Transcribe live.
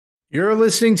You're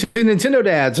listening to Nintendo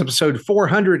Dads, episode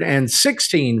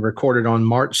 416, recorded on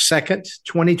March 2nd,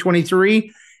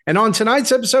 2023. And on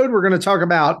tonight's episode, we're going to talk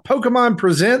about Pokemon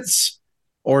Presents,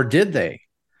 or did they?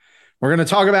 We're going to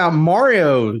talk about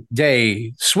Mario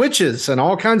Day, Switches, and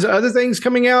all kinds of other things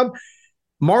coming out.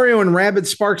 Mario and Rabbids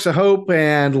Sparks of Hope,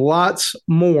 and lots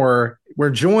more.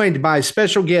 We're joined by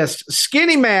special guest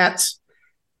Skinny Matt.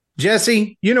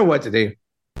 Jesse, you know what to do.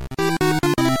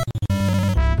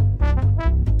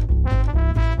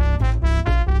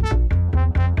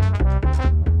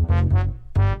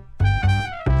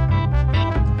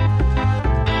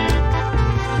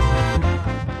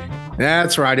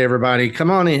 That's right, everybody. Come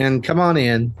on in. Come on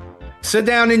in. Sit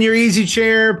down in your easy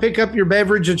chair, pick up your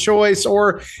beverage of choice,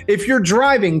 or if you're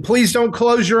driving, please don't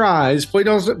close your eyes.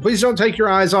 Please don't take your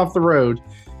eyes off the road.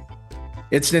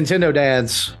 It's Nintendo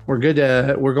Dads. We're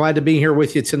glad to be here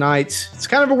with you tonight. It's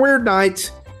kind of a weird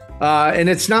night, and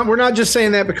we're not just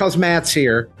saying that because Matt's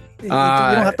here. You don't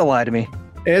have to lie to me.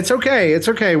 It's okay. It's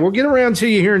okay. We'll get around to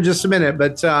you here in just a minute.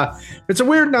 But it's a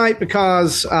weird night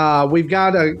because we've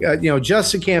got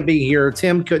Justin can't be here.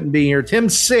 Tim couldn't be here.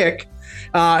 Tim's sick.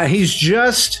 He's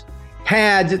just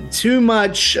had too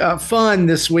much fun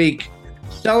this week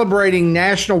celebrating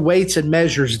National Weights and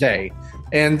Measures Day.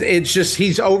 And it's just,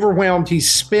 he's overwhelmed.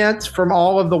 He's spent from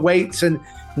all of the weights and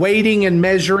weighting and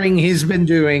measuring he's been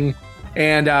doing.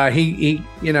 And he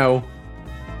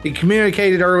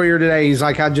communicated earlier today. He's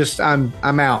like,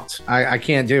 I'm out. I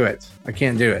can't do it. I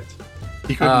can't do it.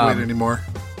 He couldn't wait anymore.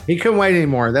 He couldn't wait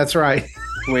anymore. That's right.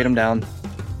 Weight him down.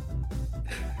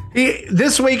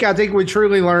 This week, I think we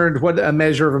truly learned what a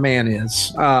measure of a man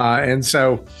is. And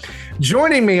so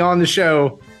joining me on the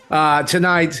show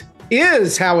tonight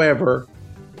is, however,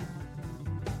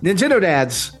 Nintendo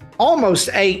Dad's almost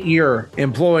 8-year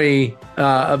employee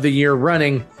of the year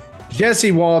running,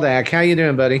 Jesse Waldak. How you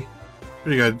doing, buddy?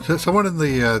 Pretty good. Someone in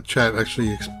the chat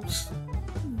actually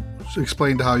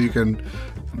explained how you can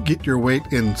get your weight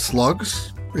in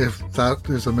slugs, if that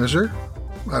is a measure.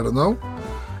 I don't know.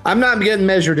 I'm not getting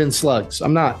measured in slugs.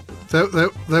 I'm not.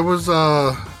 There was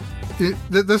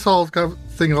this whole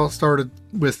thing all started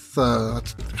with a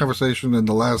conversation in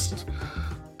the last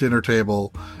dinner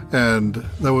table, and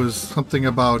there was something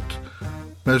about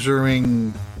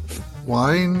measuring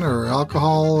wine or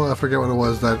alcohol. I forget what it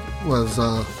was that was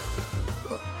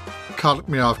caught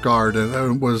me off guard, and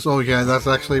it was, oh yeah, that's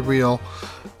actually real,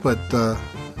 but I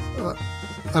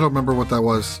don't remember what that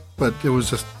was, but it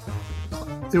was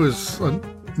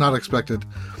not expected.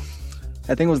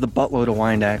 I think it was the buttload of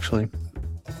wine, actually.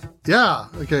 Yeah,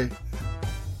 okay.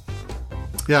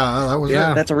 Yeah, that was it.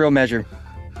 That's a real measure.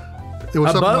 It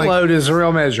was a buttload is a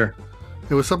real measure.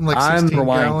 It was something like 16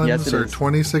 gallons yes, or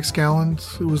 26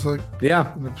 gallons. It was like...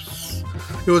 Yeah.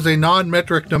 It was a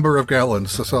non-metric number of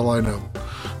gallons. That's all I know.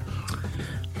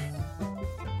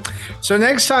 So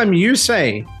next time you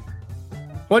say,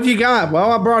 what do you got?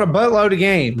 Well, I brought a buttload of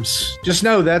games. Just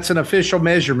know that's an official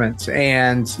measurement.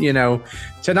 And,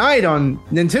 tonight on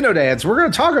Nintendo Dads, we're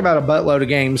going to talk about a buttload of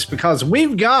games because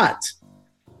we've got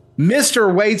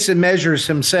Mr. Weights and Measures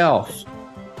himself,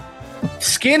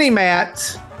 Skinny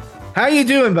Matt. How you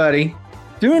doing, buddy?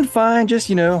 Doing fine. Just,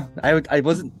 I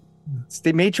wasn't...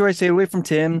 They made sure I stayed away from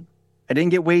Tim. I didn't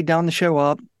get weighed down to show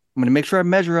up. I'm going to make sure I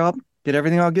measure up, get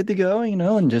everything all good to go,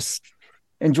 and just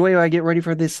enjoy while I get ready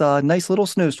for this nice little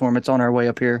snowstorm. It's on our way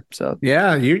up here. So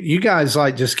yeah, you guys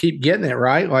just keep getting it,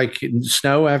 right? Like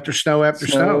snow after snow after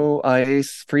snow.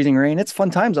 Ice, freezing rain. It's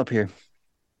fun times up here.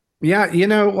 Yeah,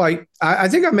 I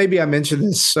think I mentioned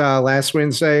this last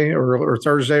Wednesday or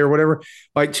Thursday or whatever.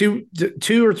 Like two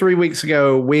or 3 weeks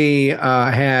ago, we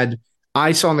had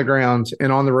ice on the ground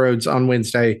and on the roads on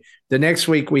Wednesday. The next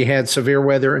week, we had severe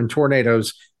weather and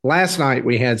tornadoes. Last night,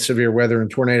 we had severe weather and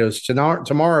tornadoes.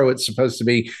 Tomorrow, it's supposed to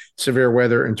be severe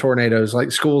weather and tornadoes.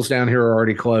 Like schools down here are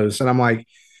already closed. And I'm like,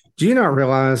 do you not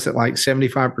realize that like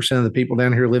 75% of the people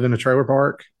down here live in a trailer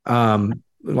park? What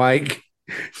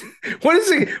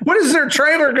is their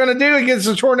trailer going to do against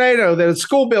a tornado that a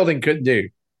school building couldn't do?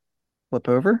 Flip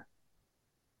over?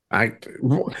 Think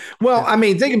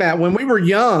about it. When we were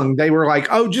young, they were like,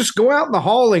 oh, just go out in the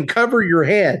hall and cover your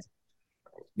head.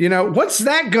 What's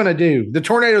that going to do? The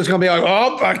tornado's going to be like,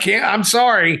 oh, I can't. I'm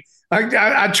sorry.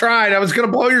 I tried. I was going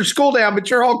to blow your school down,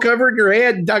 but you're all covering your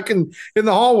head and ducking in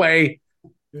the hallway.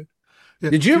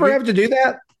 Yeah. Did you ever have to do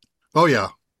that? Oh, yeah.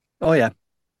 Oh, yeah.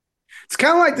 It's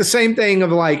kind of like the same thing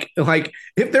of like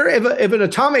if an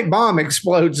atomic bomb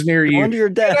explodes near you, under your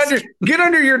desk. Get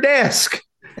under your desk.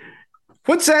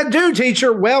 What's that do,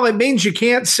 teacher? Well, it means you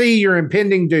can't see your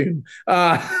impending doom.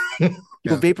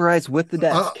 You'll vaporize with the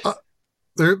desk.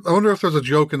 I wonder if there's a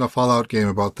joke in the Fallout game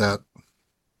about that.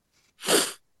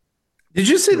 Did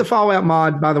you see the Fallout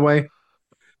mod, by the way,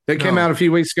 that came No. out a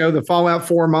few weeks ago? The Fallout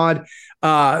 4 mod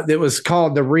that was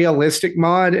called the Realistic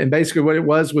mod. And basically what it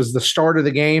was the start of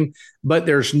the game, but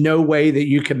there's no way that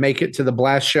you could make it to the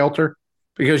blast shelter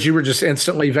because you were just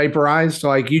instantly vaporized.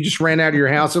 Like you just ran out of your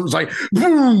house. It was like,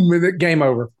 boom, and it game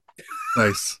over.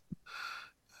 Nice.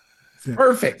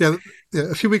 Perfect. Yeah.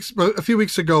 A few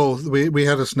weeks ago, we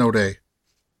had a snow day.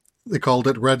 They called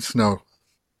it Red Snow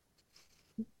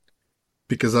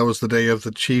because that was the day of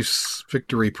the Chiefs'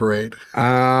 victory parade.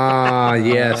 Ah,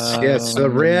 yes. The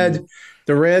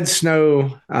red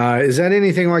snow. Is that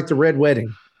anything like the red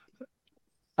wedding?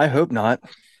 I hope not.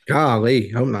 Golly,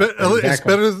 hope not. But it's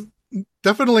better,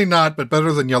 definitely not, but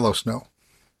better than yellow snow.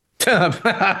 Oh,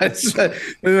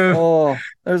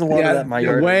 there's a lot of that in my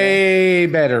yard. Way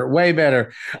better.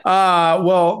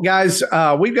 Well, guys,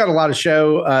 we've got a lot of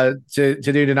show to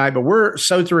do tonight, but we're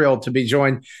so thrilled to be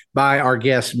joined by our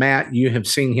guest, Matt. You have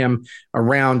seen him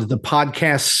around the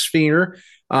podcast sphere.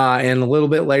 And a little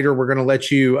bit later, we're going to let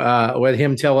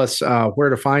him tell us where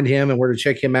to find him and where to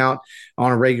check him out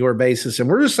on a regular basis. And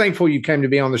we're just thankful you came to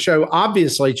be on the show,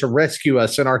 obviously, to rescue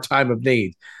us in our time of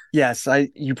need. Yes,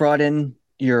 you brought in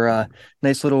your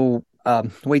nice little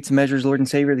weights and measures, Lord and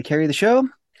Savior, to carry the show.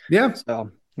 Yeah. So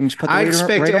you just put the I weight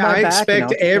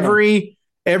expect every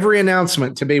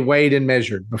announcement to be weighed and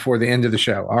measured before the end of the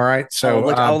show. All right. So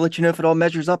I'll let you know if it all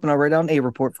measures up, and I'll write down a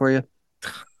report for you.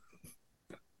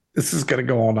 This is going to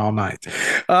go on all night.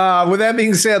 With that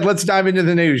being said, let's dive into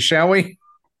the news, shall we?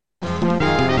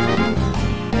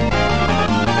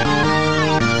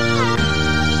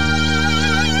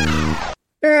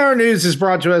 Our news is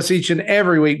brought to us each and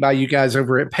every week by you guys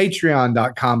over at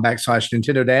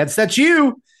patreon.com/Nintendo Dads. That's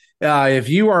you. If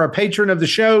you are a patron of the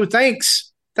show,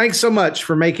 thanks. Thanks so much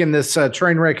for making this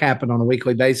train wreck happen on a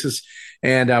weekly basis.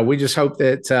 And we just hope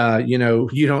that,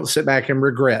 you don't sit back and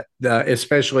regret,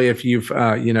 especially if you've,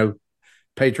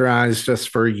 patronized us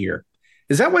for a year.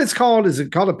 Is that what it's called? Is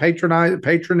it called a patronage?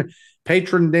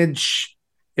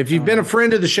 If you've been a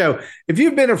friend of the show, if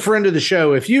you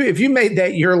made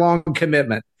that year-long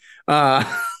commitment, then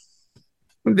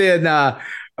I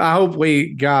hope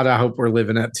we're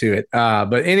living up to it.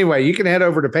 But anyway, you can head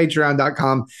over to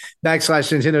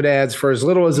patreon.com/Nintendo Dads for as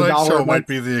little as $1. Show might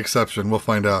be the exception. We'll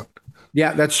find out.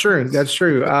 Yeah, that's true. As little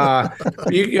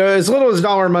as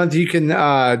 $1 a month, you can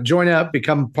join up,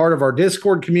 become part of our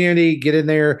Discord community, get in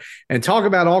there and talk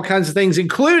about all kinds of things,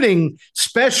 including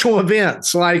special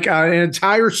events like an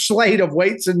entire slate of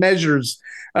weights and measures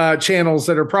channels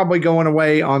that are probably going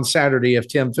away on Saturday if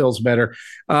Tim feels better.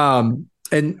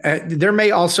 And there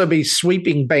may also be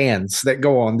sweeping bans that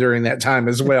go on during that time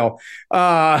as well.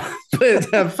 But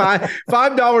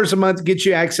 $5 a month gets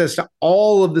you access to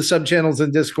all of the sub channels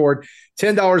in Discord.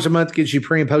 $10 a month gets you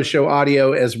pre and post show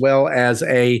audio as well as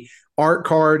a art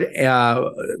card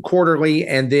quarterly.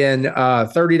 And then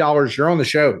 $30, you're on the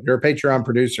show. You're a Patreon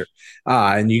producer.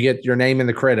 And you get your name in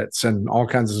the credits and all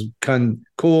kinds of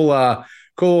cool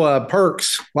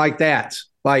perks like that.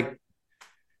 Like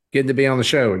getting to be on the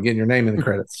show and getting your name in the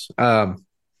credits. And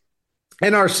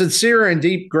our sincere and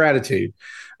deep gratitude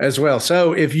as well.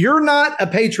 So if you're not a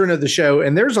patron of the show,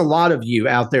 and there's a lot of you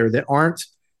out there that aren't,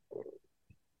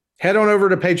 head on over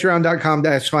to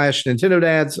patreon.com/Nintendo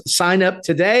Dads. Sign up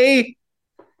today.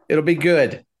 It'll be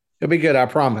good. I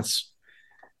promise.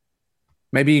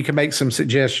 Maybe you can make some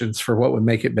suggestions for what would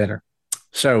make it better.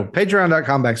 So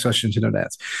patreon.com/Nintendo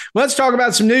Dads. Let's talk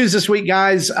about some news this week,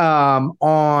 guys.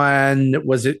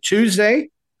 Was it Tuesday?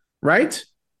 Right?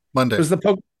 Monday. It was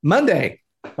Monday.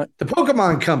 The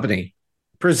Pokemon Company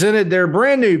presented their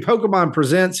brand new Pokemon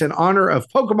Presents in honor of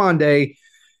Pokemon Day.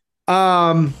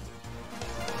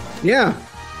 Yeah.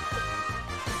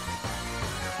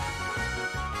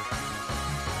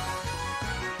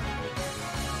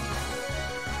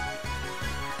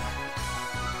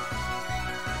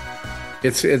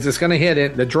 It's going to hit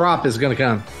it. The drop is going to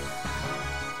come.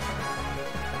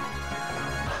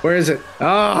 Where is it?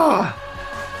 Oh.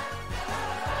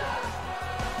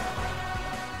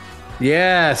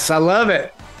 Yes, I love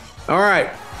it. All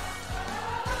right.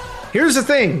 Here's the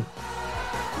thing.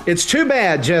 It's too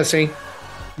bad, Jesse,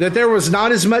 that there was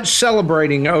not as much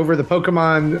celebrating over the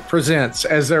Pokemon Presents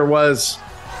as there was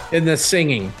in the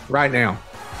singing right now.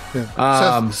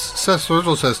 Yeah. Seth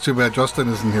Virgil says, too bad Justin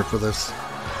isn't here for this.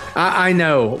 I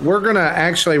know. What we're going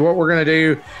to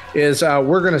do is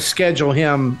we're going to schedule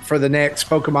him for the next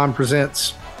Pokemon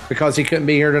Presents because he couldn't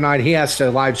be here tonight. He has to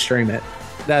live stream it.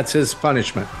 That's his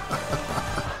punishment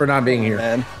for not being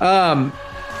here. So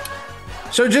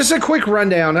just a quick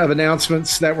rundown of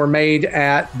announcements that were made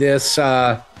at this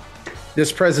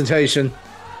presentation.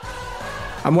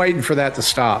 I'm waiting for that to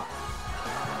stop.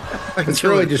 It's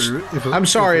really just. I'm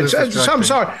sorry.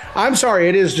 I'm sorry.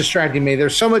 It is distracting me.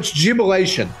 There's so much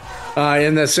jubilation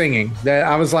in the singing that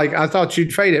I was like, I thought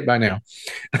you'd fade it by now.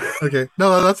 Okay.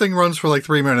 No, that thing runs for like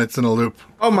 3 minutes in a loop.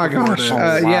 Oh my gosh.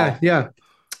 Wow. Yeah.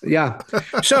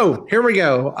 So here we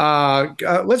go.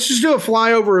 Let's just do a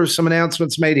flyover of some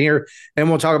announcements made here, and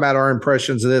we'll talk about our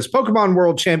impressions of this. Pokemon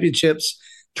World Championships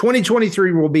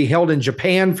 2023 will be held in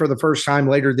Japan for the first time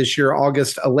later this year,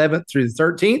 August 11th through the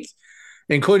 13th.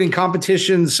 Including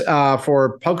competitions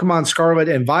for Pokemon Scarlet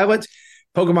and Violet,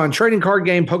 Pokemon Trading Card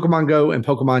Game, Pokemon Go, and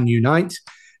Pokemon Unite.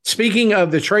 Speaking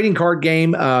of the trading card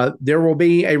game, there will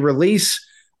be a release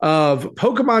of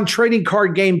Pokemon Trading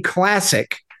Card Game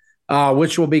Classic,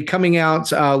 which will be coming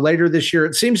out later this year.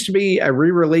 It seems to be a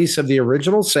re-release of the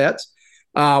original set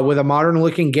with a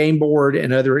modern-looking game board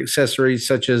and other accessories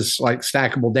such as like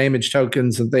stackable damage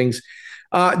tokens and things.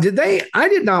 I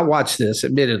did not watch this,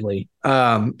 admittedly,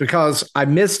 because I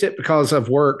missed it because of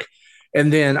work.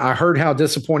 And then I heard how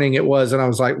disappointing it was. And I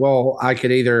was like, well, I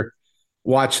could either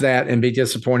watch that and be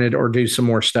disappointed or do some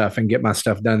more stuff and get my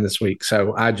stuff done this week.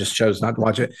 So I just chose not to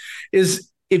watch it.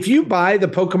 If you buy the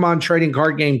Pokemon Trading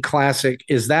Card Game Classic,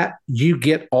 is that you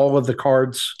get all of the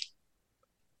cards?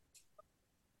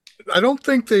 I don't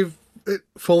think they've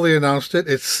fully announced it.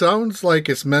 It sounds like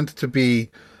it's meant to be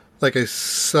like a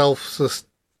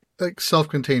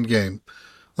self-contained game.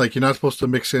 Like you're not supposed to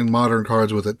mix in modern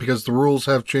cards with it because the rules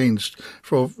have changed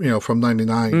from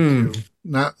 99 to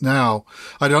not now.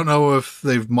 I don't know if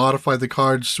they've modified the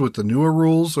cards with the newer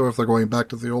rules or if they're going back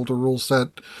to the older rule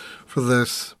set for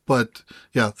this. But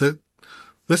yeah,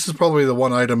 this is probably the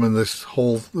one item in this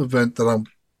whole event that I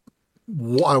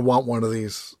want one of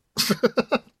these.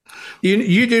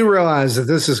 You do realize that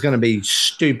this is going to be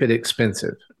stupid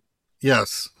expensive.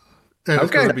 Yes. And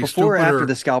okay. Before or after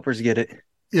the scalpers get it?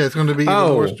 Yeah, it's going to be even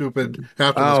more stupid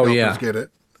after the scalpers get it.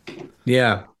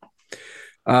 Yeah.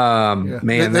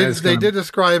 Man, they did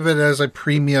describe it as a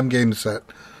premium game set.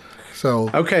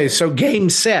 So so game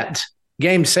set.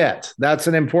 That's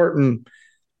an important.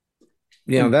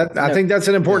 I think that's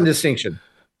an important distinction.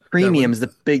 Premium is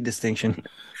the big distinction.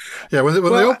 Yeah, when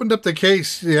they opened up the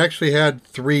case, they actually had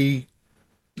 3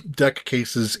 deck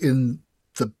cases in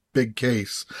the big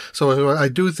case. So I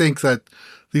do think that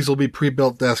these will be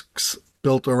pre-built decks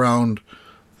built around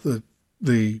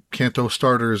the Kanto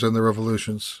starters and the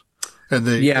revolutions. And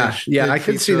I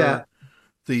can see that.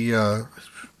 The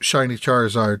shiny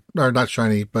Charizard, or not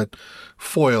shiny, but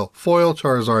foil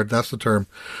Charizard. That's the term.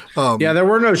 There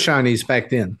were no shinies back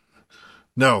then.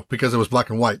 No, because it was black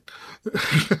and white.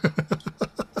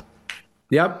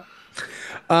 Yep.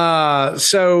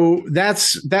 So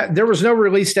that's that. There was no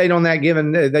release date on that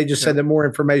given. They just said that more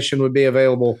information would be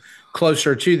available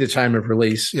closer to the time of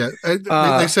release. Yeah.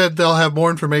 They said they'll have more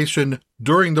information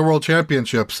during the World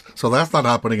Championships. So that's not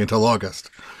happening until August.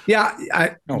 Yeah.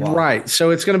 Right.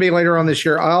 So it's going to be later on this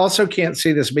year. I also can't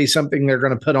see this be something they're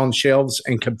going to put on shelves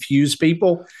and confuse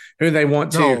people who they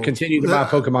want to continue to buy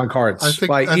Pokemon cards. I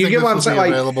think you get what I'm saying? I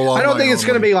don't think it's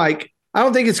going to be like, I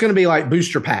don't think it's going to be like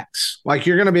booster packs. Like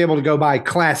you're going to be able to go buy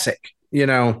classic,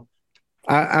 I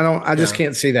just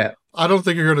can't see that. I don't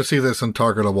think you're going to see this in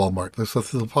Target or Walmart. This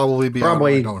will probably be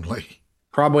online only.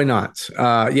 Probably not.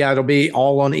 It'll be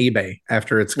all on eBay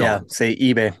after it's gone. Yeah, say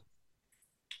eBay.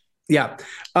 Yeah.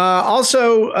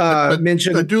 Also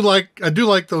mentioned. I do like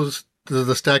those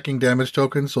the stacking damage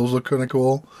tokens. Those look kind of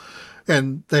cool.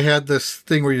 And they had this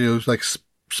thing where you like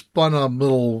spun a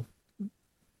little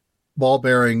ball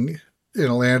bearing,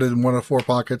 landed in one of 4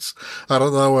 pockets. I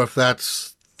don't know if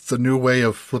that's the new way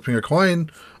of flipping a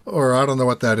coin, or I don't know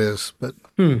what that is. But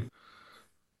two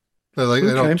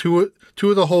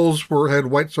of the holes had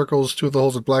white circles, 2 of the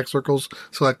holes had black circles.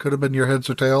 So that could have been your heads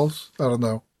or tails. I don't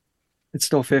know. It's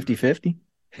still 50-50.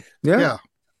 Yeah.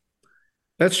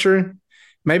 That's true.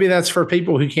 Maybe that's for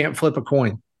people who can't flip a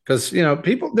coin. Because,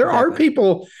 there are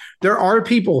people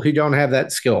who don't have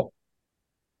that skill.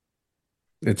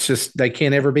 It's just they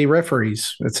can't ever be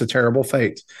referees. It's a terrible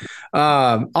fate.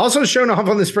 Also shown off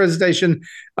on this presentation,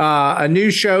 a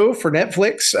new show for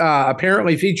Netflix,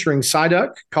 apparently featuring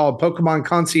Psyduck called Pokemon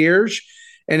Concierge.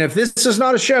 And if this is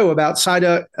not a show about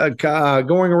Psyduck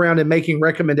going around and making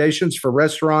recommendations for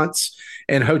restaurants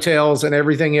and hotels and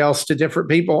everything else to different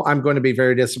people, I'm going to be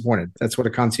very disappointed. That's what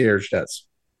a concierge does.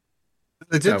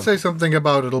 They did say something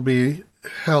about it'll be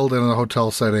held in a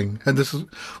hotel setting, and this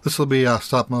will be a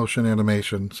stop motion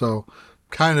animation. So,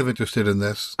 kind of interested in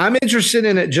this. I'm interested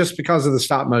in it just because of the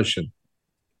stop motion.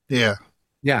 Yeah.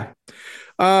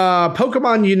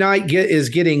 Pokemon Unite is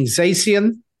getting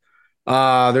Zacian.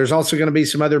 There's also going to be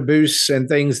some other boosts and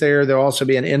things there. There'll also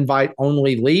be an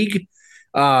invite-only league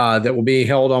that will be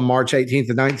held on March 18th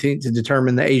and 19th to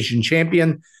determine the Asian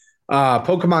champion.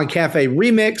 Pokemon Cafe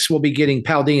Remix will be getting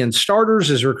Paldean starters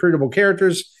as recruitable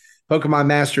characters. Pokemon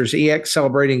Masters EX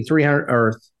celebrating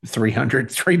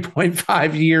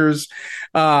 3.5 years.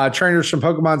 Trainers from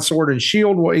Pokemon Sword and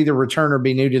Shield will either return or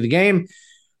be new to the game.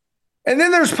 And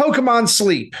then there's Pokemon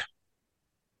Sleep.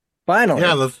 Finally.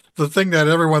 Yeah, the thing that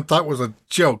everyone thought was a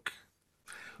joke.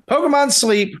 Pokemon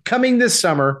Sleep coming this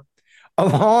summer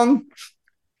along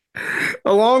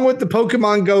with the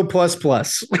Pokemon Go Plus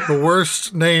Plus. The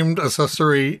worst named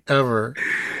accessory ever.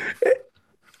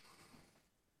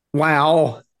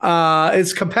 Wow.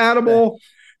 It's compatible.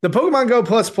 The Pokemon Go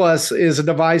Plus Plus is a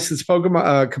device that's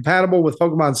compatible with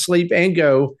Pokemon Sleep and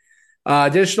Go.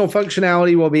 Additional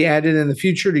functionality will be added in the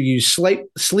future to use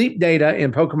sleep data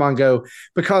in Pokemon Go.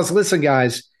 Because listen,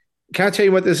 guys, can I tell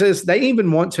you what this is? They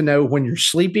even want to know when you're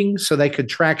sleeping so they could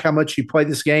track how much you play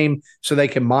this game so they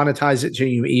can monetize it to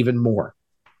you even more.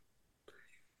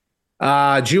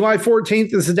 July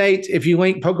 14th is the date. If you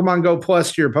link Pokemon Go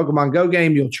Plus to your Pokemon Go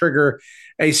game, you'll trigger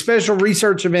a special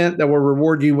research event that will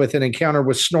reward you with an encounter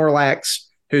with Snorlax,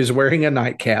 who's wearing a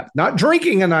nightcap. Not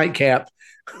drinking a nightcap.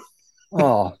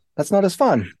 Oh, that's not as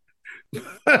fun.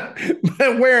 But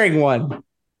wearing one.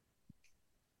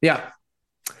 Yeah.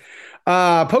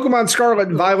 Pokemon Scarlet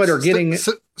and Violet are getting...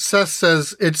 Seth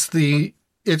says it's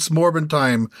Morbin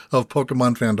time of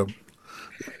Pokemon fandom.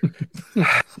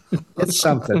 It's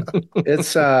something. It's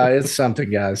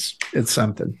something, guys. It's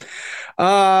something.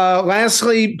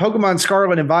 Lastly, Pokemon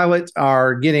Scarlet and Violet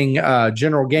are getting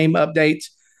general game updates.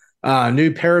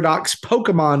 New Paradox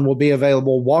Pokemon will be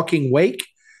available. Walking Wake,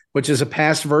 which is a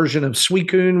past version of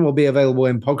Suicune, will be available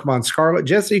in Pokemon Scarlet.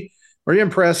 Jesse, were you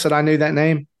impressed that I knew that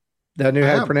name? That I knew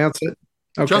how to pronounce it?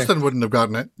 Okay. Justin wouldn't have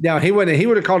gotten it. No, he wouldn't. He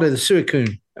would have called it a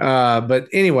Suicune. But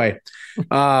anyway,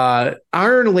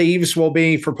 Iron Leaves will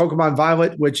be for Pokemon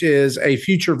Violet, which is a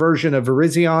future version of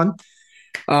Virizion.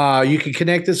 You can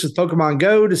connect this with Pokemon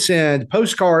Go to send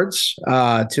postcards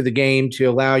to the game to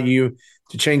allow you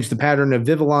to change the pattern of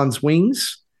Vivillon's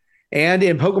wings. And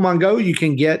in Pokemon Go, you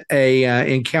can get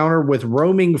a encounter with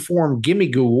roaming form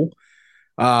Gimmighoul.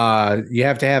 You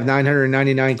have to have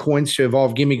 999 coins to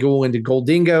evolve Gimmighoul into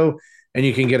Goldingo, and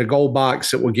you can get a gold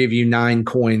box that will give you 9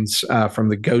 coins from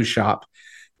the Go shop.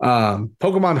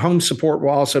 Pokemon Home support will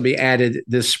also be added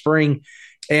this spring.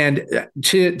 And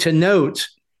to note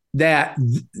that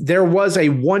there was a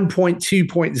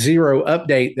 1.2.0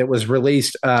 update that was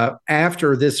released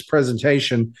after this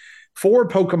presentation for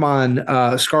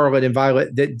Pokemon Scarlet and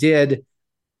Violet that did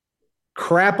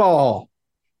crap all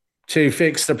to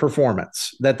fix the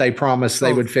performance that they promised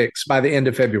they would fix by the end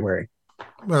of February.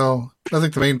 Well, I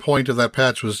think the main point of that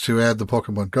patch was to add the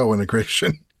Pokemon Go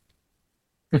integration.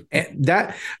 And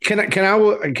that can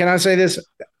I say this?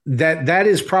 That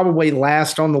is probably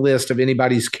last on the list of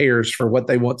anybody's cares for what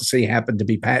they want to see happen to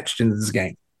be patched into this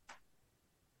game.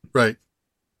 Right.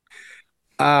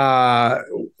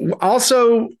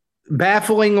 Also,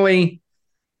 bafflingly,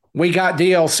 we got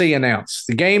DLC announced.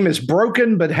 The game is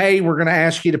broken, but hey, we're going to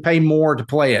ask you to pay more to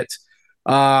play it.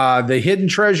 The Hidden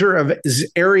Treasure of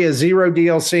Area Zero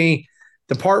DLC.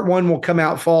 The part 1 will come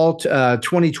out fall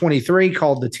 2023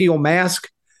 called the Teal Mask.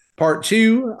 Part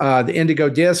 2, the Indigo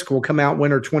Disc, will come out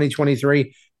winter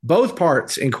 2023. Both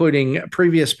parts, including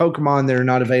previous Pokemon that are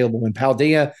not available in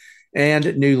Paldea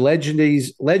and new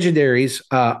legendaries,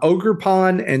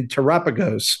 Ogerpon and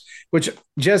Terapagos, which,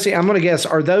 Jesse, I'm going to guess,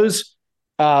 are those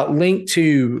linked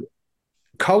to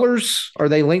colors? Are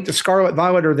they linked to Scarlet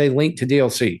Violet, or are they linked to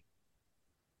DLC?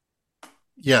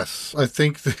 Yes, I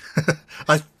think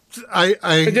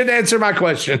It didn't answer my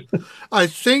question. I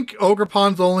think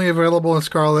Ogerpon's only available in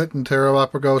Scarlet and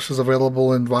Terapagos is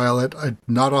available in Violet. I'm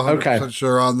not 100%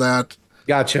 sure on that.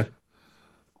 Gotcha.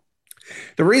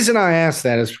 The reason I asked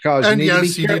that is because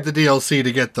you need the DLC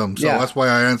to get them. So that's why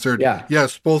I answered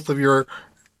yes, both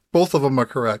of them are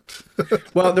correct.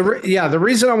 Well, the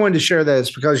reason I wanted to share that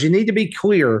is because you need to be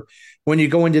clear when you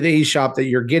go into the eShop that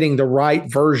you're getting the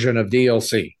right version of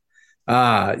DLC.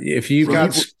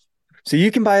 So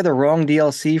you can buy the wrong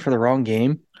DLC for the wrong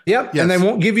game? Yep, yes. And they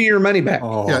won't give you your money back.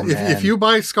 Oh, yeah, if you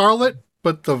buy Scarlet,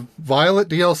 but the Violet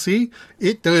DLC,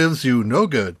 it does you no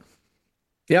good.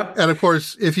 Yep. And of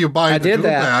course, if you buy the dual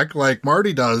pack like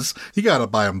Marty does, you got to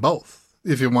buy them both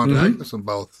if you want to access them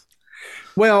both.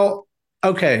 Well,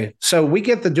 okay, so we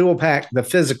get the dual pack, the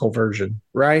physical version,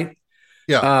 right?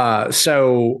 Yeah.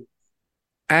 So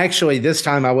actually, this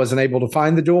time I wasn't able to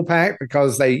find the dual pack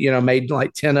because they, made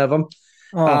like 10 of them.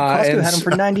 Oh, Costco and had them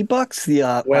for $90 the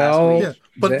last well, week. Yeah,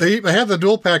 but they have the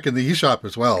dual pack in the eShop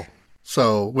as well.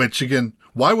 So, which again,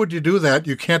 why would you do that?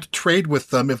 You can't trade with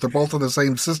them if they're both in the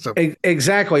same system.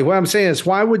 Exactly. What I'm saying is,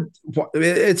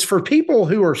 it's for people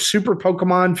who are super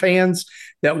Pokemon fans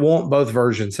that want both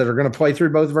versions, that are going to play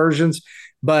through both versions.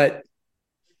 But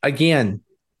again,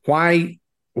 why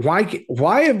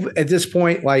have, at this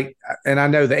point, like, and I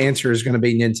know the answer is going to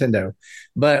be Nintendo,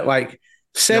 but like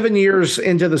 7 years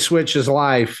into the Switch's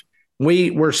life,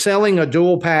 we're selling a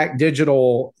dual pack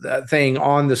digital thing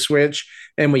on the Switch,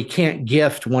 and we can't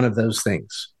gift one of those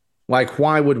things. Like,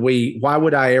 why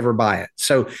would I ever buy it?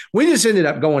 So we just ended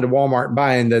up going to Walmart and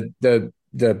buying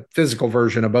the physical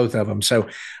version of both of them. So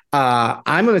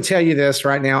I'm going to tell you this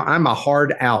right now. I'm a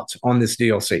hard out on this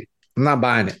DLC. I'm not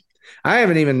buying it.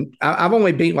 I've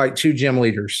only beat like 2 gym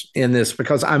leaders in this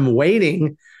because I'm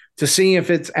waiting to see if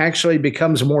it actually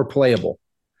becomes more playable.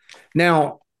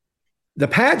 Now, the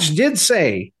patch did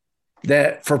say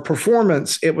that for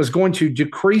performance, it was going to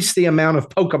decrease the amount of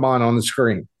Pokemon on the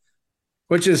screen,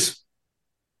 which is,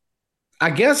 I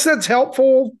guess that's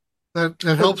helpful. That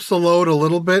helps the load a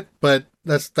little bit, but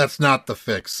that's not the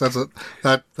fix. That's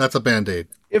a Band-Aid.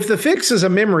 If the fix is a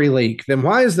memory leak, then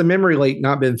why has the memory leak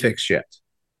not been fixed yet?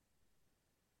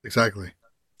 Exactly.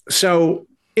 So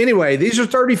anyway, these are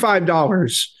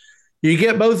 $35. You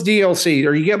get both DLC,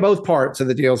 or you get both parts of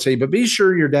the DLC, but be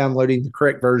sure you're downloading the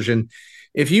correct version.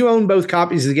 If you own both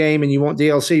copies of the game and you want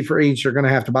DLC for each, you're going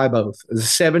to have to buy both.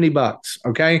 It's $70.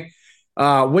 Okay.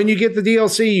 When you get the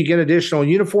DLC, you get additional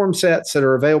uniform sets that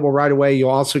are available right away. You'll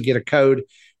also get a code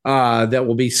that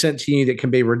will be sent to you that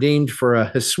can be redeemed for a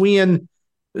Hisuian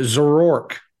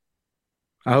Zoroark.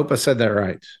 I hope I said that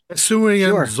right.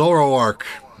 Hisuian Zoroark.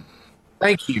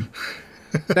 Thank you.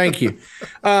 Thank you.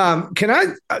 Can I?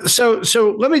 So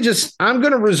let me just. I'm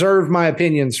going to reserve my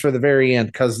opinions for the very end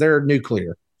because they're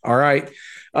nuclear. All right.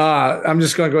 I'm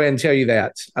just going to go ahead and tell you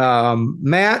that.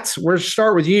 Matt, we'll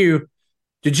start with you.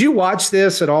 Did you watch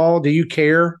this at all? Do you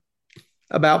care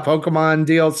about Pokemon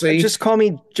DLC? Just call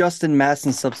me Justin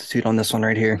Masson substitute on this one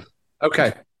right here.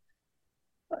 Okay.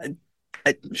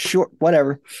 Sure,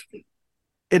 whatever.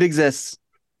 It exists.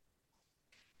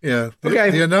 Yeah.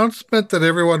 Okay. The announcement that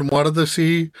everyone wanted to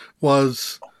see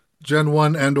was Gen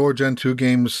 1 and or Gen 2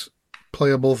 games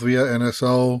playable via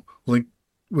NSO,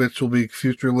 which will be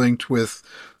future linked with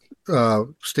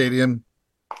Stadium,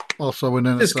 also in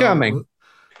NSO. It's coming.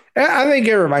 I think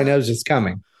everybody knows it's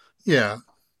coming. Yeah.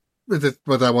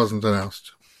 But that wasn't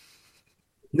announced.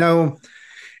 No.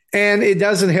 And it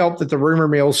doesn't help that the rumor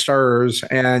mill stirs,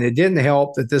 and it didn't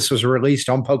help that this was released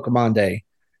on Pokemon Day.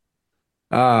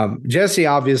 Jesse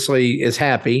obviously is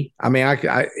happy. I mean,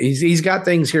 he's got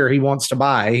things here he wants to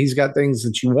buy. He's got things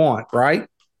that you want, right?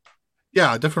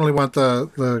 Yeah, I definitely want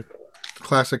the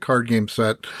classic card game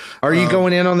set. Are you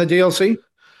going in on the DLC?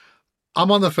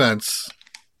 I'm on the fence.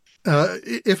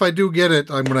 If I do get it,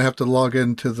 I'm going to have to log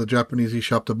into the Japanese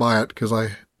eShop to buy it because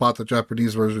I bought the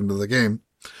Japanese version of the game.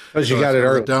 Because you got it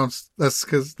early. That's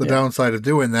because the downside of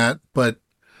doing that, but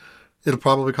it'll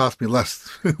probably cost me less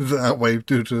that way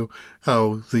due to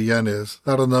how the yen is.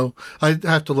 I don't know. I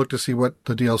have to look to see what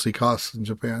the DLC costs in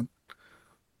Japan.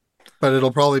 But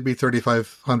it'll probably be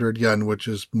 3,500 yen, which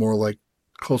is more like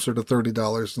closer to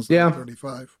 $30 instead of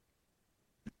 35.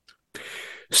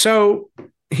 So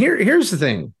here's the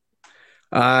thing.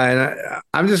 And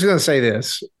I'm just going to say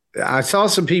this. I saw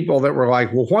some people that were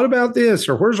like, well, what about this?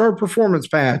 Or where's our performance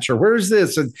patch? Or where's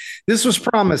this? And this was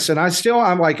promised. And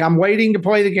I'm waiting to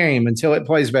play the game until it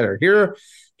plays better. Here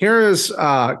is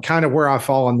kind of where I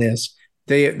fall on this.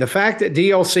 The fact that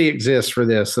DLC exists for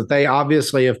this, that they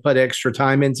obviously have put extra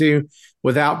time into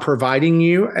without providing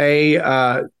you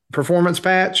a performance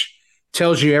patch,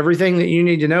 tells you everything that you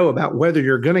need to know about whether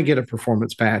you're going to get a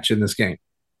performance patch in this game.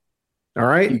 All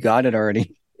right. You got it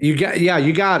already. You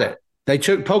got it. They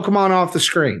took Pokemon off the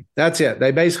screen. That's it.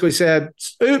 They basically said,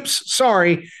 oops,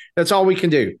 sorry. That's all we can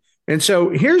do. And so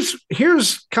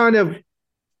here's kind of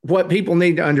what people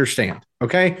need to understand.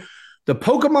 Okay. The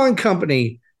Pokemon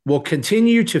company will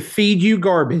continue to feed you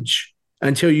garbage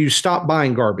until you stop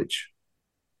buying garbage.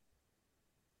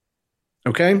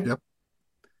 Okay. Yep.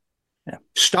 Yeah.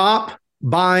 Stop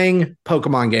buying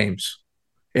Pokemon games.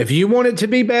 If you want it to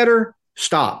be better,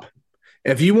 stop.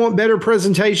 If you want better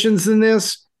presentations than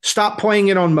this, stop playing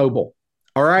it on mobile.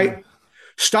 All right.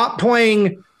 Stop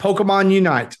playing Pokemon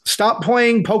Unite. Stop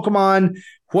playing Pokemon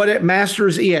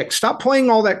Masters EX. Stop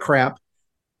playing all that crap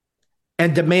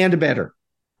and demand better.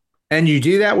 And you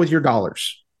do that with your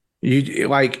dollars.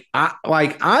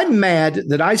 I'm mad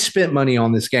that I spent money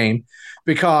on this game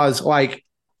because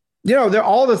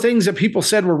all the things that people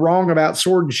said were wrong about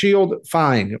Sword and Shield,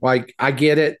 fine. Like, I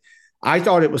get it. I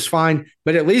thought it was fine,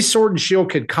 but at least Sword and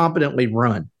Shield could competently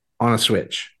run on a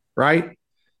Switch, right?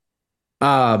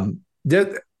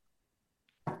 The,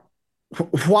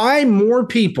 why more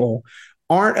people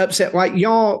aren't upset? Like,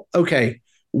 y'all, okay,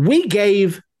 we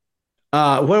gave,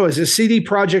 what was it, CD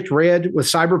Projekt Red with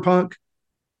Cyberpunk?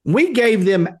 We gave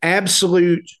them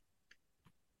absolute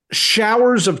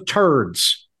showers of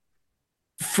turds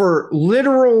for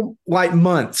literal like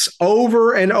months,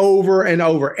 over and over and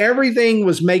over. Everything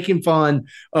was making fun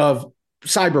of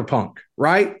Cyberpunk,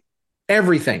 right?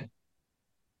 Everything.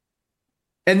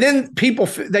 And then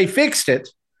they fixed it,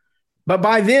 but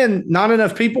by then not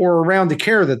enough people were around to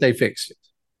care that they fixed it,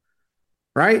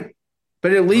 right?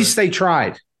 But at least they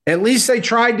tried. At least they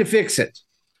tried to fix it.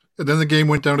 And then the game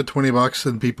went down to $20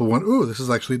 and people went, ooh, this is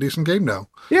actually a decent game now.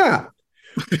 Yeah.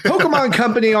 Pokemon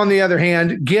Company, on the other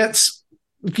hand, gets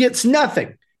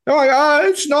nothing. They're like,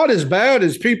 it's not as bad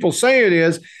as people say it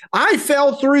is. I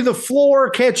fell through the floor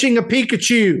catching a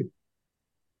Pikachu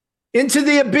into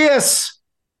the abyss.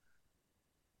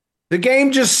 The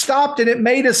game just stopped and it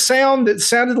made a sound that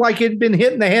sounded like it had been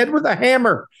hit in the head with a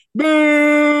hammer.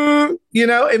 Boo!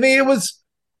 It was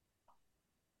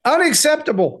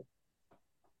unacceptable.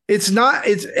 It's not.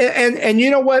 It's and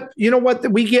you know what? You know what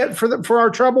we get for our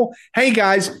trouble? Hey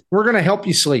guys, we're going to help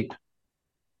you sleep.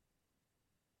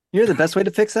 The best way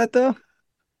to fix that though?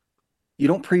 You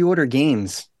don't pre-order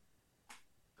games.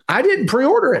 I didn't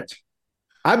pre-order it.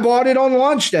 I bought it on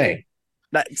launch day.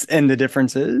 And the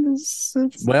difference is,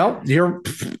 well, you're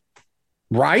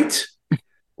right.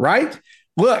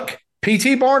 Look,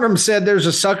 P.T. Barnum said there's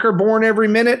a sucker born every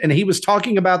minute, and he was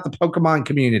talking about the Pokemon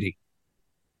community.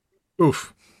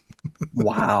 Oof.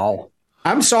 Wow.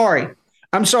 I'm sorry.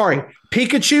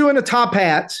 Pikachu in a top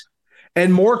hat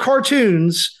and more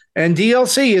cartoons and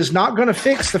DLC is not going to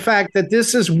fix the fact that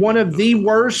this is one of the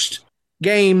worst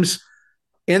games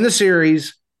in the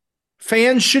series.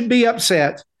 Fans should be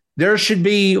upset. There should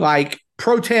be like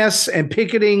protests and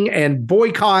picketing and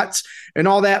boycotts and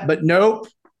all that. But nope,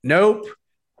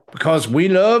 because we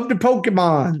love the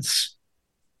Pokemons.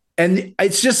 And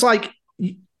it's just like,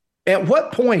 at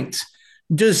what point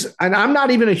and I'm not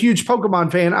even a huge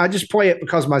Pokemon fan. I just play it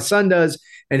because my son does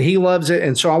and he loves it.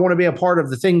 And so I want to be a part of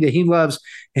the thing that he loves.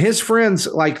 His friends,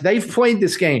 like, they've played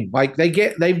this game. Like,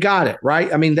 they've got it,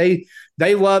 right? I mean, they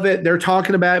love it. They're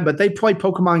talking about it, but they play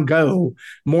Pokemon Go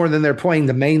more than they're playing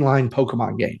the mainline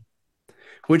Pokemon game,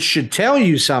 which should tell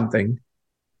you something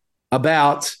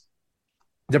about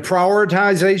the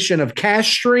prioritization of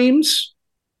cash streams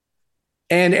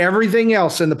and everything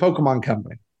else in the Pokemon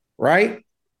company, right?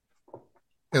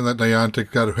 And that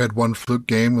Niantic had one fluke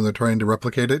game when they're trying to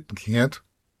replicate it and can't.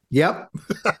 Yep.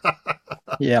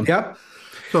 Yeah. Yep.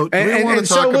 So do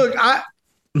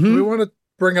we want to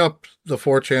bring up the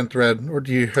 4chan thread, or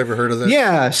do you ever heard of this?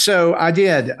 Yeah, so I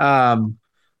did. Why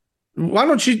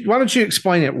don't you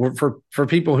explain it for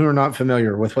people who are not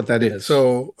familiar with what that is?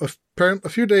 So a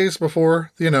few days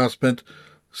before the announcement,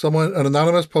 an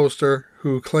anonymous poster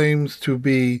who claims to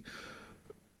be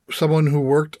someone who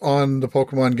worked on the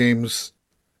Pokemon games,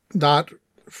 not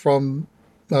from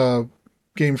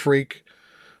Game Freak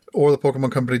or the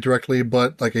Pokemon Company directly,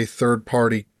 but like a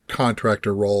third-party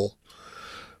contractor role,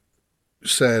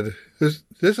 said this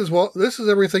is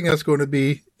everything that's going to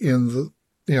be in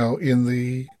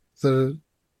the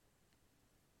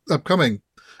upcoming,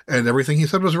 and everything he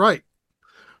said was right.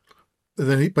 And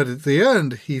then but at the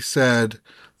end he said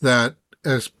that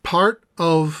as part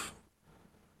of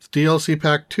DLC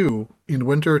Pack 2 in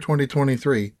winter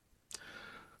 2023,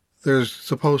 there's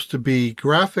supposed to be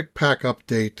graphic pack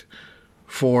update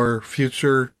for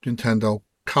future Nintendo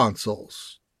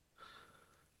consoles.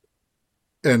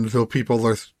 And though people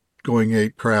are going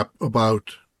ape crap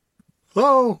about,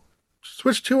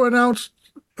 Switch 2 announced,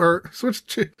 or Switch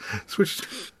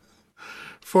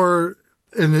for,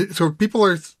 and so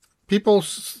people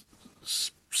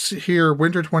here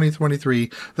winter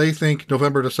 2023, they think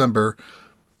November, December.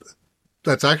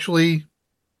 That's actually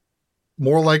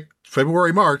more like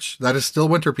February, March. That is still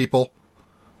winter, people.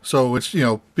 So it's,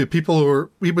 people who are,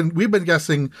 we've been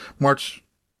guessing March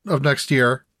of next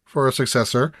year for a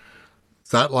successor.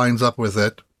 That lines up with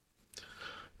it.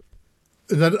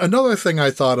 And then another thing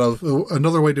I thought of,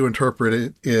 another way to interpret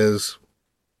it is,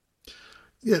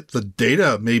 the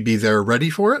data may be there ready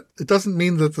for it. It doesn't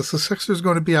mean that the successor is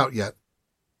going to be out yet.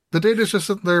 The data is just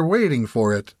that they're waiting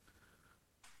for it.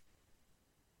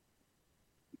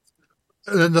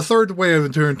 And then the third way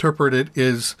to interpret it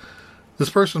is, this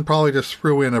person probably just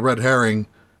threw in a red herring,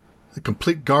 a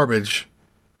complete garbage,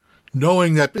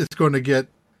 knowing that it's going to get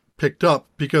picked up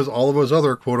because all of his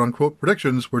other quote unquote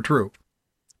predictions were true.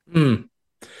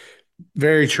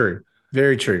 Very true.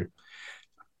 Very true.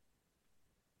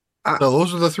 So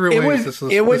those are the three ways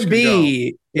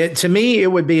to me,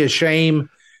 it would be a shame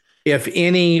if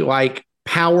any like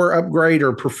power upgrade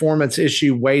or performance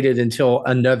issue waited until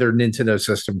another Nintendo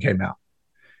system came out.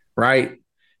 Right?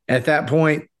 At that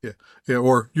point. Yeah,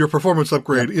 or your performance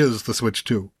upgrade is the Switch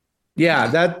 2.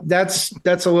 Yeah,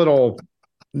 that's a little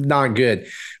not good.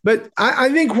 But I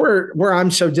think where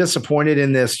I'm so disappointed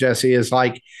in this, Jesse, is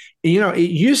like, it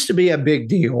used to be a big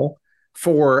deal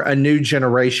for a new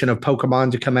generation of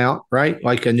Pokemon to come out, right?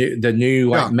 Like the new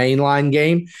mainline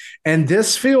game. And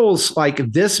this feels like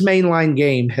this mainline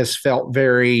game has felt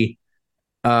very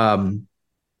not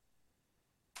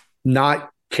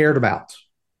cared about.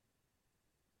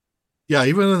 Yeah,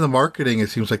 even in the marketing, it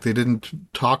seems like they didn't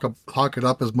talk it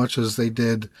up as much as they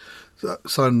did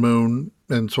Sun, Moon,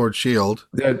 and Sword Shield.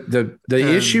 The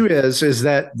issue is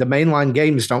that the mainline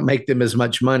games don't make them as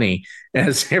much money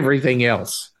as everything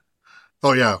else.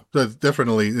 Oh yeah,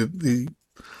 definitely. The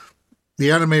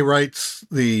anime rights,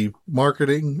 the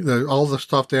marketing, all the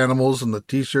stuffed animals and the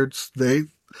T-shirts,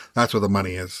 that's where the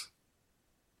money is.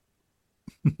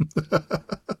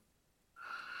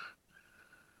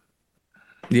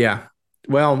 Yeah.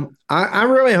 Well, I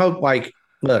really hope,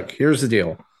 look, here's the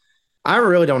deal. I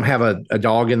really don't have a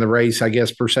dog in the race, I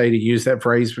guess, per se, to use that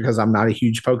phrase, because I'm not a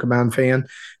huge Pokemon fan.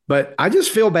 But I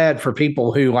just feel bad for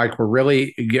people who were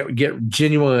really get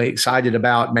genuinely excited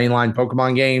about mainline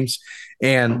Pokemon games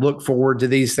and look forward to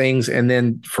these things. And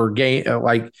then for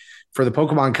for the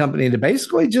Pokemon company to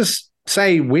basically just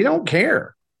say, we don't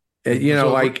care.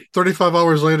 So 35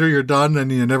 hours later, you're done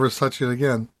and you never touch it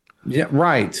again. Yeah,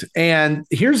 right. And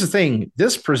here's the thing: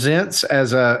 this Presents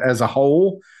as a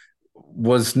whole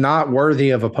was not worthy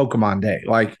of a Pokemon Day.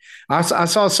 Like I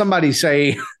saw somebody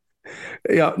say,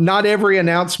 not every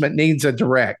announcement needs a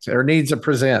direct or needs a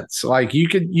Presents. Like you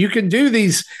could do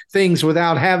these things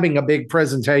without having a big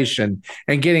presentation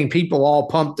and getting people all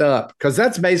pumped up, because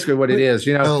that's basically what it is.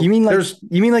 You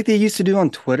mean like they used to do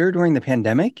on Twitter during the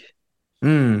pandemic?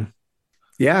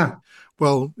 Yeah.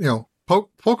 Well,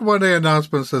 Pokemon Day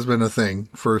announcements has been a thing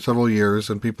for several years,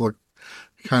 and people are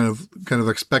kind of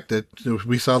expect it.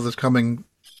 We saw this coming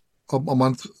a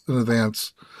month in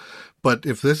advance. But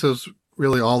if this is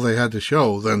really all they had to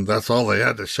show, then that's all they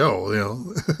had to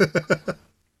show.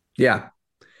 Yeah,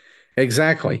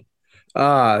 exactly.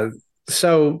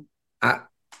 So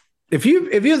if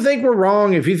you think we're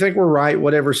wrong, if you think we're right,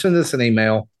 whatever, send us an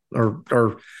email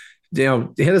or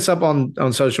hit us up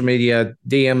on social media,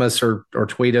 DM us or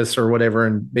tweet us or whatever,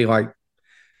 and be like,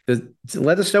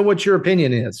 let us know what your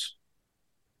opinion is.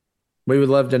 We would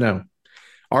love to know.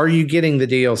 Are you getting the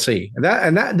DLC?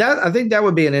 That I think that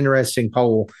would be an interesting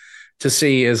poll to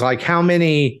see, is like how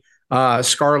many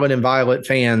Scarlet and Violet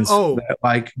fans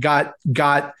that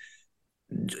got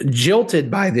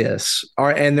jilted by this,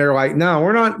 and they're like, no,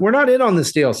 we're not in on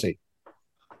this DLC.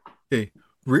 Hey.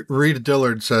 Reed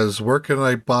Dillard says, where can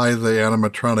I buy the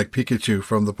animatronic Pikachu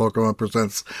from the Pokemon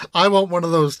Presents? I want one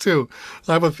of those too.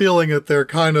 I have a feeling that they're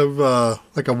kind of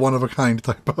like a one-of-a-kind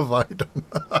type of item.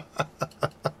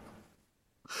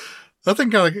 I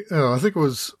think it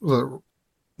was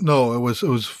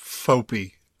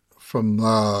Fopi from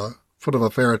Foot of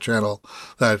a Farah channel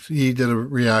that he did a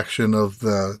reaction of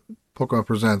the Pokemon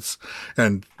Presents,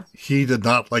 and he did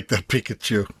not like that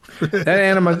Pikachu.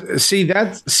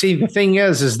 The thing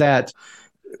is that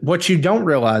what you don't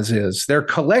realize is they're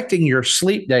collecting your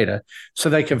sleep data so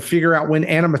they can figure out when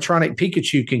animatronic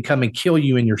Pikachu can come and kill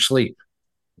you in your sleep.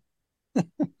 Night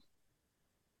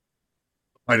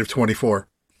of 24.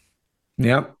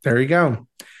 Yep, there you go.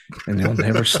 And they'll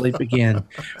never sleep again.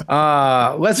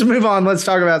 Let's move on. Let's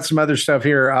talk about some other stuff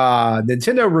here.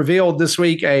 Nintendo revealed this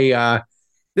week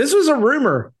this was a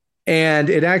rumor, and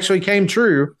it actually came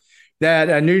true, that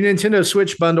a new Nintendo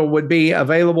Switch bundle would be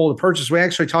available to purchase. We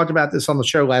actually talked about this on the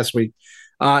show last week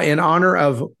in honor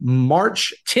of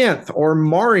March 10th, or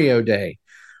Mario Day.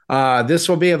 This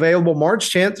will be available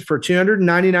March 10th for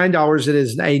 $299. It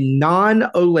is a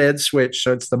non-OLED Switch,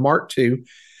 so it's the Mark II.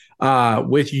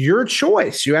 With your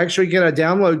choice, you actually get a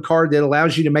download card that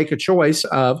allows you to make a choice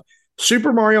of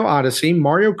Super Mario Odyssey,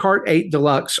 Mario Kart 8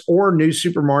 Deluxe, or New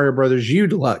Super Mario Bros. U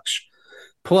Deluxe.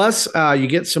 Plus, you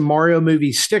get some Mario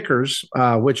movie stickers,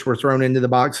 which were thrown into the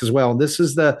box as well. This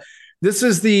is the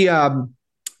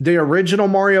original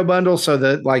Mario bundle, so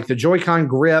that the Joy-Con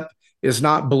grip is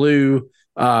not blue.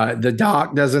 The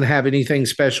dock doesn't have anything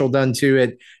special done to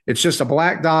it. It's just a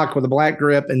black dock with a black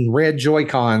grip and red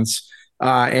Joy-Cons,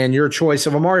 and your choice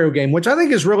of a Mario game, which I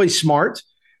think is really smart.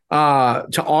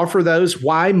 to offer those.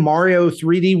 Why Mario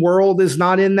 3D World is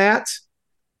not in that?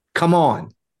 Come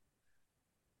on.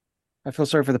 I feel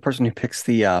sorry for the person who picks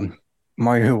the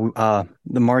Mario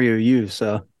U.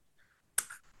 So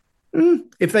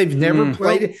if they've never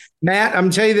played it, Matt,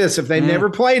 I'm telling you this: if they've never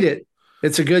played it,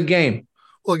 it's a good game.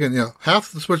 Well, again,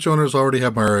 half the Switch owners already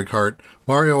have Mario Kart.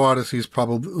 Mario Odyssey is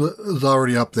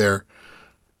already up there.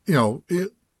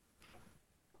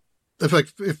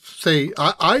 If say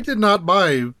I did not buy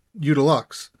U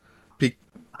Deluxe.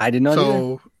 I did not.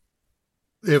 So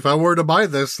if I were to buy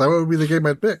this, that would be the game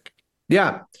I'd pick.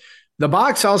 Yeah. The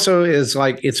box also is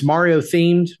it's Mario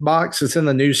themed box. It's in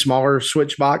the new smaller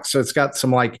Switch box. So it's got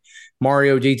some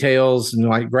Mario details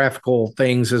and graphical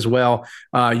things as well.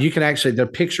 You can actually, the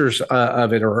pictures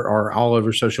of it are all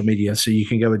over social media. So you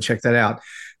can go and check that out.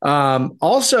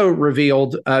 Also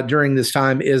revealed during this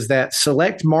time is that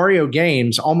select Mario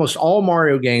games, almost all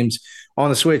Mario games on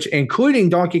the Switch, including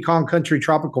Donkey Kong Country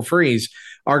Tropical Freeze,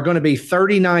 are going to be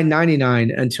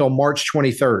 $39.99 until March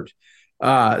 23rd.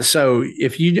 So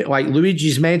if you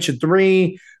Luigi's Mansion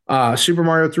 3, Super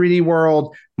Mario 3D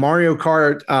World, Mario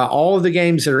Kart, all of the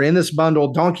games that are in this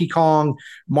bundle, Donkey Kong,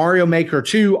 Mario Maker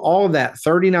 2, all of that,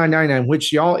 $39.99,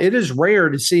 which it is rare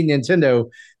to see Nintendo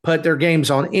put their games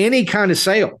on any kind of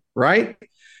sale, right?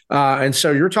 And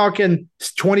so you're talking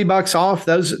 $20 off.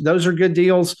 Those are good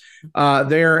deals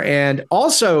there. And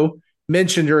also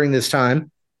mentioned during this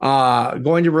time,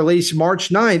 going to release March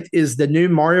 9th is the new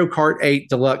Mario Kart 8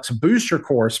 Deluxe Booster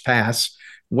Course Pass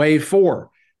Wave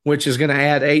 4, which is going to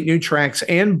add 8 new tracks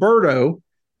and Birdo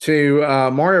to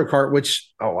Mario Kart,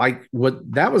 which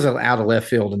that was an out of left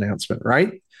field announcement,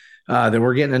 right? That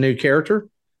we're getting a new character.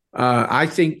 I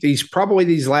think these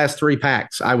last 3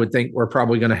 packs, I would think we're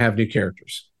probably going to have new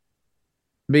characters.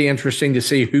 Be interesting to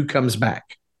see who comes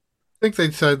back. I think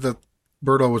they said that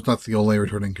Birdo was not the only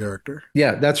returning character.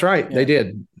 Yeah, that's right. Yeah. They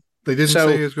did. They didn't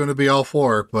say it's going to be all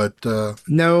 4, but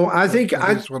no, I think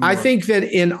that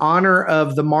in honor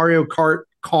of the Mario Kart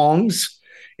Kongs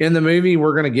in the movie,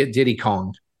 we're going to get Diddy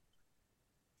Kong,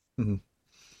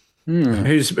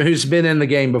 who's been in the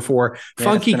game before.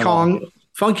 Yeah,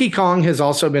 Funky Kong has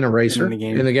also been a racer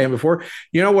in the game before.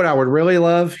 You know what I would really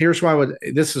love?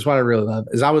 This is what I really love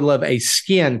is I would love a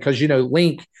skin because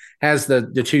Link has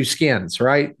the 2 skins,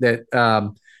 right?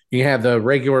 That you have the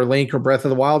regular Link or Breath of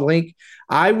the Wild Link.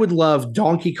 I would love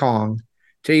Donkey Kong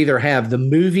to either have the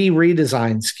movie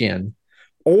redesigned skin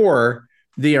or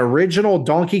the original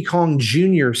Donkey Kong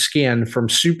Jr. skin from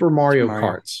Super Mario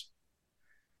Karts.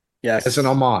 Yes. As an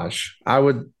homage.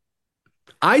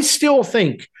 I still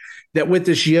think that with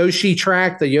this Yoshi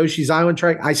track, the Yoshi's Island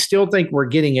track, I still think we're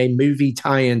getting a movie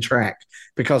tie-in track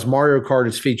because Mario Kart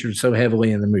is featured so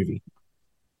heavily in the movie.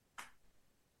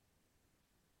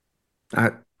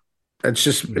 It's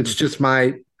just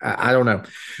my, I don't know.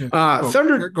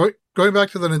 Thunder. Going back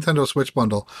to the Nintendo Switch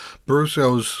bundle, Bruce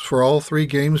goes, for all 3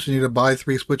 games, you need to buy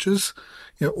 3 Switches,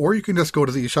 or you can just go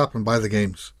to the eShop and buy the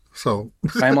games. So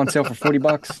buy them on sale for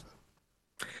 $40.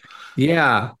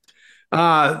 Yeah.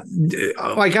 I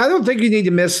don't think you need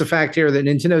to miss the fact here that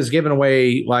Nintendo's given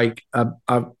away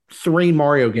 3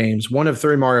 Mario games, one of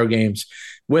 3 Mario games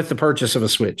with the purchase of a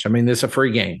Switch. I mean, this is a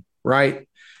free game, right?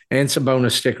 And some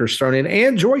bonus stickers thrown in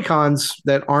and Joy-Cons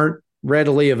that aren't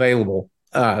readily available.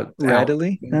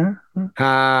 Readily?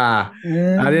 I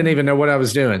didn't even know what I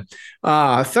was doing.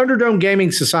 Thunderdome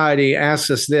Gaming Society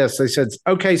asked us this. They said,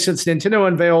 okay, since Nintendo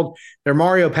unveiled their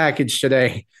Mario package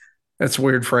today, that's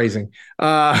weird phrasing.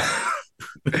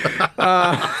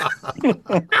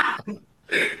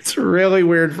 It's really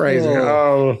weird phrasing.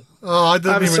 Oh, I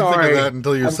didn't even think of that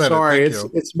until you said it. Sorry,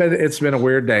 it's been a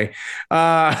weird day.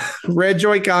 Red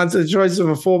Joy-Cons, the choice of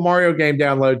a full Mario game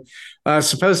download.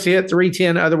 Supposed to hit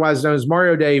 310, otherwise known as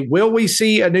Mario Day. Will we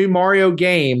see a new Mario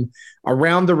game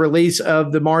around the release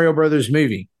of the Mario Brothers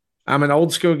movie? I'm an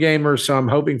old school gamer, so I'm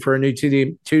hoping for a new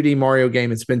 2D Mario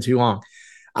game. It's been too long.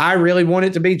 I really want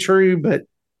it to be true, but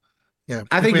yeah,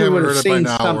 I think we would have seen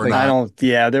something.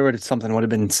 Something would have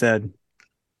been said.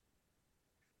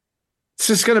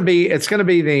 It's going to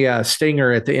be the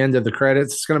stinger at the end of the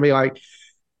credits. It's going to be like,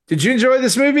 did you enjoy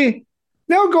this movie?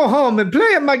 Now go home and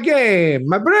play my game,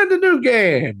 my brand new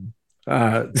game.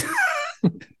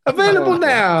 Available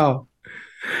now.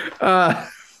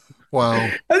 Wow.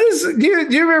 Do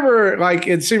you remember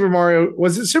in Super Mario,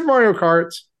 was it Super Mario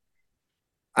Kart?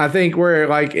 I think where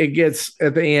it gets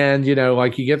at the end, you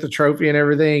get the trophy and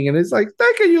everything, and it's like,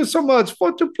 thank you so much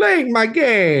for playing my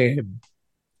game.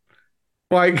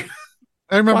 I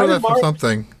remember that from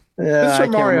something. Yeah, I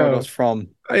can't remember where it was from.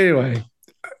 Anyway,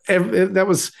 that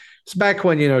was back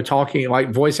when talking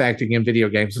voice acting in video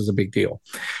games was a big deal.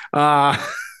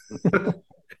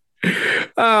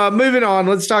 Moving on,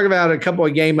 let's talk about a couple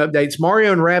of game updates.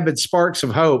 Mario and Rabbids Sparks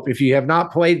of Hope, if you have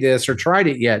not played this or tried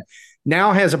it yet,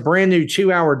 now has a brand new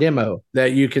 2-hour demo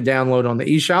that you can download on the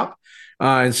eShop.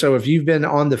 And so if you've been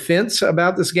on the fence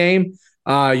about this game,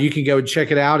 you can go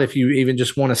check it out. If you even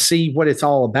just want to see what it's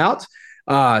all about,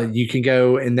 you can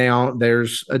go, and now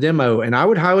there's a demo, and I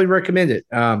would highly recommend it.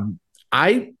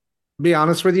 I be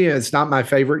honest with you, it's not my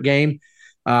favorite game.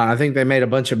 I think they made a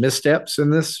bunch of missteps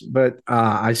in this, but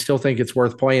I still think it's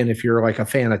worth playing if you're like a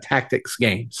fan of tactics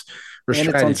games or And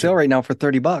strategy. it's on sale right now for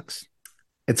 $30.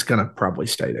 It's gonna probably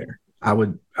stay there. I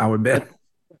would bet.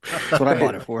 That's what I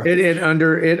bought it for. It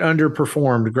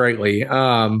underperformed greatly.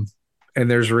 And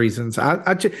there's reasons.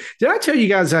 Did I tell you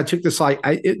guys I took this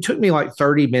it took me like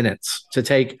 30 minutes to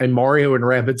take a Mario and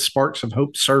Rabbids Sparks of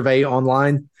Hope survey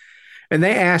online. And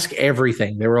they ask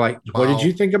everything. They were like, what did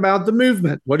you think about the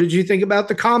movement? What did you think about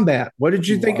the combat? What did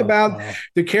you think about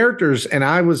the characters? And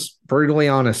I was brutally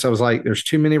honest. I was like, there's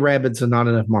too many Rabbids and not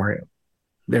enough Mario.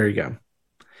 There you go.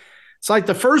 It's like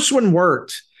the first one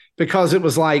worked because it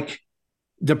was like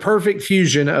the perfect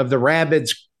fusion of the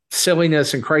Rabbids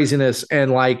silliness and craziness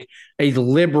and like a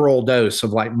liberal dose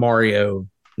of like Mario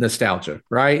nostalgia,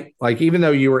 right? Like even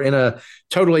though you were in a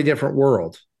totally different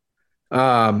world.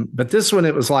 But this one,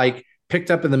 it was like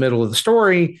picked up in the middle of the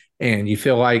story, and you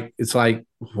feel like it's like,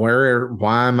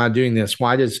 why am I doing this?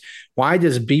 Why is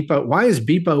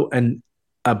Beepo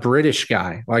a British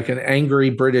guy, like an angry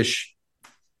British,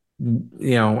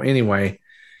 anyway,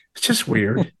 it's just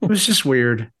weird. It was just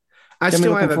weird. I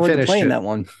still haven't finished playing it. that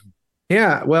one.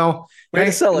 Yeah, well,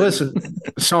 listen,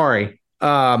 sorry.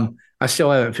 I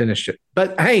still haven't finished it.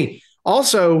 But hey,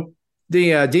 also the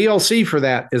DLC for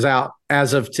that is out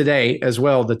as of today as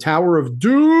well. The Tower of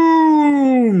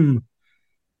Doom.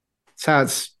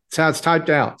 That's how it's typed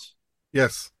out.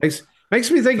 Yes.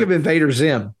 Makes me think of Invader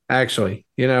Zim, actually,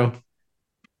 and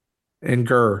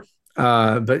Gur.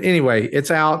 But anyway,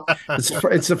 it's out.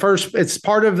 It's the first. It's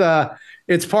part of the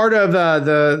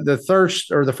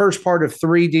thirst, or the first part of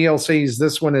 3 DLCs.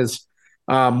 This one is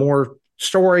more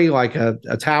story, like a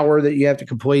tower that you have to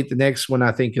complete. The next one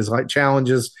I think is like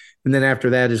challenges, and then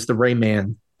after that is the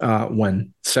Rayman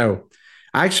one. So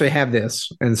I actually have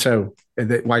this, and so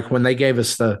like when they gave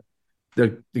us the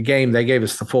game, they gave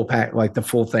us the full pack, like the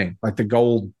full thing, like the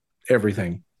gold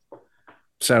everything.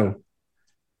 So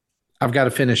I've got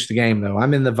to finish the game though.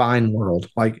 I'm in the Vine world.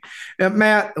 Like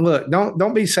Matt, look,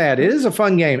 don't be sad. It is a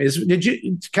fun game.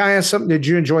 Can I ask something? Did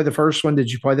you enjoy the first one?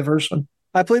 Did you play the first one?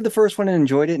 I played the first one and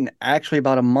enjoyed it. And actually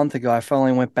about a month ago, I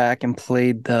finally went back and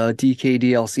played the DK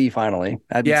DLC finally.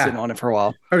 I'd been sitting on it for a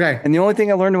while. Okay. And the only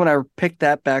thing I learned when I picked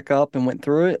that back up and went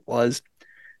through it was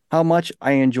how much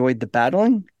I enjoyed the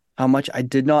battling, how much I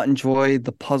did not enjoy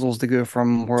the puzzles to go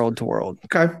from world to world.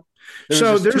 Okay.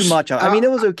 There's too much. I mean,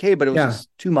 it was okay, but it was just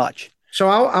too much. So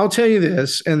I'll tell you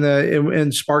this,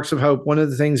 in Sparks of Hope, one of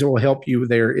the things that will help you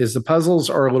there is the puzzles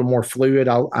are a little more fluid.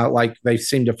 I like, they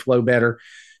seem to flow better.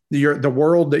 The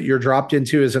world that you're dropped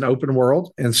into is an open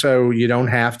world, and so you don't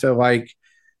have to like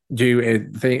do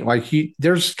anything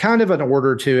there's kind of an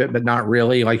order to it, but not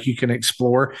really. Like you can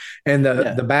explore, and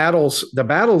the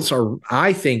battles are,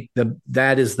 I think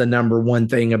that is the number one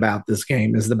thing about this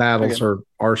game is the battles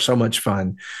are so much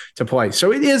fun to play.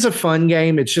 So it is a fun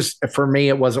game. It's just, for me,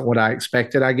 it wasn't what I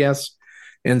expected, I guess.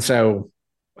 And so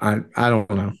I don't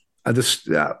know. I just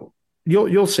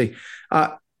you'll see.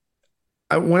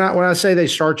 When I say they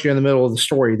start you in the middle of the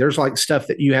story, there's like stuff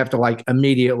that you have to like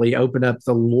immediately open up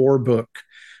the lore book,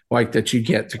 like that you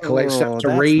get to collect stuff to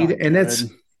read, and that's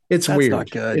weird. Not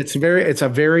good. It's a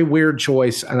very weird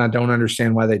choice, and I don't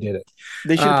understand why they did it.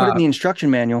 They should have put it in the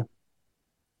instruction manual.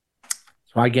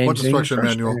 That's why games need instruction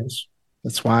manuals.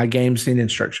 That's why games need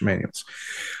instruction manuals.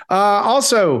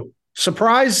 Also,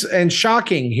 surprise and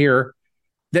shocking here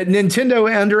that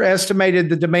Nintendo underestimated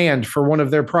the demand for one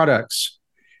of their products.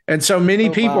 And so many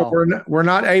people were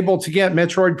not able to get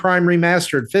Metroid Prime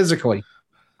Remastered physically.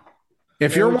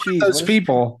 If you're one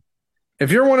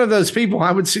of those people,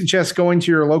 I would suggest going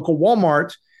to your local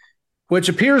Walmart, which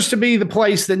appears to be the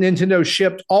place that Nintendo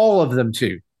shipped all of them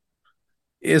to,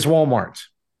 is Walmart.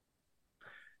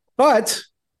 But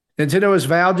Nintendo has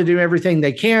vowed to do everything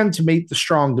they can to meet the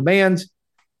strong demand.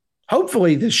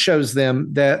 Hopefully, this shows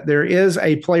them that there is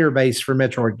a player base for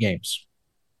Metroid games.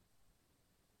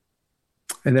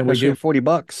 And then we do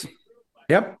 $40.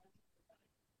 Yep.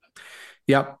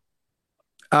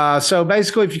 So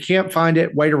basically, if you can't find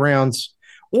it, wait around,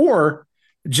 or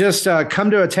just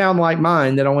come to a town like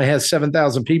mine that only has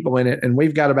 7,000 people in it, and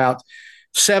we've got about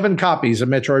 7 copies of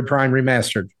Metroid Prime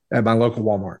Remastered at my local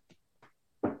Walmart.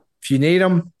 If you need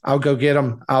them, I'll go get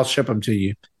them. I'll ship them to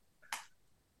you.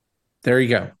 There you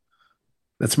go.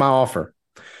 That's my offer.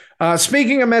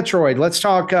 Speaking of Metroid, let's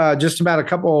talk just about a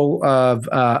couple of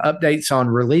updates on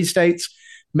release dates.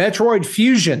 Metroid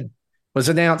Fusion was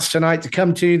announced tonight to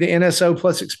come to the NSO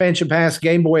Plus Expansion Pass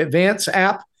Game Boy Advance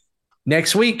app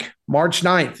next week, March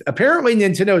 9th. Apparently,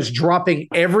 Nintendo is dropping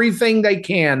everything they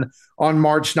can on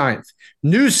March 9th.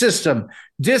 New system,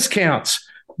 discounts,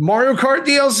 Mario Kart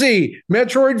DLC,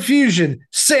 Metroid Fusion,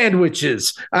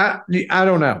 sandwiches. I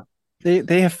don't know.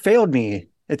 They have failed me.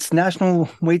 It's National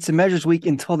Weights and Measures Week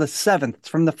until the 7th. It's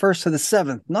from the 1st to the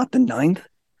 7th, not the 9th.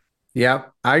 Yeah,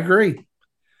 I agree.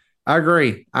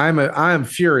 I'm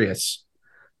furious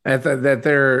at that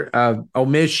their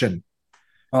omission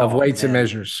of weights and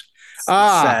measures.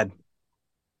 Sad.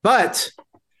 But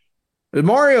the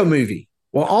Mario movie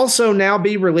will also now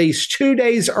be released 2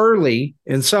 days early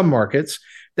in some markets.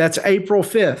 That's April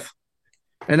 5th.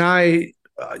 And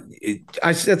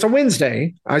it's a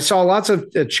Wednesday. I saw lots of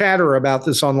chatter about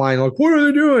this online. Like, what are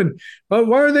they doing? Why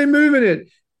are they moving it?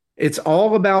 It's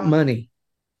all about money.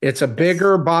 It's a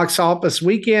bigger box office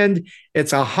weekend.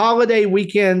 It's a holiday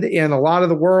weekend in a lot of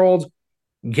the world.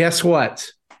 Guess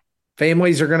what?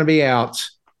 Families are going to be out.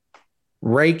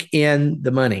 Rake in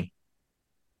the money.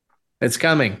 It's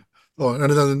coming. Oh,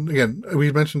 and then again,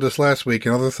 we mentioned this last week.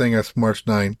 Another thing that's March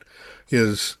 9th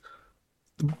is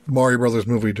the Mario Brothers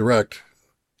movie Direct.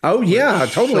 Oh, yeah. I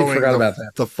totally forgot about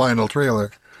that. The final trailer.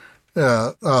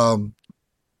 Mikey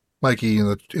in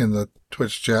the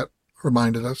Twitch chat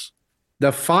reminded us.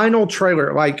 The final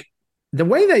trailer, like the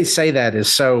way they say that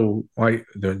is so like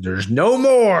there's no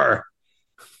more.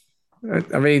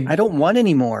 I mean, I don't want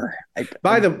any more.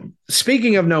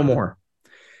 Speaking of no more,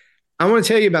 I want to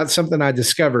tell you about something I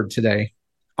discovered today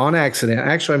on accident.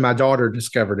 Actually, my daughter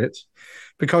discovered it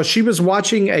because she was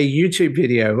watching a YouTube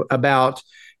video about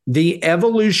the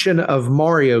evolution of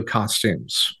Mario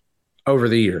costumes over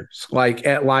the years, like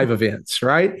at live events,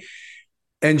 right?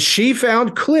 And she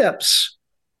found clips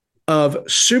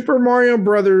of Super Mario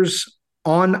Brothers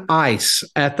on ice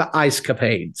at the Ice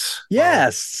Capades.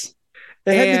 Yes.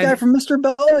 They had the guy from Mr.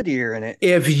 Belvedere in it.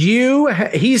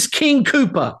 He's King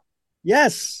Koopa.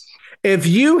 Yes. If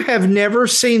you have never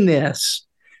seen this,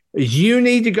 you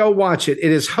need to go watch it.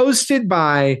 It is hosted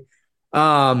by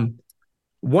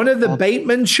one of the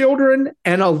Bateman children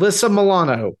and Alyssa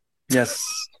Milano. Yes.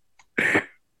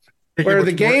 Where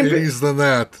the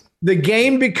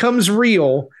game becomes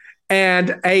real.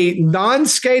 And a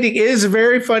non-skating is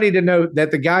very funny to note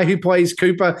that the guy who plays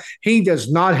Koopa, he does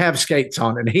not have skates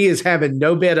on and he is having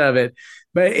no bit of it.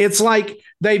 But it's like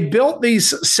they built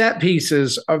these set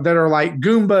pieces that are like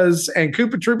Goombas and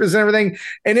Koopa Troopas and everything.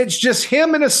 And it's just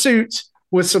him in a suit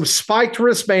with some spiked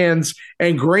wristbands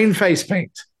and green face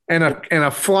paint and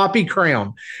a floppy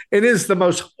crown. It is the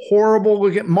most horrible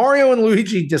looking. Mario and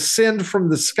Luigi descend from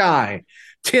the sky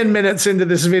 10 minutes into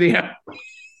this video.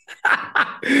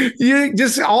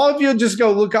 All of you just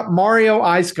go look up Mario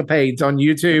Ice Capades on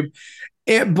YouTube.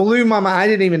 It blew my mind. I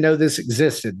didn't even know this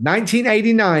existed.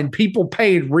 1989, people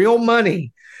paid real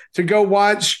money to go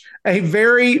watch a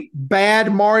very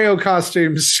bad Mario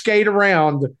costume skate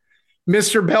around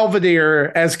Mr.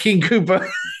 Belvedere as King Koopa.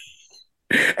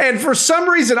 And for some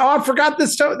reason, I forgot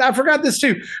this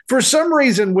too. For some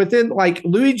reason, within like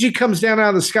Luigi comes down out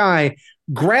of the sky,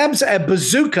 grabs a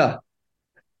bazooka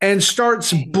and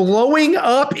starts blowing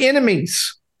up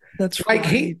enemies. That's like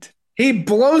right. He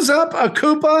blows up a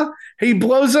Koopa, he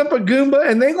blows up a Goomba,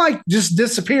 and they like just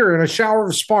disappear in a shower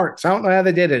of sparks. I don't know how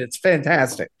they did it. It's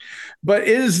fantastic. But it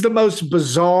is the most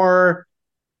bizarre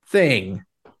thing,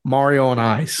 Mario on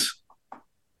Ice.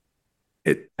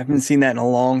 I haven't seen that in a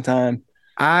long time.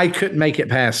 I couldn't make it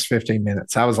past 15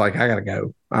 minutes. I was like, I got to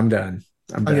go. I'm done.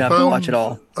 You have to watch it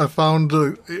all. I found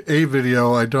a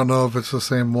video. I don't know if it's the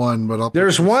same one, but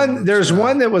there's one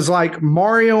that was like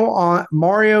Mario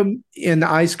in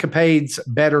Ice Capades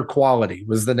Better Quality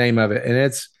was the name of it, and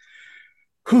it's,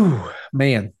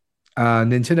 man,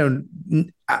 Nintendo.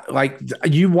 Like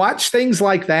you watch things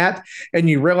like that, and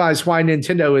you realize why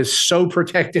Nintendo is so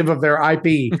protective of their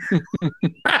IP.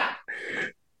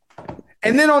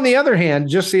 And then on the other hand,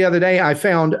 just the other day, I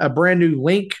found a brand new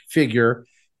Link figure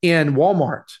in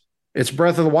Walmart. It's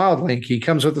Breath of the Wild Link. He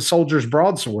comes with the soldier's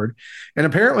broadsword. And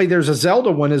apparently there's a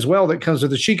Zelda one as well that comes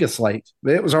with the Sheikah slate,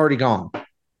 but it was already gone.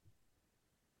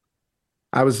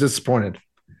 I was disappointed.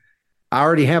 I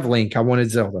already have Link. I wanted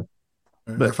Zelda.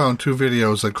 But I found 2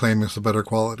 videos that claim it's a better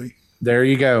quality. There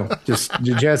you go. Just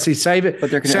Jesse, save it.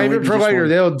 Save it for later.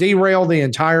 They'll derail the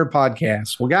entire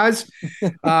podcast. Well, guys,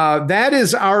 that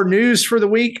is our news for the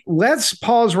week. Let's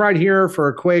pause right here for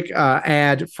a quick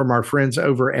ad from our friends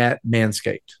over at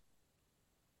Manscaped.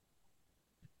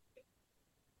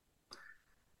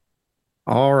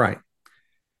 All right.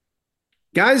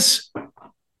 Guys,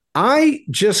 I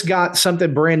just got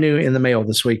something brand new in the mail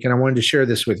this week, and I wanted to share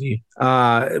this with you.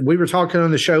 We were talking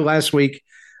on the show last week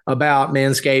about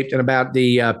Manscaped and about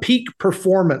the Peak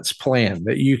Performance Plan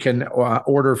that you can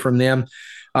order from them,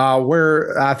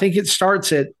 where I think it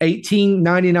starts at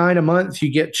 $18.99 a month.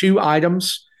 You get 2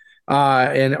 items, or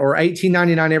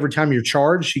 $18.99 every time you're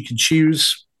charged. You can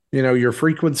choose, your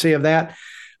frequency of that.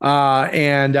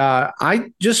 And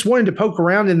I just wanted to poke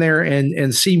around in there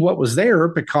and see what was there,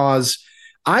 because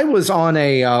I was on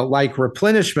a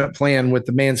replenishment plan with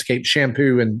the Manscaped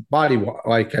shampoo and body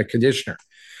conditioner.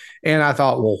 And I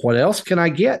thought, well, what else can I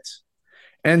get?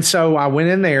 And so I went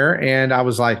in there and I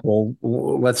was like, well,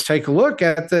 let's take a look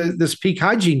at this Peak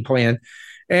Hygiene plan.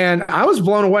 And I was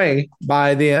blown away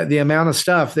by the amount of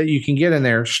stuff that you can get in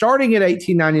there. Starting at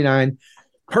 $18.99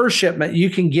 per shipment,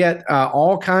 you can get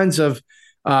all kinds of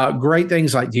great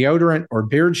things like deodorant or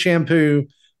beard shampoo.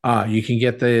 You can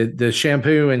get the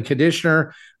shampoo and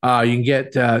conditioner. You can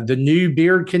get the new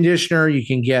beard conditioner. You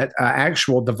can get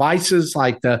actual devices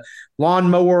like the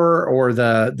lawnmower or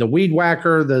the weed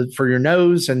whacker for your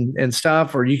nose and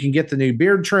stuff. Or you can get the new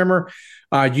beard trimmer.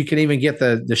 You can even get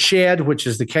the Shed, which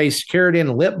is the case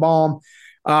keratin lip balm.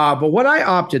 But what I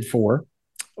opted for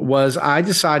was I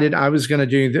decided I was going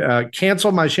to do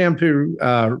cancel my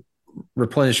shampoo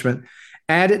replenishment,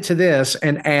 add it to this,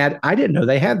 and I didn't know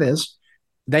they had this.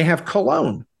 They have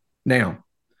cologne now.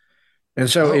 And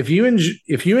so if you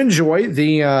enjoy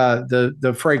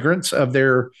the fragrance of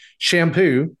their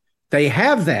shampoo, they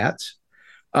have that.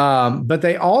 But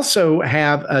they also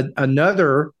have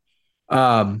another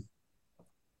one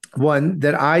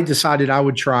that I decided I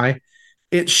would try.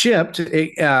 It shipped,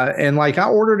 and I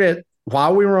ordered it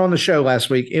while we were on the show last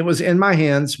week. It was in my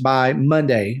hands by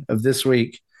Monday of this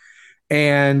week,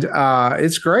 and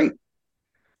it's great.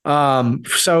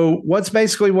 So what's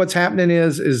happening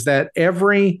is that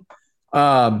every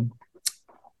 3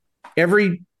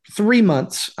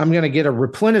 months, I'm going to get a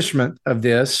replenishment of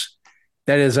this.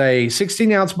 That is a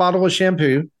 16-ounce bottle of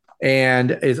shampoo,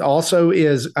 and it also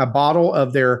is a bottle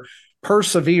of their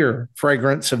Persevere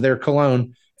fragrance of their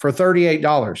cologne for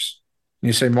 $38.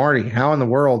 You say, Marty, how in the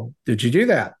world did you do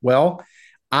that? Well,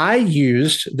 I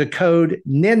used the code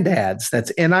NINDADS,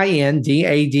 that's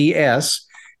NINDADS,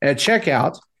 at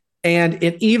checkout. And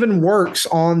it even works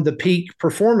on the Peak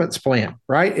Performance Plan,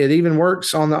 right? It even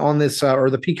works on this or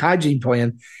the Peak Hygiene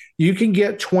Plan. You can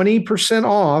get 20%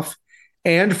 off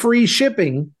and free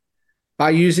shipping by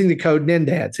using the code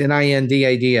NINDADS,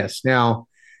 NINDADS. Now,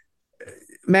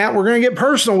 Matt, we're going to get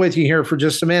personal with you here for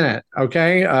just a minute,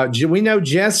 okay? We know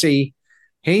Jesse.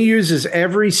 He uses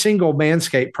every single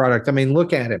Manscaped product. I mean,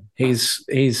 look at him. He is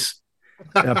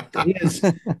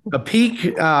a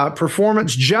Peak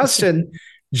Performance. Justin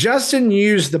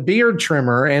used the beard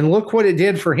trimmer, and look what it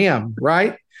did for him,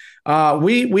 right?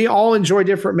 We all enjoy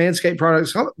different Manscaped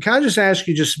products. Can I just ask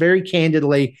you just very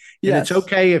candidly, and it's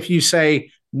okay if you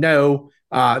say no,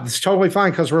 it's totally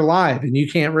fine because we're live and you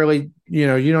can't really, you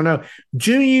don't know.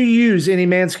 Do you use any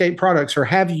Manscaped products, or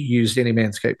have you used any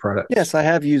Manscaped products? Yes, I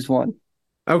have used one.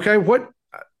 Okay. What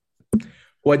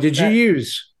did you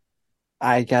use?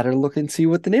 I got to look and see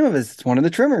what the name of it is. It's one of the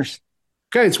trimmers.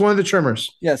 Okay, it's one of the trimmers.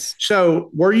 Yes. So,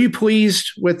 were you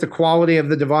pleased with the quality of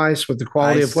the device, with the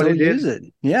quality of what it did? Use it.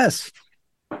 Yes.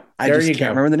 I just can't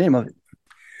remember the name of it.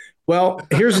 Well,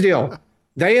 here's the deal.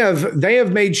 They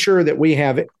have made sure that we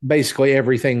have basically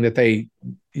everything that they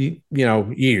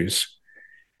use.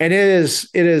 And it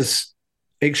is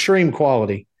extreme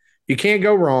quality. You can't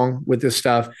go wrong with this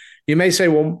stuff. You may say,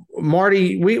 well,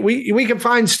 Marty, we can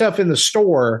find stuff in the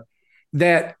store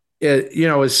that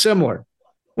is similar.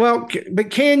 Well,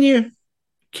 but can you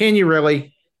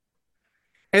really?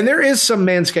 And there is some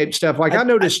Manscaped stuff. I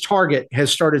noticed Target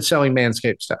has started selling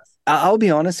Manscaped stuff. I'll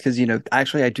be honest, because,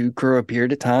 actually I do grow a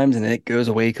beard at times and it goes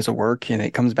away because of work and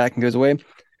it comes back and goes away.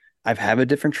 I've had a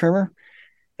different trimmer,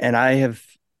 and I have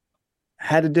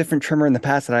had a different trimmer in the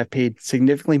past that I've paid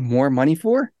significantly more money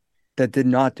for that did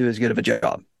not do as good of a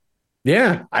job.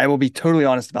 Yeah. I will be totally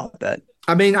honest about that.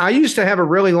 I mean, I used to have a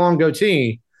really long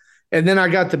goatee, and then I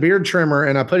got the beard trimmer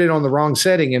and I put it on the wrong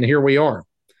setting, and here we are.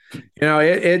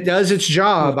 It does its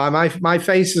job. My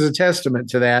face is a testament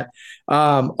to that.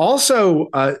 Also,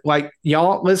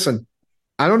 y'all, listen,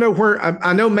 I don't know where,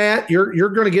 I know, Matt, you're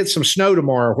going to get some snow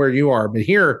tomorrow where you are, but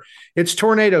here it's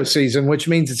tornado season, which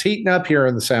means it's heating up here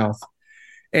in the South.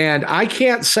 And I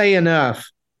can't say enough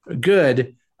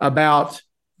good about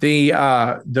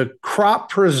the crop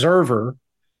preserver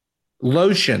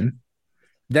lotion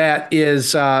that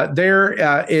is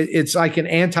it's like an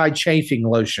anti-chafing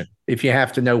lotion, if you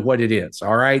have to know what it is.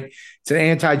 All right. It's an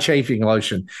anti-chafing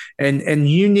lotion. And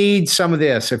you need some of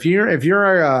this. If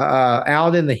you're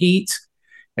out in the heat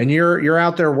and you're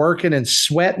out there working and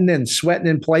sweating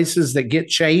in places that get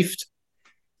chafed,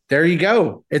 there you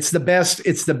go. It's the best.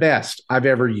 It's the best I've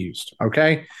ever used.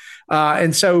 Okay.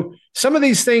 And so some of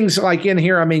these things like in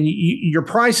here, I mean, your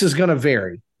price is going to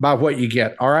vary by what you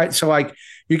get. All right. So like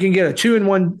you can get a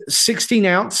 2-in-1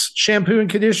 16-ounce shampoo and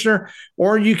conditioner,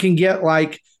 or you can get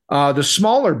like the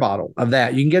smaller bottle of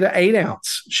that. You can get an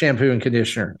 8-ounce shampoo and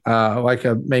conditioner, like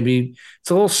maybe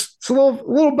it's a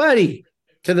little buddy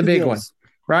to the big one,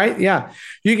 right? Yeah.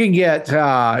 You can get,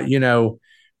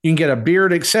 you can get a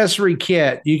beard accessory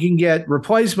kit. You can get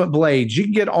replacement blades. You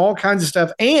can get all kinds of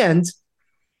stuff. And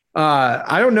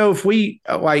I don't know if we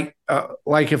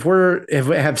if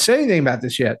we have said anything about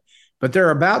this yet, but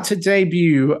they're about to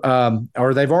debut,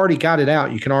 or they've already got it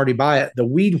out. You can already buy it. The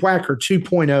Weed Whacker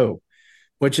 2.0,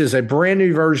 which is a brand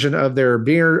new version of their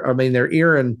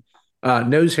ear and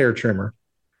nose hair trimmer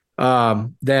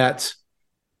that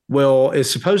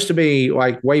is supposed to be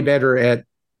like way better at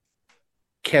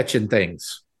catching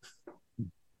things.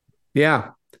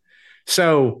 Yeah.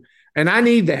 So, and I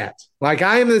need that. Like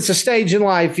it's a stage in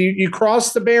life. You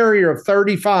cross the barrier of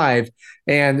 35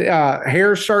 and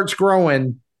hair starts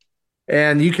growing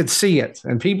and you can see it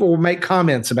and people will make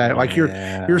comments about it. Like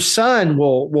your son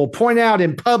will point out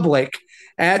in public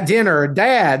at dinner,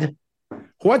 Dad,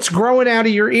 what's growing out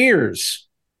of your ears?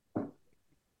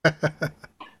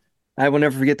 I will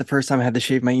never forget the first time I had to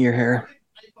shave my ear hair.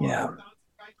 Yeah.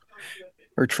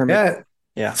 Or trim it.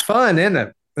 Yeah. It's fun, isn't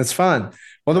it? It's fun.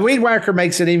 Well, the Weed Whacker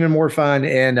makes it even more fun,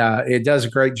 and it does a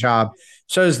great job.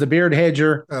 So is the Beard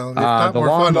Hedger, the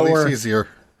lawnmower. It's easier.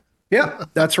 Yeah,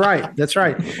 that's right. That's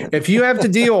right. If you have to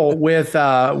deal with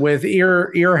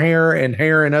ear hair and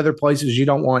hair in other places you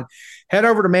don't want, head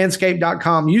over to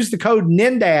manscaped.com. Use the code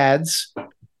NINDADS,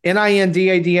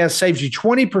 NINDADS, saves you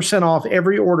 20% off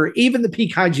every order, even the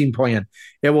Peak Hygiene Plan.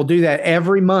 It will do that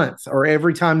every month or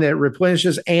every time that it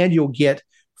replenishes, and you'll get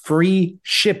free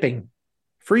shipping.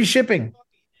 Free shipping.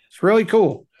 It's really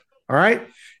cool. All right.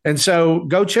 And so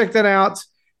go check that out.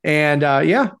 And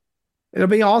it'll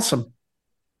be awesome.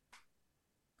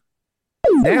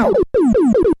 Now,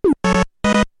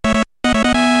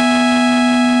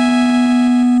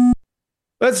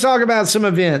 let's talk about some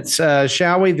events,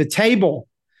 shall we? The Table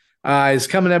is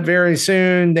coming up very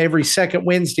soon, every second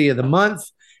Wednesday of the month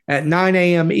at 9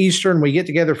 a.m. Eastern. We get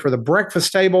together for the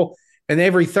breakfast table. And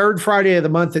every third Friday of the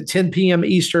month at 10 p.m.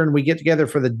 Eastern, we get together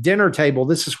for the dinner table.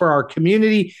 This is where our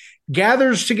community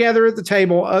gathers together at the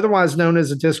table, otherwise known as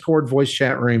a Discord voice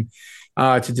chat room,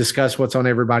 to discuss what's on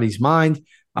everybody's mind.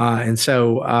 And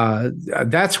so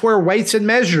that's where Weights and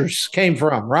Measures came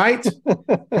from, right?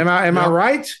 Am I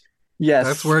right? Yes.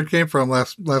 That's where it came from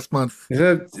last month.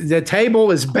 The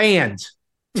table is banned.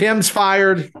 Tim's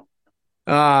fired.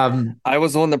 I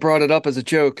was the one that brought it up as a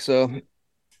joke, so...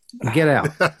 Get out.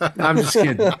 I'm just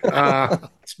kidding.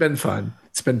 It's been fun.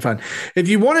 It's been fun. If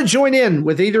you want to join in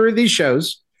with either of these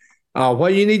shows,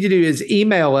 what you need to do is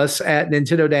email us at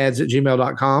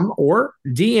nintendodads@gmail.com or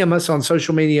DM us on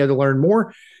social media to learn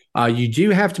more. You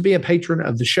do have to be a patron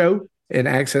of the show and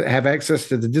have access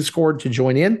to the Discord to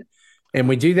join in. And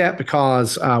we do that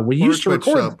because we used to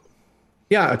record. Sub.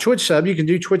 Yeah, a Twitch sub. You can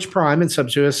do Twitch Prime and sub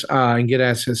to us and get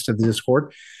access to the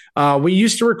Discord. We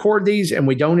used to record these and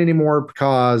we don't anymore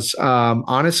because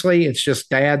honestly, it's just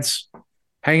dads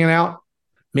hanging out,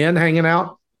 men hanging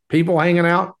out, people hanging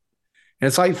out. And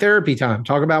it's like therapy time.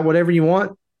 Talk about whatever you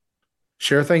want,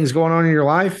 share things going on in your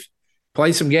life,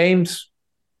 play some games.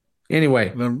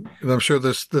 Anyway. And I'm sure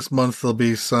this month there'll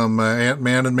be some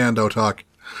Ant-Man and Mando talk.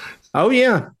 Oh,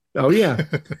 yeah. Oh, yeah.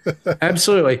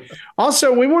 Absolutely.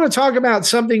 Also, we want to talk about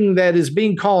something that is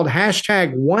being called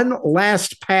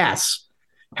 #OneLastPass.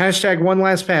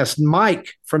 #OneLastPass.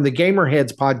 Mike from the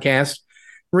Gamerheads podcast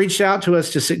reached out to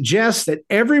us to suggest that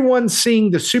everyone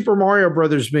seeing the Super Mario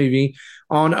Brothers movie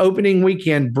on opening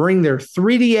weekend bring their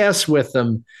 3DS with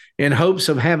them in hopes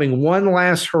of having one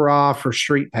last hurrah for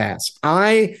Street Pass.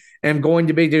 I am going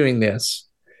to be doing this.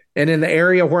 And in the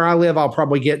area where I live, I'll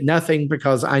probably get nothing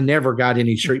because I never got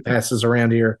any Street Passes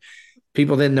around here.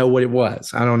 People didn't know what it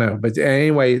was. I don't know. But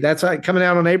anyway, that's coming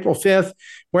out on April 5th.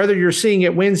 Whether you're seeing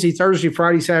it Wednesday, Thursday,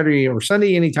 Friday, Saturday, or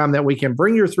Sunday, anytime that weekend,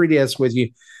 bring your 3DS with you.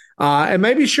 And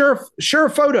maybe share a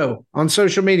photo on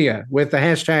social media with the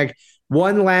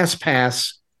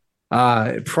 #OneLastPass.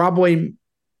 Probably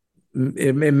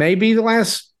it may be the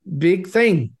last big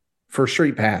thing for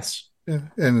Street Pass. Yeah.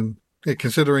 And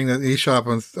considering that eShop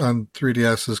on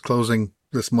 3DS is closing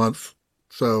this month,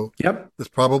 So Yep. this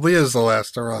probably is the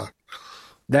last hurrah.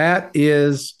 That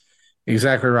is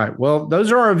exactly right. Well,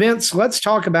 those are our events. Let's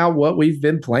talk about what we've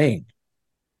been playing.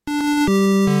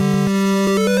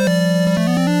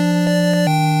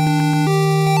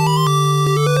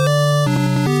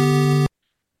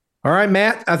 All right,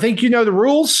 Matt. I think you know the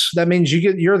rules. That means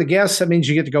you're the guest. That means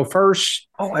you get to go first.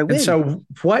 Oh, I win. And so,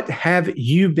 what have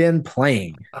you been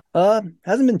playing? Hasn't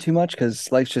been too much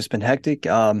because life's just been hectic.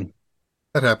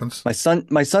 That happens. My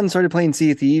son started playing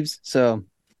Sea of Thieves, so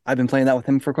I've been playing that with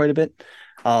him for quite a bit.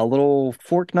 Little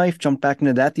Fork Knife jumped back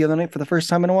into that the other night for the first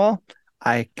time in a while.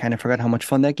 I kind of forgot how much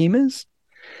fun that game is.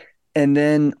 And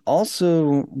then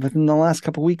also within the last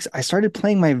couple weeks, I started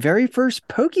playing my very first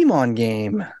Pokemon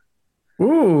game.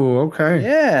 Ooh, okay.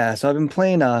 Yeah, so I've been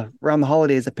playing around the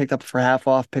holidays. I picked up for half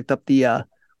off, picked up the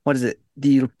what is it?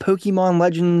 The Pokemon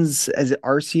Legends, is it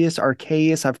Arceus?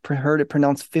 I've heard it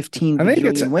pronounced 15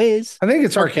 bajillion ways. I think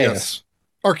it's Arceus.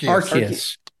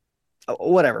 Arceus.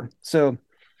 Whatever. So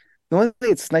the only thing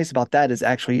that's nice about that is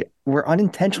actually we're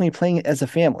unintentionally playing it as a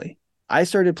family. I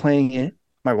started playing it,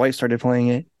 my wife started playing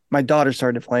it, my daughter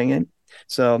started playing it.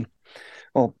 So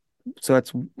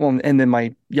and then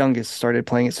my youngest started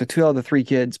playing it. So 2 out of the 3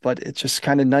 kids, but it's just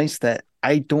kind of nice that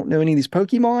I don't know any of these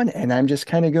Pokemon and I'm just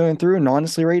kind of going through. And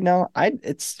honestly, right now,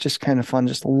 it's just kind of fun,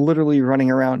 just literally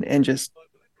running around and just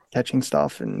catching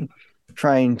stuff and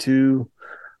trying to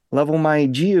level my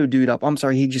Geodude up. I'm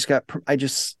sorry, I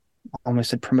just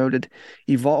almost said promoted,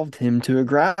 evolved him to a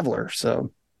Graveler.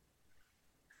 So,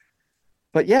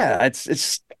 but yeah,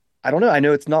 it's I don't know. I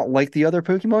know it's not like the other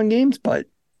Pokemon games, but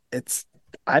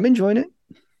I'm enjoying it.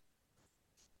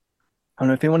 I don't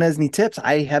know if anyone has any tips.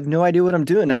 I have no idea what I'm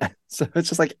doing. So it's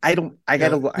just like,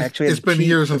 It's been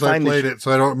years since I played it,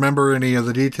 so I don't remember any of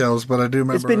the details, but I do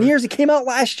remember. It's been years. It came out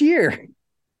last year.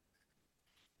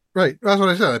 Right. That's what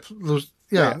I said.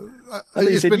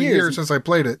 It's been years since I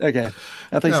played it. Okay.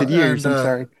 I thought you said years. I'm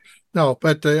sorry. No,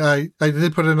 but I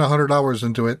did put in 100 hours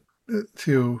into it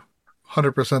to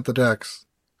 100% the decks.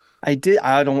 I did.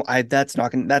 That's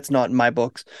not in my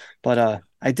books, but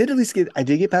I did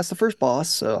get past the first boss,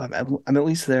 so I'm at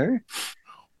least there.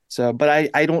 So, but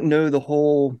I don't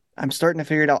know I'm starting to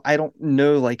figure it out. I don't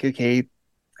know, like, okay,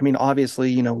 I mean,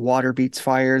 obviously, water beats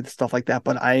fire, stuff like that,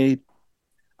 but I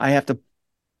have to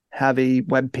have a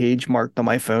web page marked on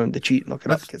my phone to cheat and look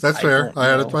it up. That's fair.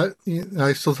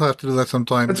 I still have to do that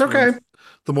sometimes. It's okay.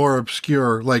 The more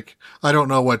obscure, like, I don't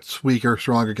know what's weak or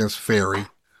strong against fairy.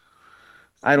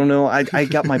 I don't know. I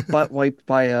got my butt wiped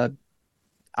by a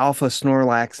Alpha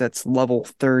Snorlax that's level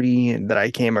 30 and that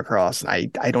I came across. I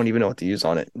don't even know what to use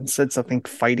on it. It said something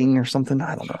fighting or something.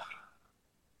 I don't know.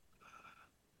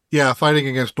 Yeah, fighting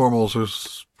against normals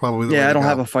is probably the way I don't to go.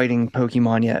 have a fighting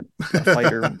Pokemon yet,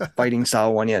 fighting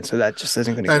style one yet, so that just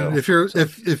isn't going to go. And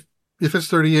if it's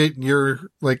 38 and you're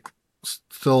like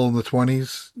still in the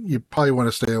 20s, you probably want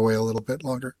to stay away a little bit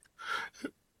longer.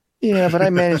 Yeah, but I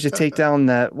managed to take down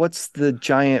that. What's the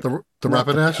giant? The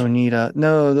Rapidash? Ponyta.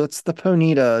 No, that's the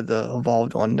Ponyta, the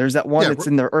evolved one. There's that one that's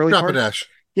in the early part. Rapidash.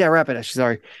 Yeah, Rapidash.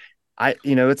 Sorry.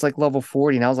 It's like level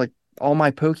 40, and I was like, all my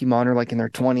Pokemon are like in their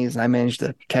 20s, and I managed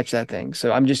to catch that thing.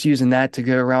 So I'm just using that to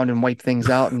go around and wipe things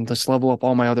out and just level up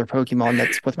all my other Pokemon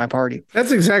that's with my party.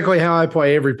 That's exactly how I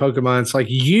play every Pokemon. It's like,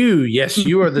 you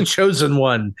are the chosen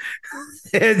one.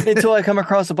 Until I come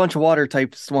across a bunch of water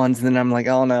types ones, and then I'm like,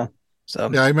 oh no. So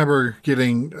yeah, I remember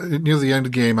getting near the end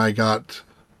of the game. I got,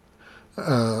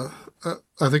 I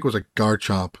think it was a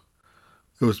Garchomp.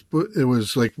 It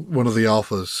was like one of the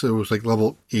alphas. It was like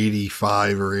level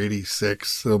 85 or 86.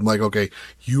 So I'm like, okay,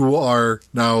 you are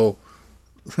now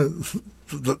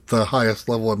the highest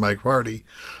level in my party.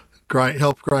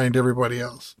 Help grind everybody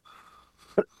else.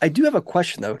 But I do have a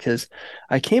question though, because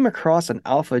I came across an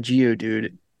alpha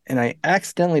Geodude and I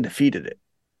accidentally defeated it.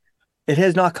 It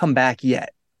has not come back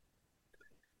yet.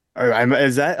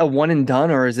 Is that a one and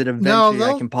done, or is it eventually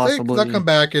I can possibly? They'll come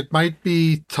back. It might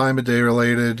be time of day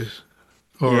related,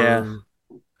 or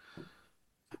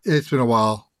it's been a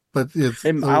while. But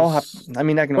I'll have. I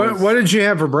mean, I can. What did you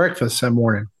have for breakfast that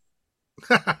morning?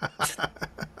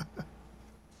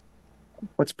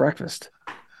 What's breakfast?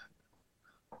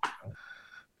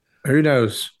 Who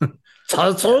knows?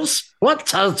 Turtles? What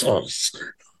turtles?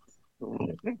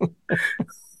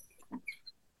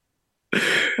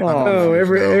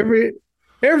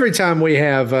 Every time we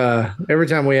have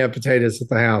potatoes at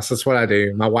the house, that's what I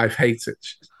do. My wife hates it.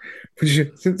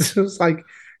 It's like,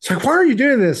 why are you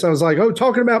doing this? I was like,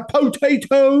 talking about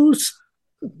potatoes.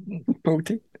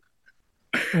 Potato.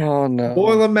 Oh no!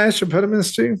 Boil them, mash, and put them in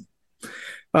stew.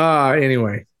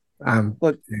 Anyway,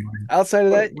 outside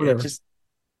of that,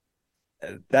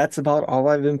 That's about all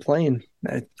I've been playing.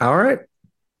 All right.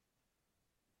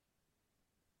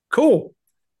 Cool.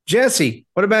 Jesse,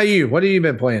 what about you? What have you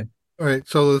been playing? All right.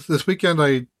 So this weekend,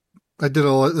 I did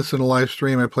this in a live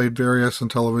stream. I played various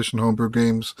and television homebrew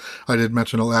games. I did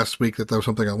mention it last week that was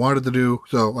something I wanted to do,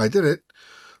 so I did it.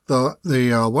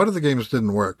 The one of the games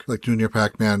didn't work. Like Junior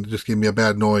Pac-Man just gave me a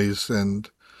bad noise, and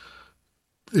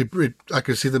I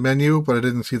could see the menu, but I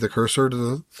didn't see the cursor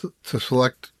to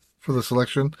select for the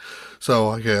selection.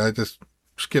 So okay, I just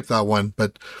skipped that one.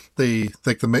 But the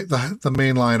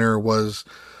mainliner was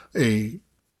a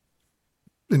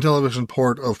Intellivision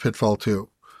port of Pitfall 2,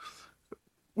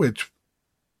 which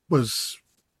was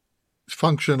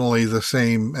functionally the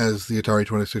same as the Atari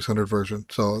 2600 version.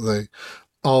 So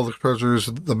all the treasures,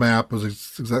 the map was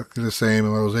exactly the same,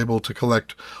 and I was able to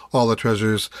collect all the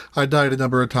treasures. I died a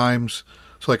number of times,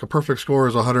 so like a perfect score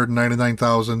is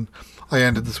 199,000. I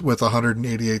ended this with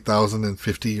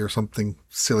 188,050 or something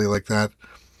silly like that.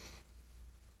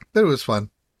 But it was fun.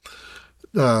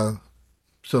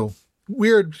 So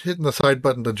weird hitting the side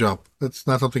button to jump. It's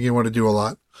not something you want to do a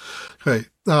lot. Okay.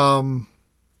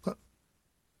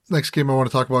 Next game I want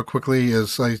to talk about quickly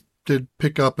is I did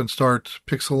pick up and start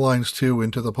Pixel Lines 2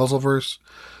 into the Puzzleverse.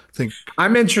 I think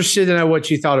I'm interested to know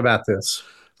what you thought about this.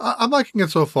 I'm liking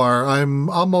it so far. I'm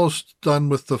almost done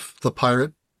with the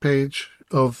pirate page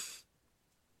of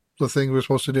the thing we're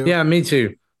supposed to do. Yeah, me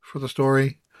too. For the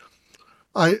story.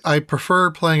 I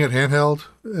prefer playing it handheld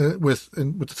with the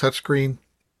touchscreen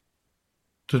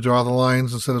to draw the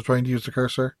lines instead of trying to use the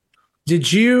cursor.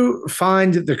 Did you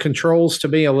find the controls to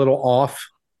be a little off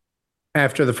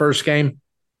after the first game?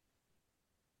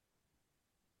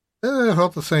 It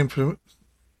felt the same to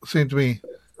me.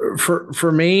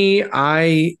 For me,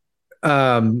 maybe it's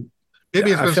I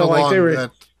been felt so like long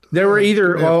that they were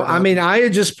either. Well, I forgotten. mean, I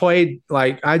had just played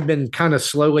like I'd been kind of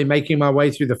slowly making my way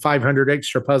through the 500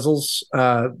 extra puzzles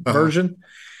version,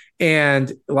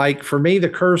 and like for me, the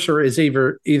cursor is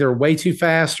either way too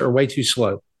fast or way too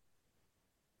slow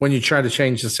when you try to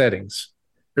change the settings.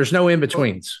 There's no in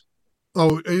betweens.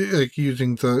 Oh, like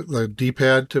using the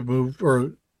D-pad to move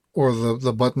or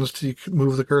the buttons to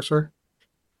move the cursor?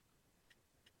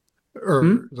 Or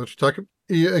is that what you're talking?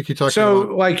 Yeah, like you're talking So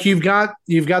about. like you've got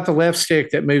the left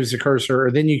stick that moves the cursor,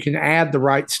 or then you can add the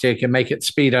right stick and make it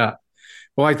speed up.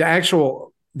 Well, like the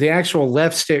actual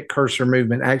left stick cursor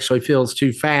movement actually feels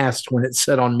too fast when it's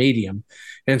set on medium,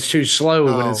 and it's too slow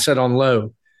when it's set on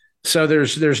low. So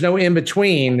there's no in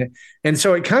between, and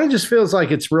so it kind of just feels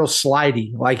like it's real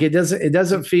slidey. Like it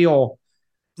doesn't feel.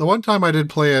 The one time I did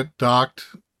play it docked,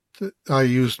 I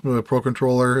used the Pro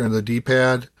Controller and the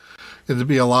D-pad. And there'd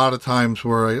be a lot of times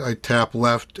where I tap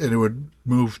left and it would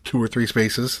move 2 or 3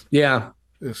 spaces. Yeah,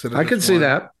 I could see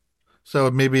that. So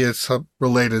maybe it's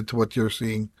related to what you're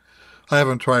seeing. I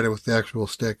haven't tried it with the actual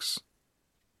sticks.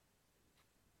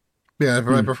 Yeah,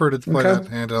 I prefer to play that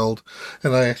handheld,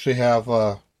 and I actually have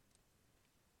a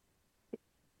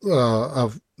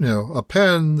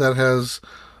pen that has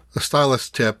a stylus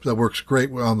tip that works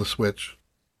great on the Switch.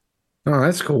 Oh,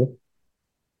 that's cool.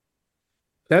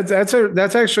 That's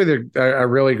actually a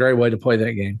really great way to play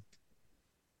that game.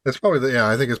 It's probably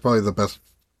I think it's probably the best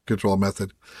control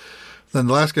method. Then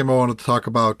the last game I wanted to talk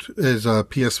about is a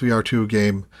PSVR 2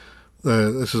 game.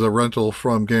 This is a rental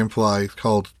from GameFly. It's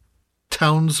called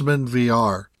Townsman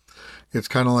VR. It's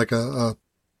kind of like a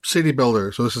city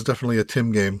builder, so this is definitely a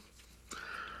Tim game.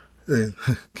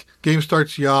 Game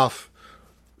starts you off.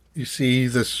 You see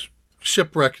this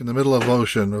shipwreck in the middle of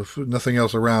ocean with nothing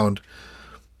else around.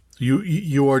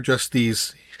 You are just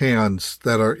these hands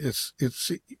that are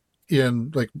it's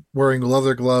in like wearing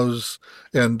leather gloves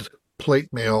and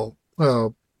plate mail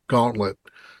gauntlet.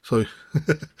 So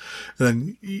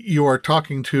then you are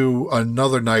talking to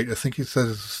another knight. I think he says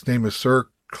his name is Sir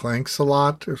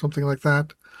Clanksalot or something like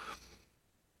that.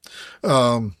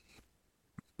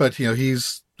 But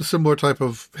he's a similar type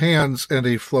of hands and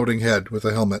a floating head with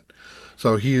a helmet.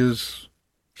 So he is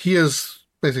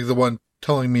basically the one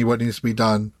telling me what needs to be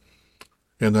done,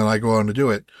 and then I go on to do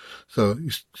it. So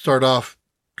you start off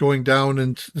going down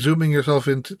and zooming yourself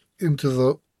into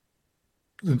the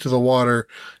water,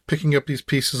 picking up these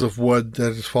pieces of wood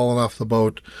that has fallen off the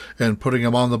boat and putting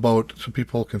them on the boat so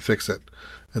people can fix it.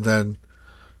 And then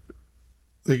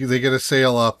they get a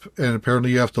sail up, and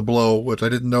apparently you have to blow, which I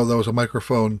didn't know there was a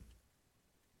microphone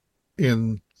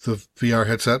in the VR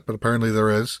headset, but apparently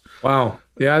there is. Wow.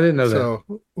 Yeah, I didn't know that.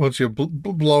 So once you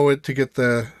blow it to get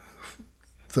the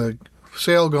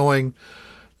sail going,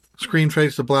 screen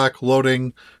fades to black,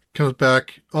 loading, comes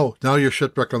back. Oh, now you're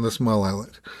shipwrecked on the small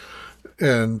island.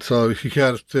 And so you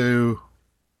have to,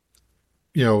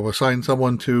 assign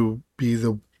someone to be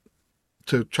the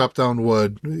to chop down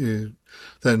wood,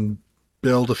 then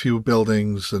build a few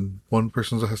buildings, and one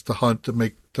person has to hunt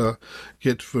to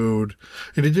get food,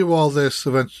 and you do all this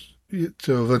to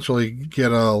eventually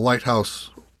get a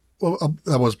lighthouse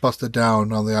that was busted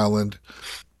down on the island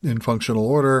in functional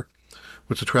order,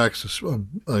 which attracts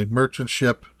a merchant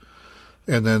ship,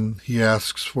 and then he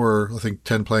asks for, I think,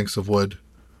 10 planks of wood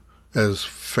as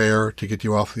fare to get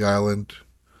you off the island,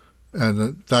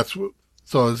 and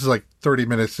so this is like 30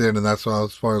 minutes in, and that's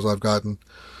as far as I've gotten.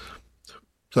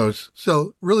 So it's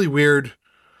still really weird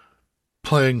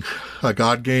playing a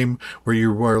God game where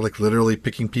you are like literally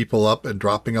picking people up and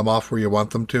dropping them off where you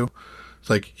want them to. It's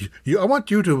like, I want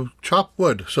you to chop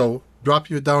wood, so drop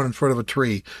you down in front of a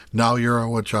tree. Now you're a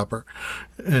wood chopper.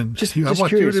 And I want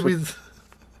curious, you to be...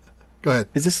 Go ahead.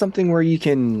 Is this something where you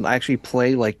can actually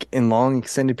play like in long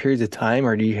extended periods of time,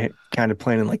 or do you kind of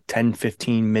play in like 10,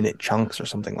 15-minute chunks or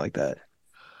something like that?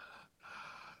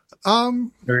 Or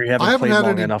you haven't played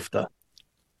long enough to...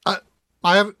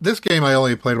 I have this game. I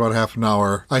only played about half an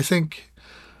hour. I think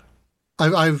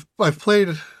I've played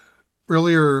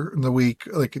earlier in the week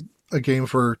like a game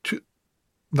for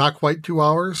not quite 2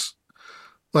 hours,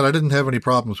 but I didn't have any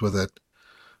problems with it.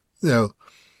 That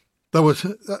was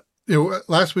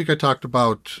last week I talked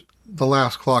about The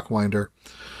Last Clockwinder,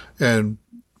 and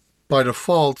by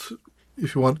default,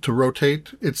 if you want to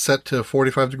rotate, it's set to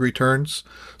 45-degree turns.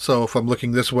 So if I'm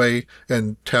looking this way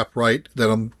and tap right,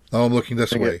 then now I'm looking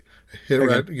this way. Hit it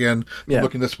right again,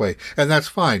 looking this way, and that's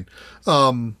fine.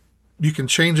 You can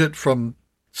change it from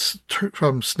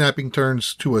snapping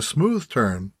turns to a smooth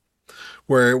turn,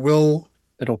 where it'll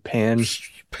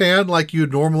pan like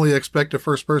you'd normally expect a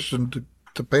first person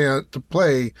to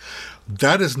play.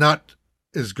 That is not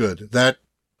as good. That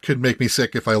could make me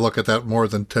sick if I look at that more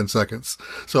than 10 seconds.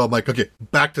 So I'm like, okay,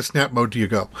 back to snap mode do you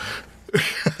go.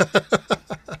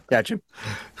 Gotcha.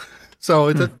 So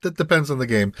it depends on the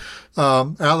game.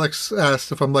 Alex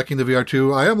asked if I'm liking the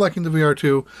VR2. I am liking the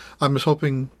VR2. I'm just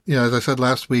hoping, as I said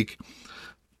last week,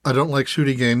 I don't like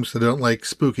shooting games. I don't like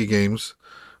spooky games,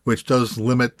 which does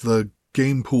limit the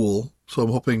game pool. So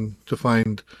I'm hoping to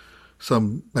find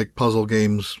some like puzzle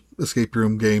games, escape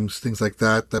room games, things like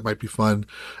that. That might be fun.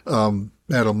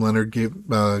 Adam Leonard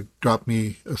dropped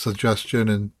me a suggestion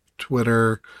in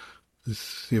Twitter. Let's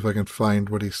see if I can find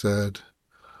what he said.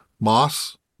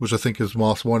 Moss, which I think is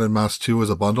Moss 1 and Moss 2 as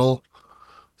a bundle.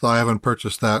 So I haven't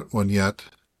purchased that one yet.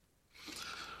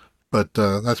 But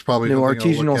that's probably... No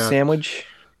artisanal sandwich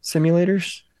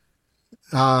simulators?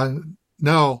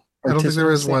 No, I don't think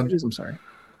there is one. I'm sorry.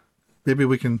 Maybe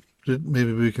we can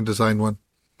design one.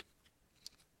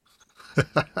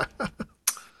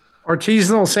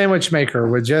 Artisanal sandwich maker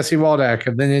with Jesse Waldeck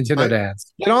of the Nintendo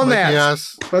Dads. Get on that.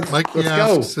 Yes. Let's go.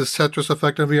 Is Tetris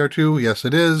Effect on VR2? Yes,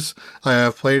 it is. I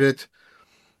have played it.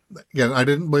 Again, I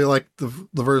didn't really like the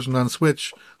version on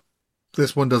Switch.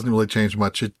 This one doesn't really change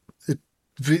much. The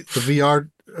VR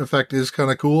effect is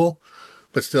kind of cool,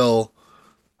 but still,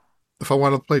 if I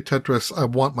want to play Tetris, I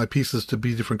want my pieces to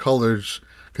be different colors,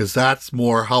 because that's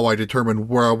more how I determine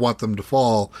where I want them to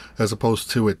fall, as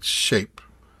opposed to its shape.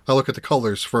 I look at the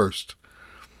colors first.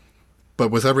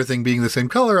 But with everything being the same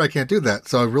color, I can't do that.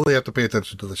 So I really have to pay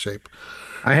attention to the shape.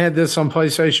 I had this on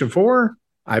PlayStation 4.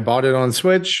 I bought it on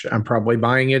Switch. I'm probably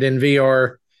buying it in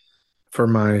VR for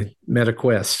my Meta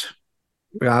Quest.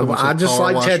 I just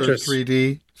like Tetris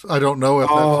 3D. I don't know if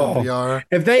that's in VR.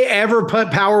 If they ever put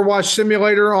Power Wash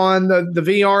Simulator on the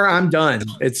VR, I'm done.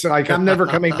 It's like I'm never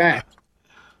coming back.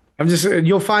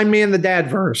 You'll find me in the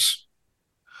Dadverse.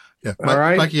 Yeah. All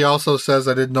right. Mikey also says,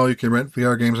 I didn't know you can rent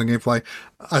VR games on GameFly.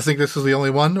 I think this is the only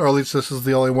one, or at least this is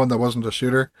the only one that wasn't a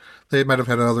shooter. They might have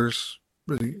had others.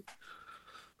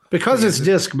 Because it's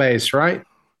disc-based, right?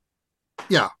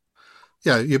 Yeah.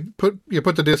 Yeah, you put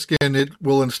the disc in, it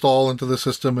will install into the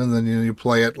system, and then you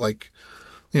play it like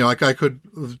I could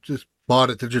have just bought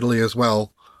it digitally as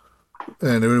well,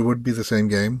 and it would be the same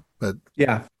game. But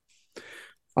yeah,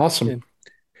 awesome.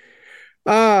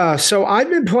 So I've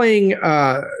been playing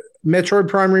Metroid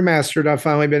Prime Remastered. I've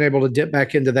finally been able to dip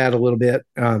back into that a little bit.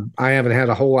 I haven't had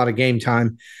a whole lot of game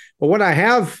time, but what I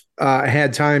have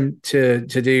had time to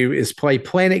do is play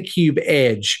Planet Cube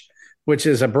Edge, which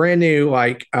is a brand new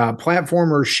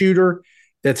platformer shooter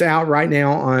that's out right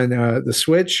now on the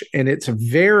Switch, and it's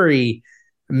very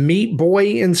Meat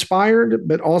Boy inspired,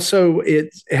 but also it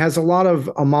has a lot of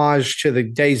homage to the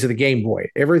days of the Game Boy.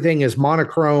 Everything is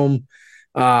monochrome.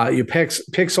 Your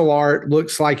pixel art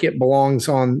looks like it belongs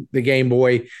on the Game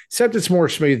Boy, except it's more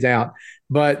smoothed out.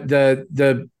 But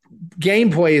the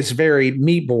gameplay is very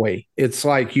Meat Boy. It's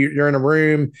like you're in a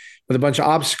room with a bunch of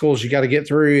obstacles you got to get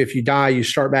through. If you die, you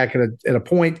start back at a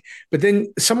point. But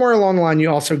then somewhere along the line, you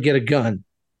also get a gun.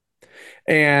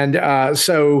 And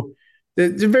so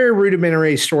the very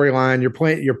rudimentary storyline.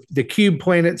 The cube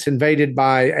planet's invaded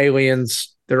by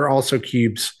aliens that are also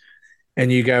cubes,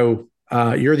 and you go.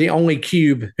 You're the only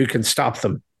cube who can stop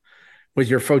them with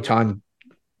your photon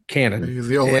cannon. He's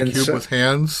the only cube with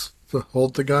hands to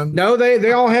hold the gun. No,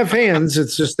 they all have hands.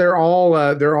 It's just they're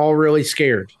all really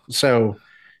scared. So,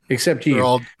 except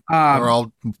you, they're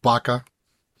all baka.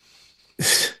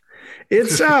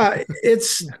 It's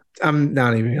I'm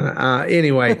not even gonna.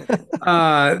 Anyway,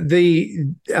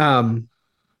 the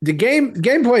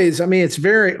gameplay is. I mean, it's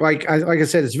very like I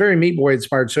said, it's very Meat Boy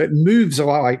inspired. So it moves a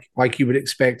lot like you would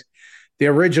expect the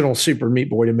original Super Meat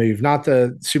Boy to move, not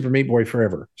the Super Meat Boy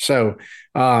Forever. So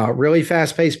really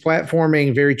fast paced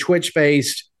platforming, very Twitch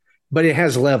based, but it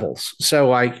has levels. So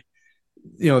like,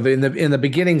 in the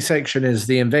beginning section is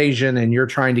the invasion, and you're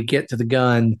trying to get to the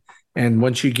gun. And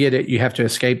once you get it, you have to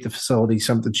escape the facility.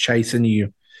 Something's chasing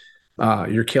you.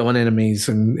 You're killing enemies,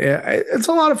 and it's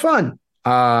a lot of fun.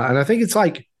 And I think it's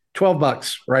like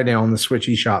 $12 right now on the Switch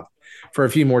eShop for a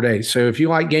few more days. So if you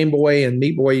like Game Boy and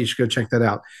Meat Boy, you should go check that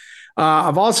out.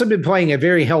 I've also been playing a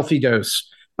very healthy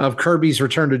dose of Kirby's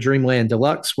Return to Dreamland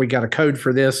Deluxe. We got a code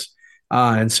for this.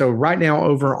 And so right now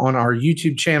over on our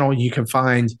YouTube channel, you can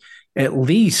find at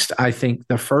least, I think,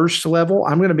 the first level.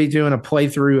 I'm going to be doing a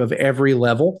playthrough of every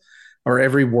level or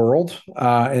every world.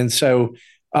 And so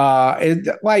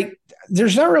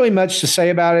there's not really much to say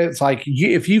about it. It's like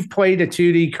if you've played a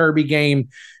 2D Kirby game,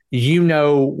 you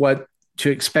know what to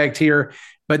expect here.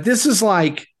 But this is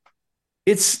like,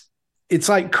 it's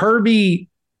like Kirby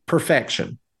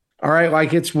perfection. All right.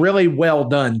 Like it's really well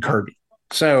done Kirby.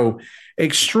 So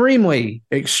extremely,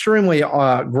 extremely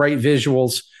great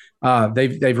visuals.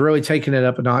 They've really taken it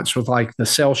up a notch with like the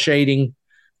cell shading,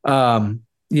 like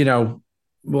the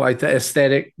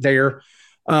aesthetic there.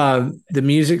 The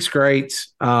music's great.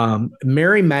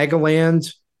 Merry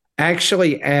Magoland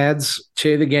actually adds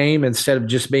to the game instead of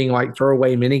just being like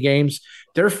throwaway mini games.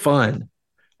 They're fun.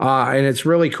 And it's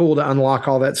really cool to unlock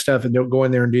all that stuff and go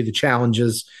in there and do the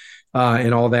challenges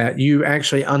and all that. You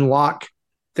actually unlock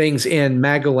things in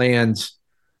Magoland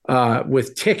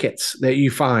with tickets that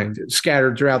you find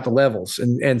scattered throughout the levels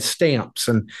and stamps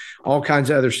and all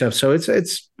kinds of other stuff. So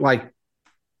it's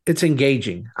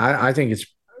engaging. I think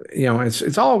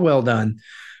it's all well done.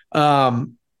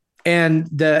 And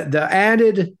the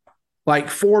added like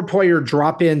 4-player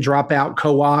drop in, drop out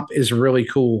co-op is really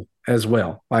cool as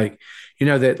well. Like,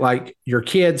 that like your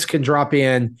kids can drop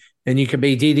in and you can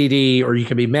be DDD or you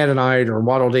can be Meta Knight or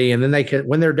Waddle Dee. And then they can,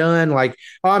 when they're done, like,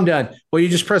 oh, I'm done. Well, you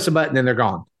just press a button and they're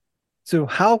gone. So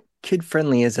how kid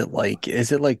friendly is it like?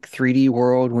 Is it like 3D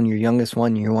World when your youngest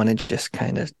one, you want to just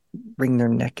kind of bring their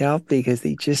neck out because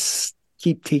they just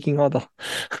keep taking all the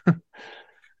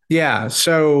Yeah.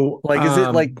 So like, is it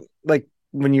like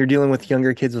when you're dealing with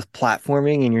younger kids with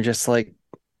platforming and you're just like,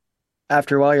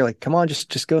 after a while, you're like, come on,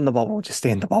 just go in the bubble, just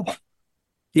stay in the bubble.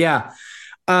 Yeah.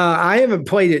 I haven't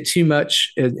played it too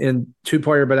much in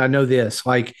 2-player, but I know this,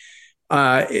 like,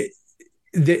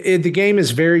 the game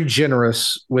is very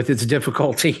generous with its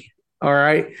difficulty. All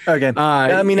right. Okay.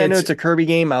 I mean, I know it's a Kirby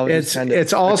game.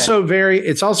 It's also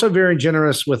very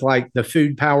generous with like the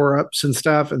food power-ups and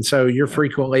stuff. And so you're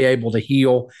frequently able to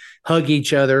heal, hug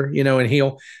each other, and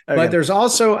heal. Okay. But there's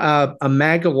also a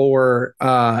Magolor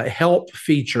help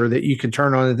feature that you can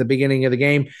turn on at the beginning of the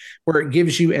game where it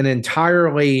gives you an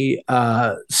entirely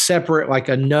separate, like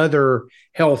another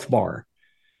health bar.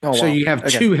 Oh, so wow. You have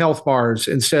 2 health bars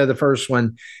instead of the first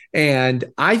one. And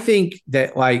I think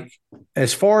that like,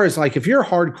 as far as like, if you're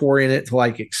hardcore in it to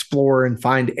like explore and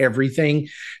find everything,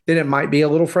 then it might be a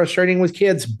little frustrating with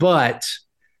kids, but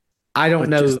I don't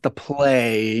know. Just the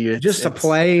play.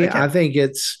 Okay. I think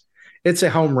it's a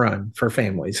home run for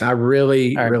families. I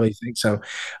really think so.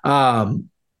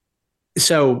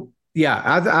 So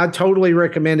yeah, I totally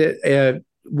recommend it.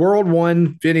 World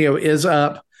 1 video is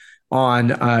up on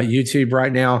YouTube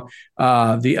right now.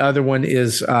 The other one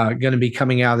is going to be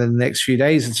coming out in the next few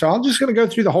days. And so I'm just going to go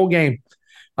through the whole game.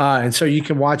 And so you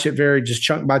can watch it very just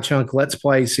chunk by chunk. Let's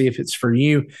play, see if it's for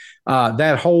you.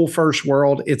 That whole first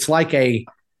world, it's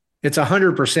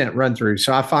 100% run through.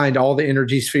 So I find all the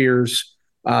energy spheres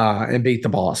and beat the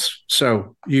boss.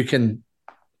 So you can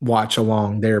watch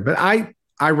along there. But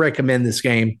I recommend this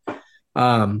game.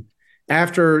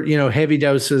 After, heavy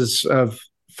doses of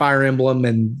Fire Emblem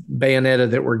and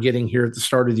Bayonetta that we're getting here at the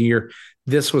start of the year,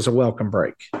 this was a welcome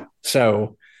break.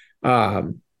 So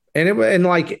And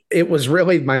it was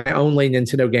really my only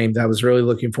Nintendo game that I was really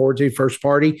looking forward to, first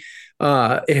party,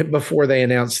 before they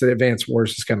announced that Advance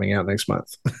Wars is coming out next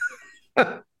month.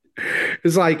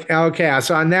 It's like, okay,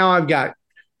 so now I've got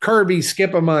Kirby,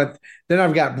 skip a month, then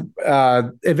I've got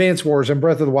Advance Wars and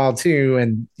Breath of the Wild 2,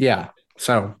 and yeah,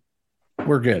 so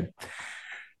we're good.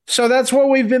 So that's what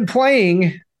we've been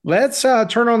playing. Let's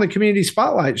turn on the community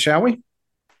spotlight, shall we?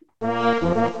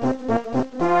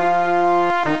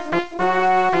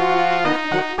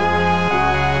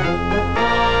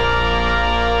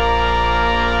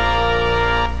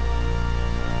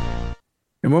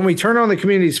 And when we turn on the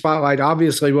community spotlight,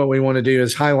 obviously what we want to do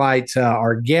is highlight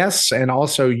our guests and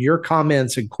also your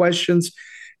comments and questions.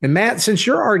 And Matt, since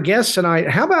you're our guest tonight,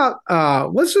 how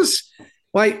about let's just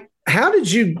how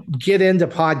did you get into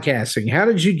podcasting? How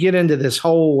did you get into this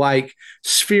whole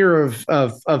sphere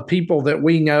of people that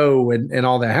we know and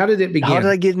all that? How did it begin? How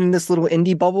did I get in this little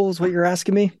indie bubble is what you're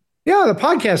asking me? Yeah, the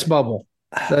podcast bubble.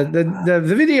 The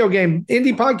video game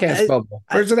indie podcast bubble.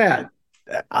 Where's it at?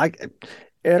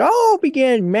 It all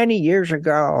began many years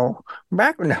ago.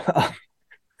 Back when, I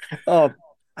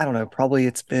don't know, probably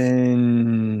it's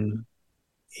been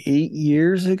 8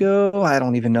 years ago. I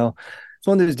don't even know. It's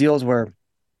one of those deals where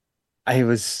I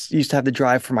used to have to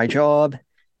drive for my job,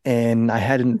 and I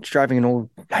had driving an old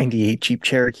 98 Jeep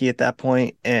Cherokee at that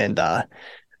point, and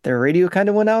their radio kind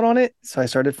of went out on it. So I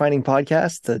started finding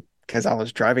podcasts because I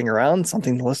was driving around,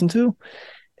 something to listen to,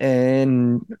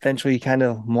 and eventually kind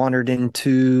of wandered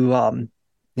into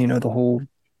the whole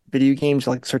video games,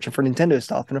 like searching for Nintendo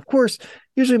stuff. And of course,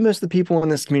 usually most of the people in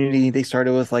this community, they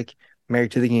started with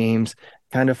Married to the Games,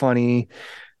 Kind of Funny.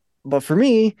 But for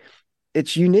me,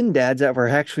 it's you nin dads that were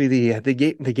actually the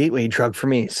gateway drug for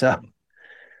me.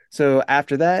 So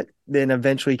after that, then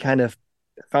eventually kind of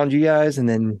found you guys, and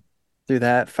then through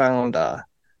that found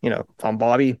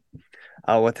Bobby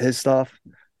with his stuff,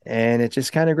 and it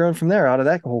just kind of grown from there out of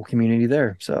that whole community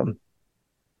there. So.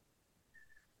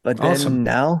 But then awesome.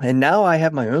 now I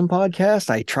have my own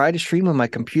podcast. I try to stream when my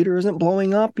computer isn't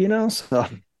blowing up, so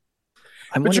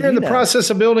but you're in the process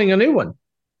of building a new one.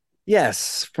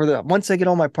 Yes, once I get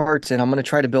all my parts in, I'm going to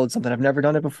try to build something. I've never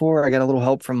done it before. I got a little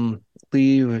help from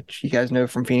Lee, which you guys know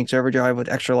from Phoenix Overdrive with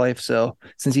Extra Life. So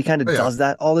since he kind of does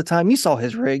that all the time, you saw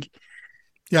his rig.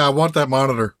 Yeah, I want that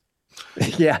monitor.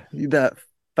 Yeah, that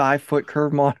 5-foot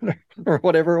curve monitor or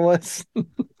whatever it was.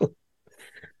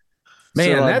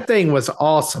 Man, that thing was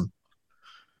awesome.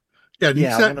 Yeah,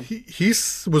 he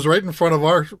was right in front of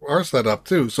our setup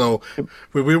too. So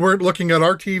we weren't looking at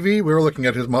our TV; we were looking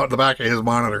at the back of his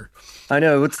monitor. I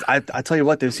know. I tell you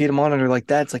what, though, seeing a monitor like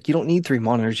that, it's like you don't need 3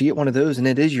 monitors. You get one of those, and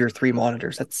it is your 3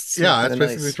 monitors. That's it's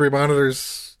basically nice. 3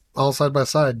 monitors all side by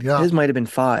side. Yeah, his might have been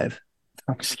 5.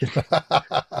 I'm just kidding.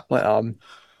 But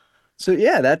so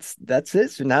yeah, that's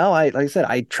it. So now like I said,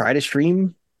 I try to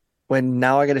stream.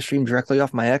 Now I got to stream directly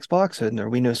off my Xbox,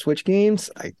 and we know Switch games.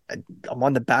 I'm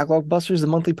on the Backlog Busters, the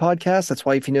monthly podcast. That's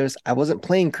why if you notice, I wasn't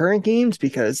playing current games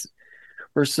because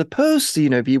we're supposed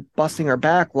to, be busting our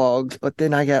backlogs. But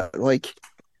then I got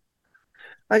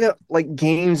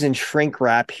games in shrink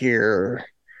wrap here.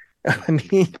 I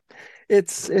mean,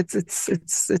 it's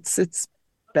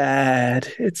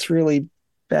bad. It's really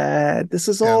bad. This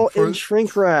is all in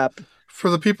shrink wrap. For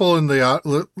the people in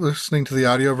the listening to the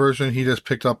audio version, he just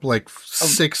picked up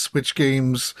 6 Switch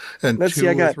games and 2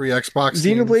 or 3 Xbox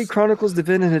Xenoblade games. Chronicles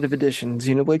Definitive Edition,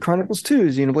 Xenoblade Chronicles 2,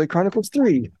 Xenoblade Chronicles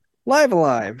 3, Live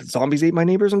Alive, Zombies Ate My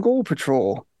Neighbors and Gold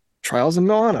Patrol, Trials of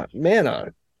Mana,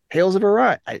 Tales of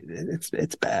Arise.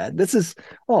 It's bad. This is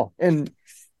and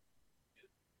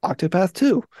Octopath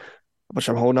 2, which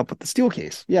I'm holding up with the steel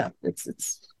case. Yeah,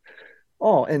 it's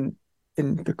and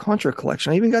in the Contra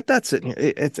collection, I even got that sitting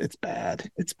here. It's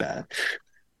bad. It's bad.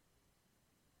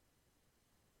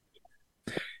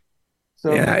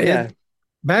 So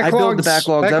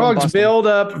backlogs build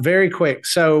up very quick.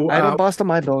 So I don't bust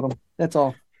them. I build them. That's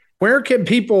all. Where can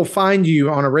people find you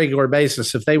on a regular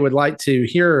basis if they would like to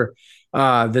hear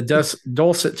the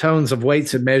dulcet tones of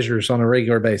weights and measures on a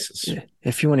regular basis?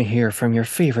 If you want to hear from your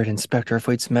favorite inspector of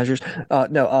weights and measures,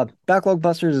 Backlog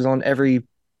Busters is on every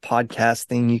podcast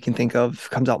thing you can think of.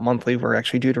 Comes out monthly. We're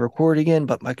actually due to record again,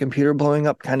 but my computer blowing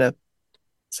up kind of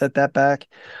set that back.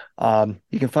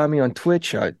 You can find me on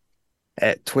Twitch at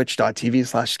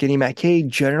twitch.tv/skinnymattk.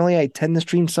 Generally, I tend to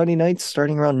stream Sunday nights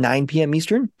starting around 9 p.m.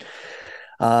 Eastern.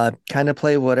 Kind of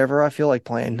play whatever I feel like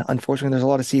playing. Unfortunately, there's a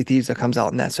lot of Sea of Thieves that comes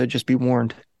out in that, so just be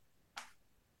warned.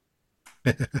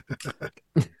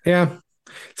 Yeah.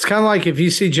 It's kind of like if you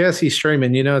see Jesse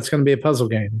streaming, it's going to be a puzzle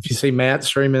game. If you see Matt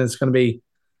streaming, it's going to be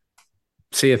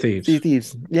Sea of Thieves. Sea of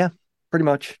Thieves. Yeah, pretty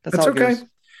much. That's how it okay. goes.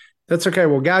 That's okay.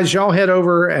 Well, guys, y'all head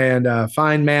over and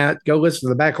find Matt. Go listen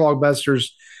to the Backlog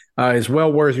Busters. It's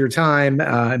well worth your time.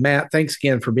 Matt, thanks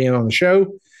again for being on the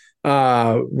show.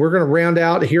 We're going to round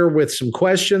out here with some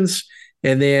questions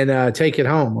and then take it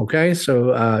home. Okay.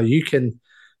 So you can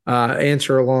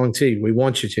answer along too. We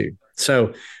want you to.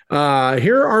 So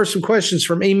here are some questions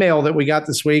from email that we got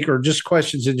this week, or just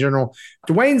questions in general.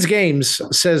 Dwayne's Games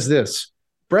says this.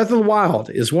 Breath of the Wild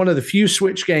is one of the few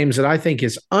Switch games that I think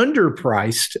is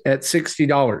underpriced at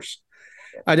 $60.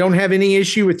 I don't have any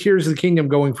issue with Tears of the Kingdom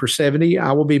going for 70.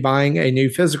 I will be buying a new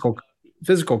physical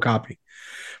copy.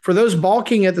 For those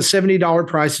balking at the $70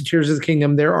 price of Tears of the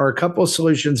Kingdom, there are a couple of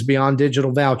solutions beyond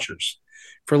digital vouchers.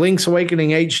 For Link's Awakening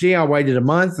HD, I waited a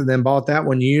month and then bought that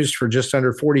one used for just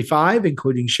under $45,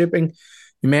 including shipping.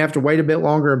 You may have to wait a bit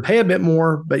longer and pay a bit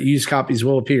more, but used copies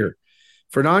will appear.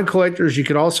 For non-collectors, you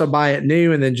could also buy it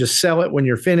new and then just sell it when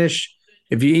you're finished.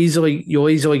 You'll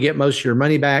easily get most of your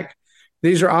money back.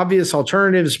 These are obvious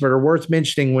alternatives, but are worth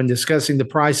mentioning when discussing the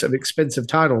price of expensive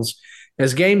titles.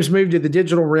 As games move to the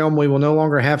digital realm, we will no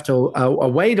longer have to a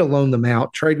way to loan them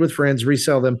out, trade with friends,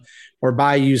 resell them, or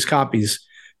buy used copies.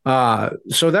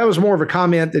 So that was more of a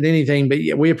comment than anything, but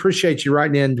we appreciate you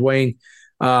writing in, Dwayne.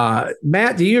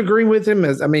 Matt, do you agree with him?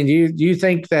 Do you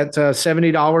think that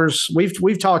 $70?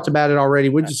 We've talked about it already.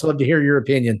 We'd just love to hear your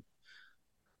opinion.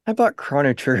 I bought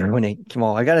Chrono Trigger when it came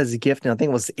out. I got it as a gift, and I think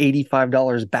it was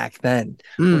 $85 back then.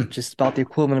 Just about the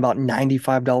equivalent, about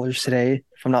 $95 today,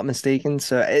 if I'm not mistaken.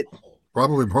 So it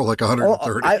probably more like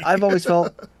 130. I've always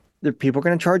felt that people are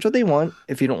going to charge what they want.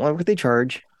 If you don't like what they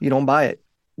charge, you don't buy it.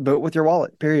 Vote with your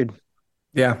wallet. Period.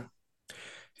 Yeah.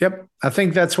 Yep. I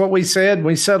think that's what we said.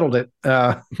 We settled it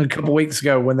a couple weeks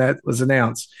ago when that was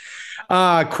announced.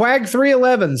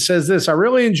 Quag311 says this. I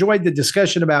really enjoyed the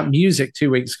discussion about music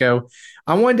 2 weeks ago.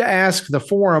 I wanted to ask the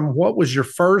forum, what was your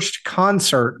first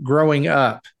concert growing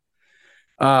up?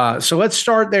 So let's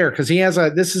start there because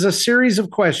this is a series of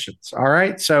questions. All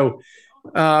right. So,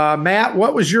 Matt,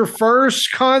 what was your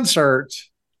first concert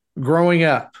growing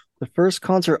up? The first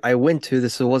concert I went to,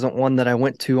 this wasn't one that I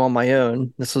went to on my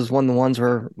own. This was one of the ones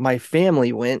where my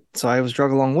family went, so I was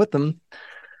drug along with them.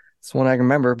 It's one I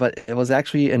remember, but it was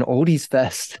actually an oldies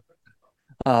fest.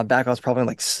 Back I was probably in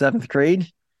like 7th grade.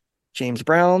 James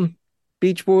Brown,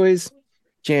 Beach Boys,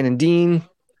 Jan and Dean,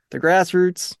 the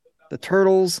Grassroots, the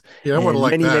Turtles, yeah, I would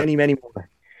like many, that. many more.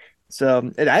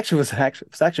 So it was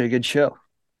actually a good show.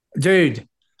 Dude,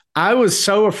 I was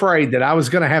so afraid that I was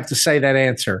going to have to say that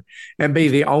answer and be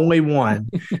the only one.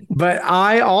 But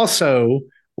I also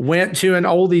went to an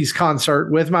oldies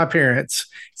concert with my parents.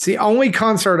 It's the only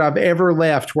concert I've ever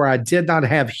left where I did not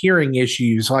have hearing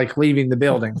issues, like leaving the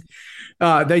building.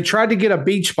 They tried to get a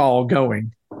beach ball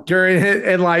going during it,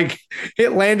 and like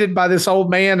it landed by this old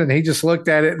man, and he just looked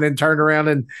at it and then turned around,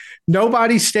 and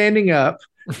nobody's standing up.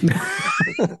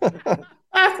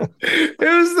 It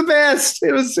was the best.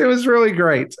 It was really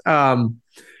great. And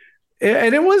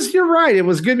you're right. It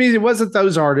was good music. It wasn't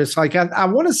those artists. Like I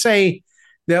want to say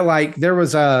that like there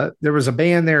was a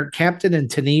band there, Captain and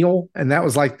Tennille, and that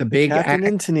was like the big Captain act.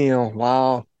 and Tennille.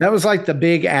 Wow. That was like the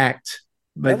big act.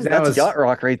 But That's was yacht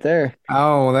rock right there.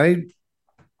 Oh,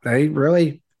 they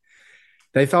really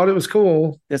thought it was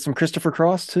cool. There's some Christopher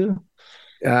Cross too.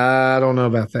 I don't know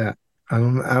about that. I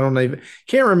don't even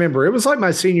can't remember. It was like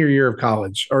my senior year of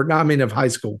college, or not, I mean of high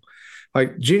school,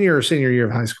 like junior or senior year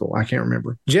of high school. I can't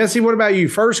remember. Jesse, what about you?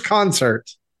 First concert?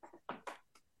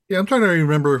 Yeah, I'm trying to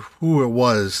remember who it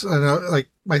was. I know, like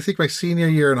I think my senior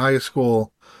year in high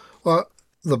school,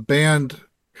 the band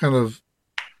kind of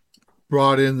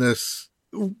brought in this.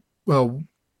 Well,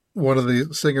 one of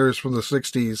the singers from the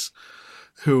 '60s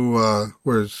who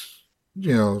was,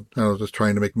 just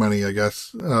trying to make money, I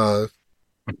guess.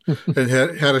 And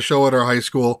had a show at our high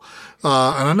school,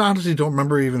 and I honestly don't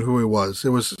remember even who it was. It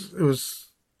was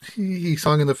he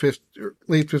sung in the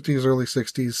late '50s, early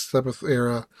 '60s type of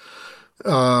era.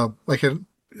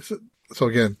 So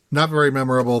again, not very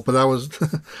memorable, but that was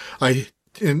I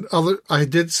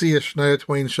did see a Shania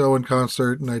Twain show in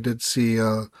concert, and I did see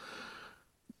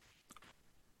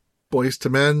Boyz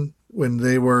II Men when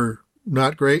they were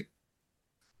not great,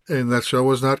 and that show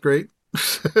was not great.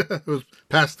 It was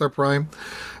past their prime.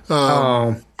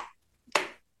 Yeah,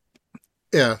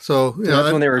 so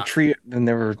that's when they were and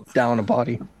they were down a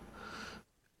body.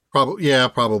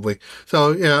 Probably.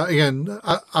 So yeah, again,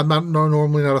 I'm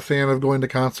normally not a fan of going to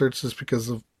concerts just because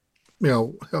of,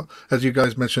 as you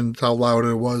guys mentioned, how loud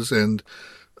it was, and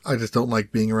I just don't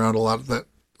like being around a lot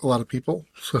of people.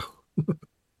 So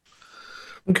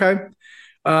okay,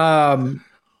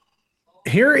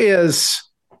 here is.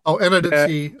 Oh, and I did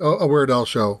see a Weird Al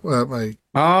show at my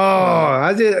Oh,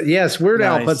 I did. Yes, Weird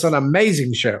Al puts on Nice. an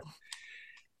amazing show.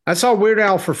 I saw Weird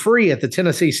Al for free at the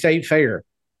Tennessee State Fair.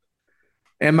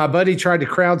 And my buddy tried to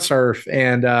crowd surf,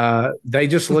 and they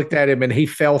just looked at him, and he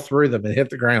fell through them and hit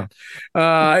the ground.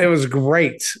 It was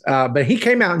great, but he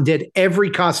came out and did every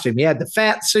costume. He had the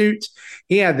fat suit,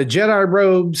 he had the Jedi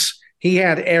robes, he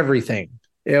had everything.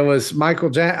 It was Michael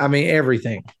Jackson. I mean,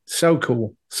 everything. So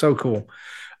cool, so cool.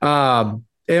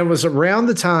 It was around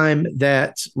the time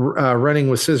that Running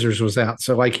with Scissors was out,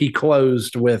 so like he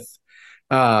closed with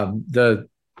the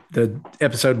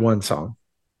episode 1 song.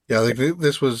 Yeah, I think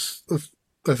this was,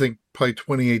 I think, probably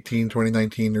 2018,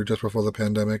 2019, or just before the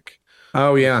pandemic.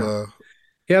 Oh yeah.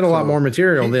 He had a lot more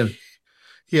material then.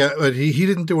 Yeah, but he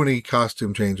didn't do any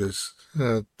costume changes.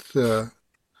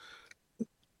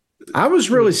 I was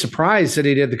really surprised that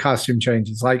he did the costume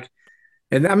changes. Like,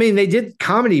 and I mean, they did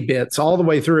comedy bits all the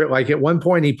way through it. Like at one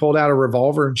point, he pulled out a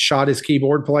revolver and shot his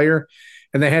keyboard player,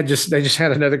 and they just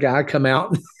had another guy come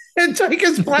out and take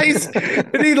his place,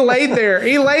 and he laid there.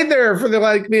 He laid there for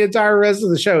the entire rest of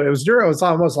the show. It was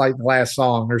almost like the last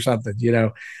song or something.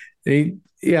 It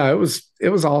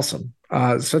was awesome.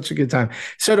 Such a good time.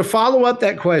 So to follow up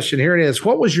that question, here it is.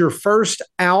 What was your first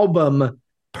album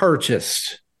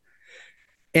purchased?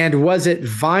 And was it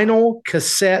vinyl,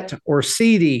 cassette, or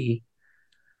CD?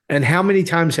 And how many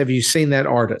times have you seen that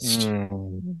artist?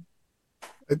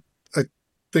 I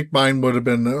think mine would have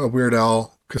been a Weird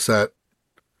Al cassette.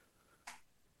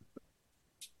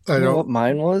 I know what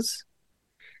mine was.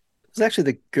 It was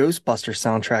actually the Ghostbuster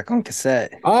soundtrack on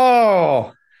cassette.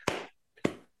 Oh,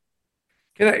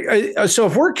 so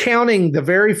if we're counting the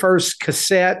very first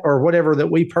cassette or whatever that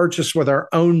we purchased with our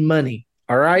own money,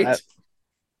 all right,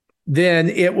 then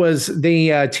it was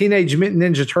the Teenage Mutant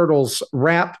Ninja Turtles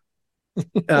rap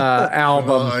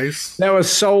album Nice. that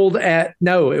was sold at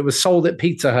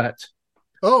Pizza Hut.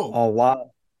 Oh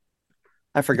wow!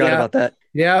 I forgot about that.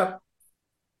 Yeah.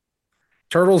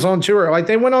 Turtles on tour. Like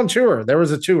they went on tour. There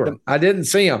was a tour. I didn't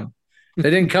see them. They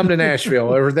didn't come to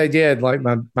Nashville, or if they did, like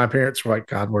my parents were like,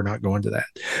 God, we're not going to that.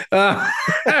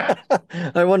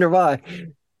 I wonder why.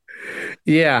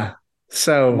 Yeah.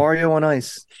 So Mario on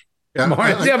Ice. Yeah,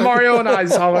 Mario and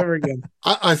Ice all over again.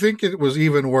 I think it was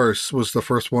even worse, was the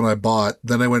first one I bought.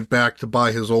 Then I went back to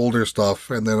buy his older stuff,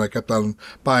 and then I kept on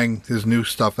buying his new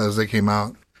stuff as they came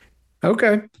out.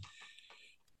 Okay.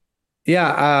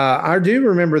 Yeah, I do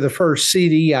remember the first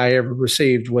CD I ever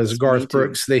received was Garth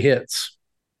Brooks' The Hits.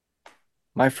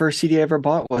 My first CD I ever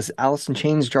bought was Alice in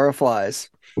Chains' Jar of Flies.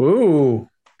 Ooh.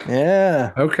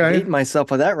 Yeah. Okay. I hate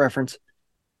myself with that reference.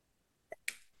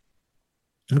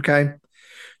 Okay.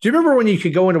 Do you remember when you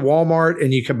could go into Walmart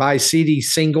and you could buy CD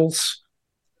singles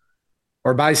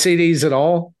or buy CDs at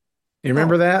all? You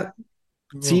remember that?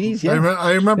 CDs, yeah.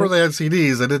 I remember they had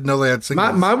CDs. I didn't know they had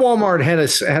singles. My Walmart had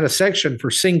a section for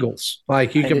singles.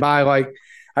 Like you could buy like.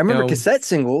 I remember cassette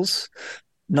singles,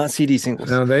 not CD singles.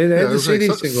 No, they had the CD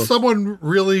singles. Someone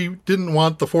really didn't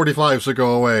want the 45s to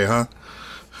go away, huh?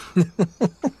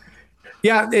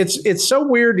 Yeah, it's so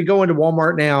weird to go into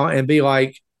Walmart now and be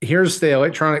like, here's the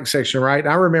electronic section, right?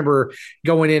 I remember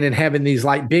going in and having these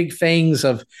like big things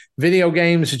of video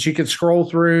games that you could scroll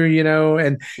through,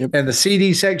 and the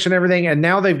CD section, everything. And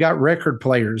now they've got record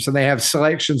players and they have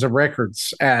selections of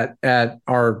records at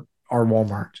our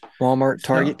Walmart,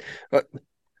 Target. So.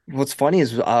 What's funny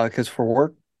is because for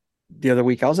work the other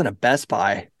week, I was in a Best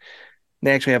Buy.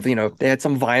 They actually have, they had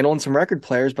some vinyl and some record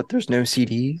players, but there's no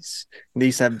CDs. They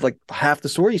used to have like half the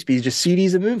store used to be just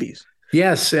CDs and movies.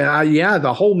 Yes.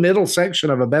 The whole middle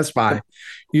section of a Best Buy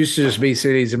used to just be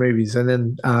CDs and movies. And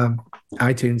then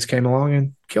iTunes came along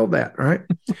and killed that, right?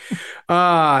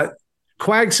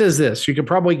 Quag says this. You could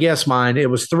probably guess mine. It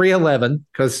was 311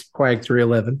 because Quag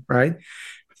 311, right?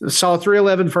 Saw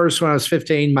 311 first when I was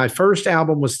 15. My first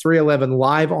album was 311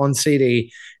 live on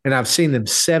CD, and I've seen them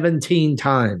 17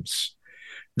 times.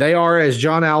 They are, as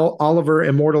John Oliver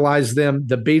immortalized them,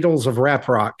 the Beatles of rap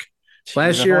rock.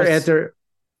 Last year at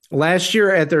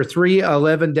their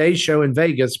 311 Day show in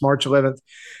Vegas, March 11th,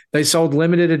 they sold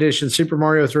limited edition Super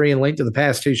Mario 3 and Link to the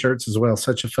Past t-shirts as well.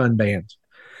 Such a fun band.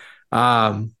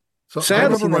 So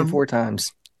I've seen them 4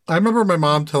 times. I remember my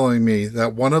mom telling me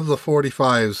that one of the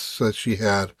 45s that she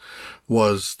had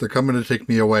was They're Coming to Take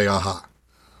Me Away, Aha.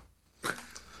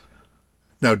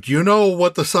 Now, do you know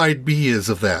what the side B is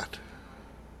of that?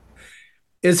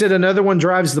 Is it Another One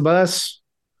Drives the Bus?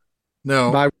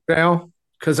 No. By Weird Al?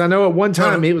 Because I know at one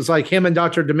time he was like him and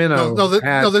Dr. Domino. No,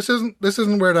 this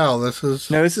isn't Weird Al. This is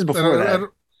before that.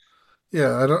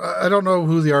 I don't know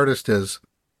who the artist is,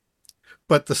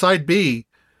 but the side B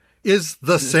is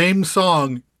the same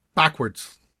song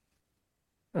backwards.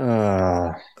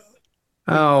 I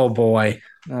Oh boy.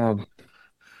 Um,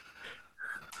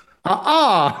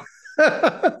 Ah.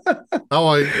 Oh,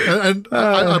 I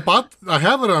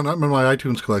have it on my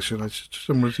iTunes collection. I'm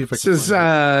gonna see if I can Says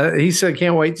find it. he said,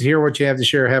 "Can't wait to hear what you have to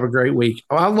share. Have a great week."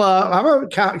 I'm gonna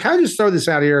kind of just throw this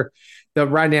out here that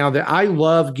right now that I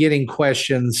love getting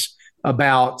questions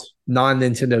about non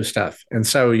Nintendo stuff, and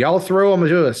so y'all throw them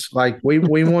to us. Like we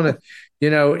want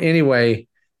to, Anyway,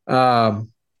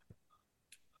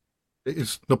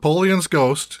 It's Napoleon's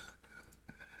Ghost.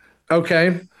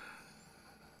 okay.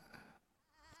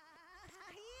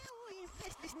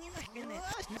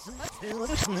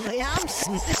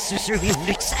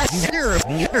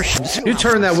 You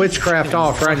turn that witchcraft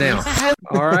off right now.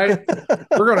 All right.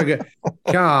 We're going to go.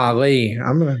 Golly.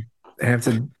 I'm going to have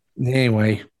to.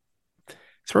 Anyway,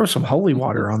 throw some holy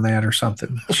water on that or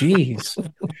something. Jeez.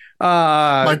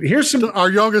 Here's some. Our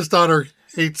youngest daughter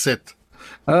hates it.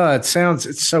 It's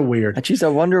so weird. Jeez, I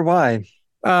wonder why.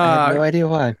 I have no idea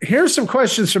why. Here's some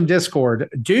questions from Discord.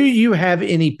 Do you have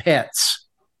any pets?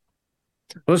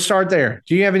 Let's start there.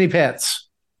 Do you have any pets?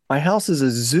 My house is a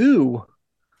zoo.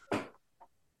 You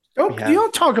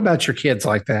don't talk about your kids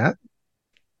like that.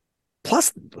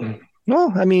 Plus,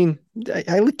 well, I mean,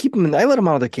 I keep them. I let them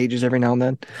out of their cages every now and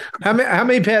then. How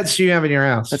many pets do you have in your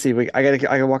house? Let's see. I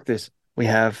gotta walk this. We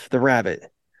have the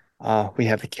rabbit. We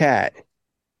have the cat.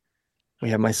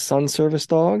 We have my son's service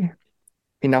dog.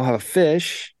 We now have a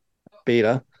fish,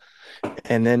 Beta,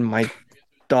 and then my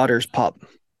daughter's pup.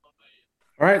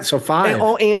 All right, so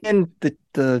 5. And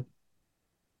the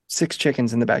 6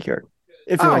 chickens in the backyard.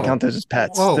 If you want to count those as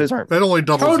pets, those aren't. That only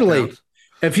doubles. Totally.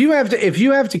 If you have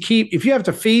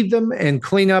to feed them and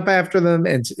clean up after them,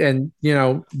 and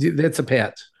that's a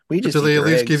pet. We just so they at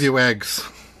least eggs. give you eggs.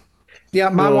 Yeah,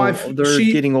 my wife. They're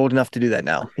getting old enough to do that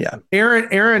now. Yeah.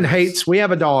 Erin hates. We have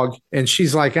a dog, and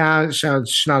she's like,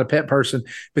 she's not a pet person.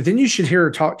 But then you should hear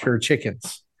her talk to her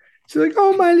chickens. She's like,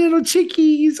 "Oh, my little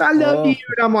chickies, I love you."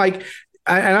 And I'm like,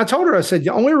 and I told her, I said,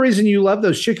 the only reason you love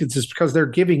those chickens is because they're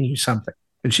giving you something.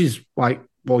 And she's like,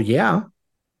 "Well, yeah."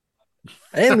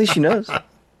 Hey, at least she knows.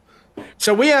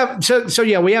 So we have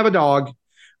we have a dog.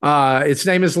 Its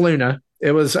name is Luna.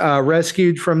 It was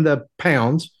rescued from the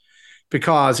pound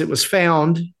because it was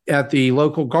found at the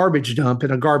local garbage dump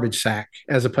in a garbage sack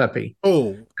as a puppy.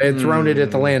 Oh, they had thrown it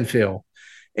at the landfill,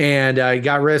 and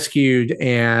got rescued.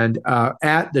 And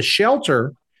at the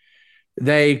shelter,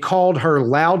 they called her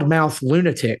loudmouth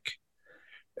lunatic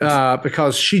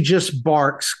because she just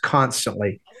barks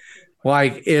constantly.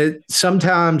 Like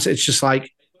sometimes it's just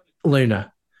like,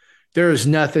 Luna, there is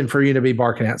nothing for you to be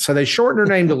barking at. So they shortened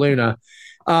her name to Luna.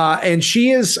 And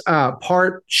she is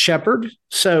part shepherd.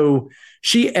 So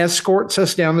she escorts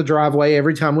us down the driveway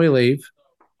every time we leave.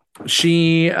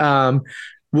 She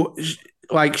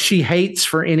she hates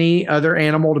for any other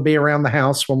animal to be around the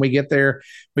house when we get there.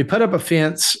 We put up a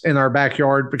fence in our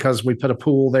backyard because we put a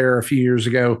pool there a few years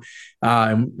ago.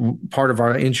 And part of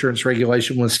our insurance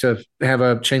regulation was to have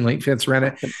a chain link fence around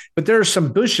it. But there are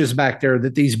some bushes back there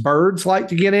that these birds like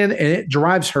to get in, and it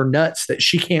drives her nuts that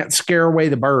she can't scare away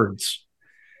the birds.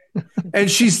 And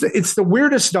it's the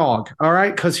weirdest dog. All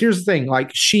right. Because here's the thing,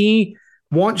 like, she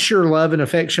wants your love and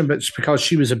affection, but it's because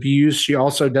she was abused. She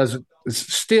also doesn't,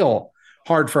 it's still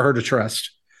hard for her to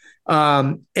trust.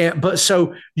 But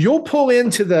so you'll pull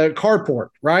into the carport,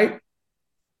 right?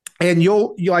 And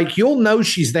you'll know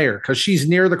she's there because she's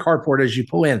near the carport as you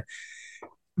pull in.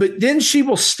 But then she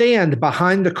will stand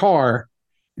behind the car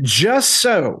just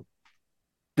so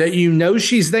that you know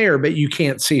she's there, but you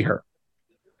can't see her.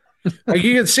 Like,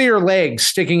 you can see her legs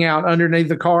sticking out underneath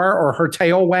the car or her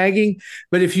tail wagging.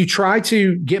 But if you try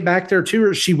to get back there to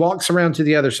her, she walks around to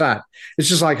the other side. It's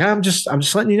just like, I'm just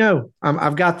letting you know,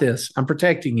 I've got this. I'm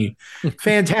protecting you.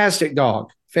 Fantastic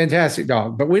dog.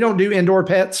 But we don't do indoor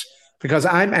pets because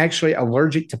I'm actually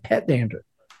allergic to pet dander.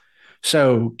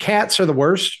 So cats are the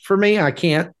worst for me. I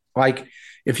can't, like,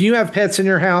 if you have pets in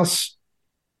your house,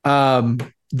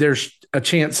 there's a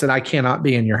chance that I cannot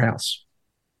be in your house.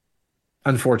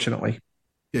 Unfortunately.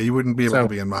 Yeah, you wouldn't be able to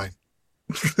be in mine.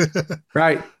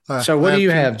 Right. So what do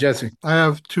you have, Jesse? I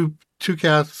have two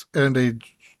cats and a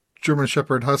German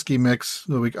Shepherd Husky mix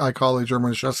that I call a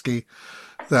German Husky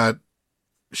that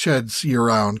sheds year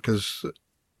round because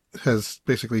it has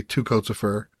basically 2 coats of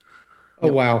fur.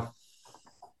 Oh, wow.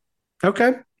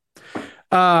 Okay.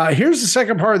 Here's the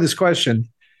second part of this question.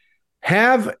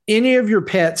 Have any of your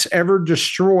pets ever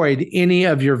destroyed any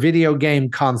of your video game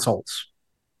consoles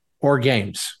or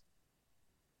games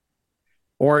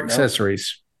or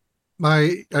accessories?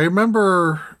 I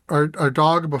remember our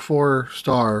dog before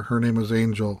Star, her name was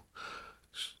Angel.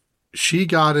 She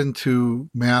got into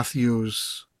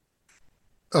Matthew's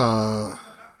uh,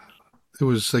 it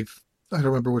was like, I don't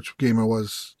remember which game it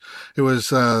was. It was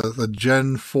the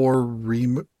Gen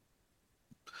 4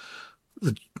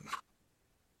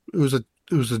 it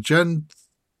was a Gen,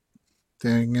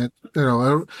 dang it,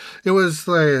 it was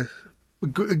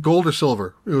like gold or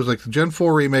silver. It was like the Gen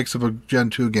 4 remakes of a Gen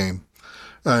 2 game,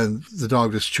 and the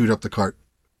dog just chewed up the cart.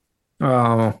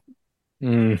 Oh.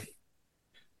 The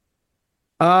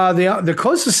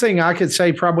closest thing I could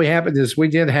say probably happened is we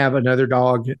did have another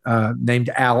dog named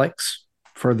Alex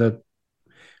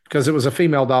because it was a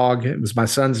female dog. It was my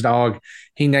son's dog.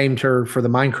 He named her for the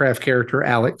Minecraft character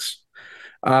Alex.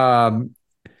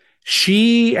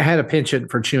 She had a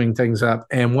penchant for chewing things up,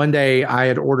 and one day I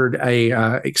had ordered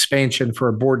a expansion for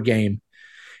a board game,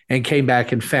 and came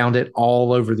back and found it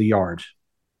all over the yard.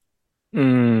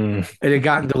 It had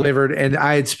gotten delivered, and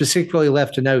I had specifically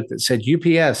left a note that said,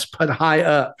 UPS, put high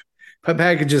up, put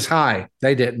packages high.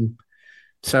 They didn't.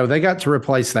 So they got to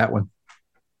replace that one.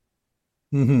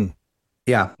 Mm-hmm.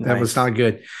 Yeah, that was not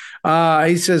good.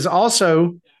 He says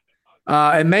also,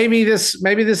 and maybe this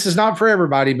is not for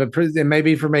everybody, but it may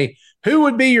be for me. Who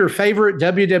would be your favorite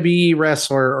WWE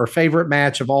wrestler or favorite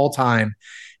match of all time?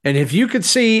 And if you could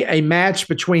see a match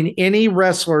between any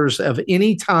wrestlers of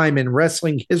any time in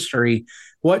wrestling history,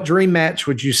 what dream match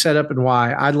would you set up and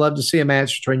why? I'd love to see a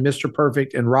match between Mr.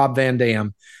 Perfect and Rob Van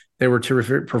Dam. They were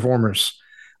terrific performers.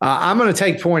 I'm going to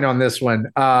take point on this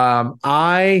one.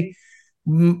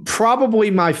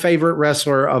 Probably my favorite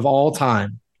wrestler of all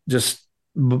time, just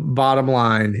bottom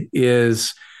line,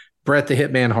 is Bret the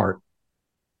Hitman Hart.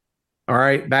 All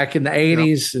right. Back in the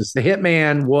 80s, as the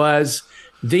Hitman was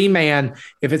the man.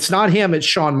 If it's not him, it's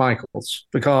Shawn Michaels,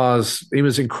 because he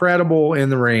was incredible in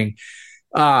the ring.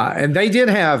 And they did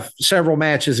have several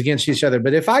matches against each other.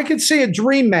 But if I could see a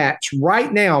dream match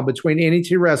right now between any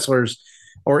two wrestlers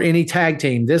or any tag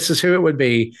team, this is who it would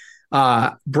be.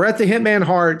 Bret the Hitman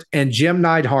Hart and Jim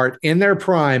Neidhart in their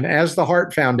prime as the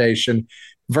Hart Foundation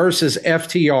versus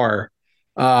FTR,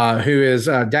 who is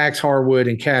Dax Harwood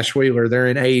and Cash Wheeler. They're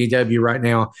in AEW right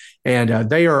now, and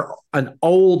they are an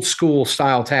old school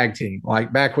style tag team,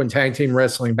 like back when tag team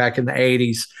wrestling back in the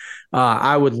 80s.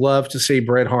 I would love to see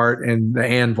Bret Hart and the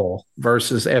Anvil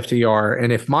versus FTR.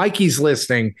 And if Mikey's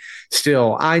listening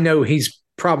still, I know he's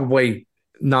probably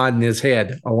nodding his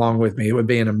head along with me. It would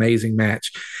be an amazing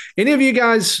match. Any of you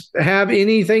guys have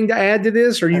anything to add to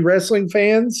this? Are you wrestling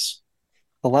fans?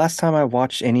 The last time I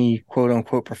watched any quote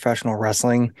unquote professional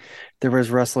wrestling, there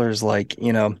was wrestlers like,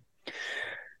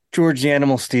 George the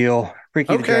Animal Steel,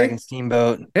 Ricky the Dragon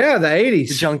Steamboat. Yeah, the 80s.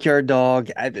 The Junkyard Dog.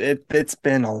 It's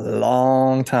been a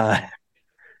long time.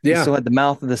 Yeah. You still had the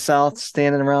Mouth of the South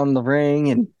standing around the ring.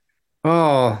 And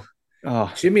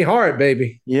Jimmy Hart,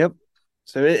 baby. Yep.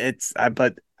 So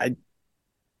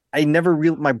I never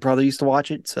really, my brother used to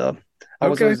watch it, so I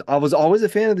was always a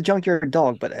fan of the Junkyard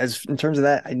Dog, but in terms of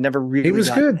that, I never really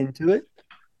got into it.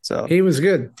 So he was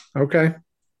good. Okay.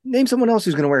 Name someone else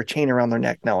who's going to wear a chain around their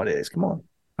neck nowadays. Come on.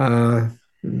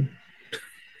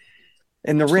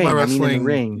 In the ring. In the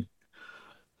ring.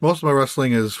 Most of my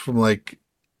wrestling is from like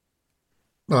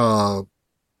late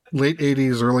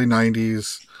 80s, early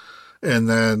 90s, and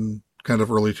then kind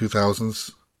of early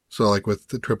 2000s. So like with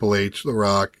the Triple H, The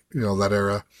Rock, that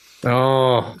era.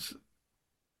 Oh,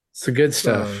 it's the good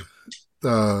stuff.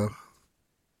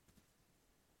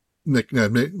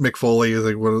 Mick Foley is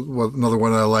like another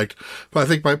one I liked. But I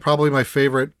think probably my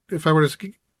favorite, if I were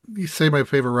to say my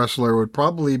favorite wrestler, would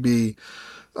probably be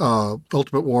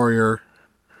Ultimate Warrior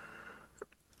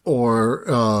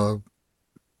or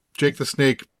Jake the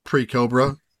Snake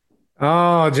pre-Cobra.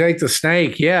 Oh, Jake the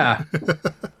Snake, yeah.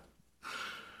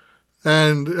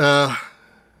 And I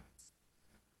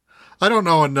don't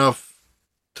know enough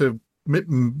to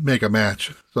make a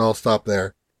match, so I'll stop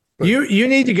there. But you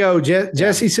need to go,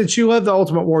 Jesse, since you love the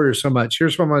Ultimate Warrior so much.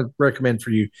 Here's what I'm going to recommend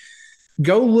for you.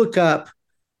 Go look up.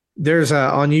 There's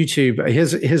on YouTube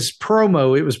his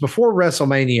promo. It was before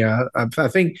WrestleMania. I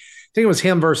think it was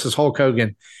him versus Hulk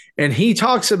Hogan, and he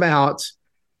talks about.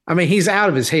 I mean, he's out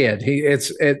of his head.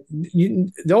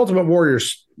 The Ultimate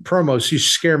Warrior's promos used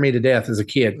to scare me to death as a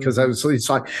kid because it's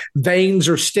like veins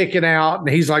are sticking out, and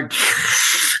he's like,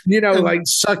 like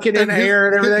sucking in air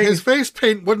and everything. His face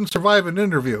paint wouldn't survive an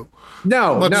interview.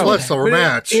 No, much less a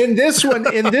match. In this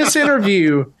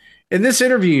interview,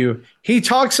 he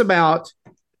talks about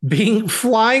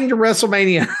flying to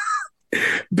WrestleMania.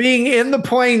 Being in the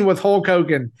plane with Hulk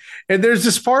Hogan. And there's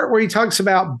this part where he talks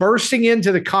about bursting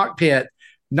into the cockpit,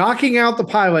 knocking out the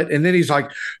pilot, and then he's like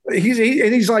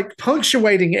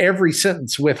punctuating every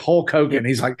sentence with Hulk Hogan.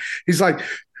 He's like,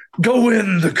 go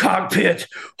in the cockpit,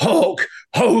 Hulk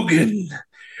Hogan.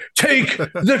 take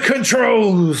the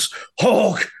controls,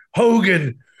 Hulk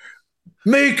Hogan.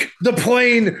 Make the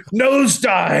plane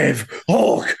nosedive,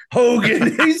 Hulk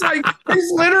Hogan. He's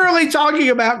literally talking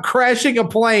about crashing a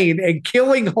plane and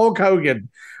killing Hulk Hogan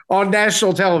on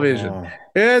national television. Oh.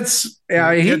 It's he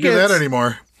can't do that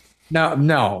anymore.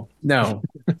 No.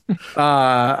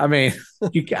 I mean,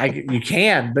 you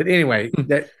can, but anyway,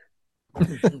 that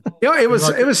it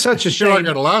was such a shame. You're not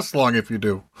going to last long if you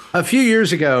do. A few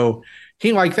years ago,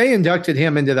 they inducted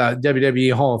him into the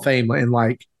WWE Hall of Fame,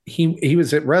 and he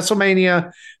was at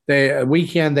WrestleMania the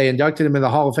weekend. They inducted him in the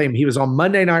Hall of Fame. He was on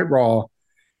Monday Night Raw,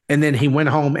 and then he went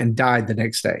home and died the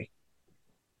next day.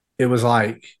 It was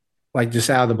like just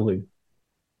out of the blue,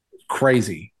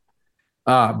 crazy.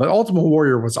 But Ultimate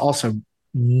Warrior was also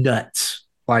nuts,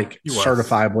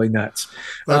 certifiably nuts.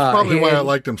 That's probably why I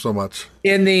liked him so much.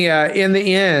 In the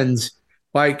end,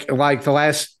 like the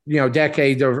last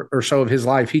decade or so of his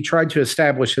life, he tried to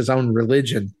establish his own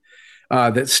religion.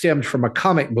 That stemmed from a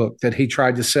comic book that he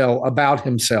tried to sell about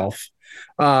himself.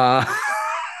 Wow.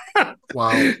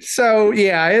 So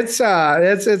yeah, it's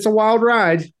a wild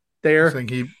ride there. I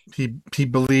think he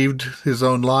believed his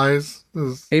own lies.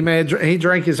 He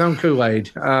drank his own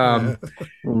Kool-Aid.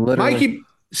 Mikey,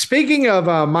 speaking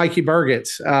of Mikey Burgett,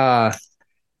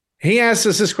 he asked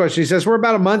us this question. He says, we're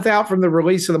about a month out from the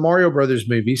release of the Mario Brothers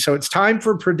movie, so it's time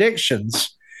for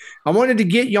predictions. I wanted to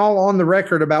get y'all on the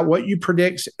record about what you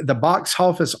predict the box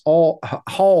office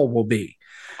haul will be.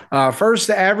 First,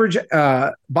 the average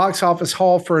box office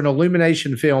haul for an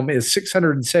Illumination film is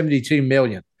 $672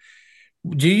 million.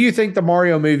 Do you think the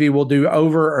Mario movie will do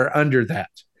over or under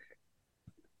that?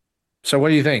 So what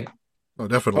do you think? Oh,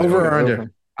 definitely. Over or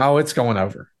under? Oh, it's going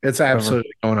over. It's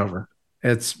absolutely going over.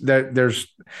 It's there's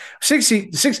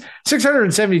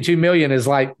 672 million is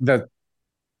like the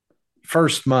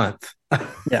first month.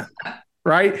 Yeah.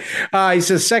 Right. He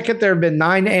says, second, there have been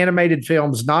 9 animated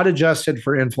films not adjusted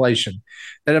for inflation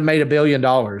that have made $1 billion.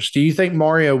 Do you think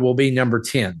Mario will be number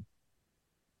 10?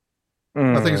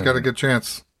 I think he's got a good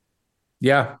chance.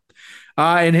 Yeah.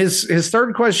 And his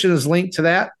third question is linked to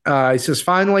that. He says,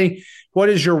 finally, what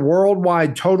is your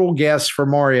worldwide total guess for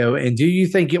Mario? And do you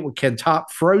think it can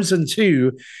top Frozen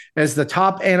 2 as the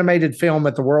top animated film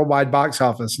at the worldwide box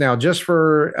office? Now, just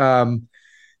for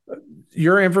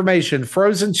your information,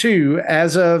 Frozen 2,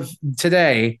 as of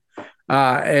today,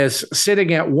 is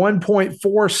sitting at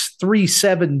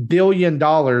 $1.437 billion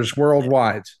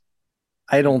worldwide.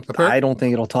 I don't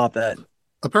think it'll top that.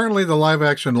 Apparently, the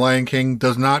live-action Lion King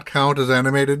does not count as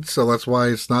animated, so that's why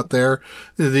it's not there.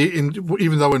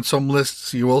 Even though in some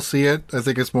lists you will see it, I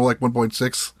think it's more like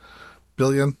 1.6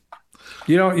 billion.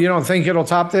 You don't think it'll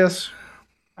top this?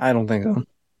 I don't think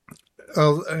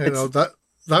so.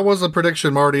 That was a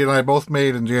prediction Marty and I both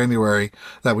made in January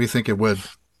that we think it would.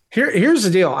 Here's the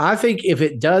deal. I think if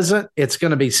it doesn't, it's going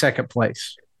to be second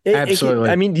place.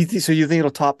 Absolutely. Do you think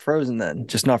it'll top Frozen then,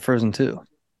 just not Frozen 2?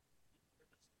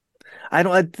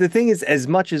 The thing is, as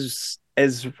much as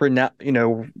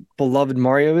beloved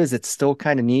Mario is, it's still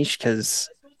kind of niche because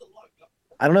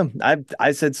I don't know.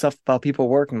 I said stuff about people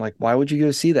at work. I'm like, why would you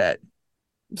go see that?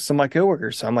 Some of my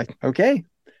coworkers. So I'm like, okay.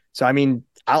 So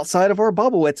outside of our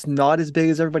bubble, it's not as big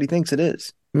as everybody thinks it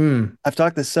is. I've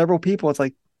talked to several people. It's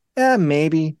like,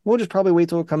 maybe we'll just probably wait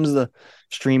till it comes to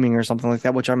streaming or something like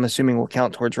that, which I'm assuming will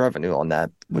count towards revenue on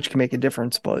that, which can make a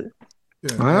difference. But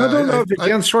yeah, I don't know if it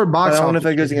counts toward box office. I don't know if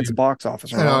it goes against the box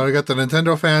office. They got the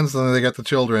Nintendo fans, and then they got the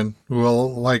children who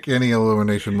will like any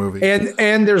Illumination movie.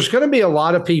 And there's going to be a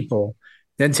lot of people,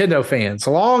 Nintendo fans,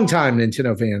 longtime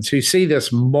Nintendo fans, who see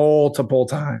this multiple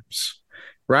times,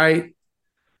 right?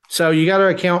 So you got to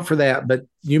account for that, but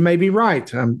you may be right.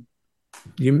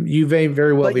 You may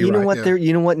very well be right.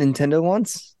 You know what Nintendo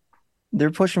wants?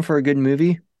 They're pushing for a good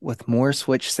movie with more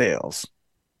Switch sales.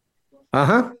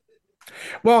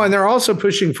 Well, and they're also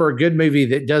pushing for a good movie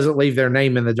that doesn't leave their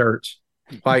name in the dirt,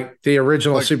 like the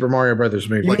original Super Mario Brothers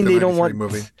movie. You mean they don't want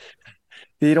movie?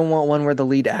 They don't want one where the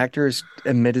lead actor is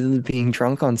admittedly being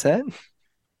drunk on set?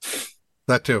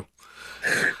 That too.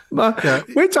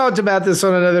 We talked about this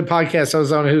on another podcast I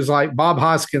was on, who's like Bob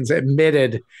Hoskins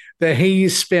admitted that he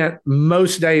spent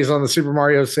most days on the Super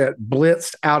Mario set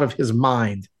blitzed out of his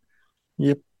mind.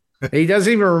 Yep. He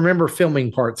doesn't even remember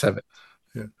filming parts of it.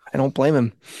 Yeah. I don't blame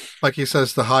him. Like he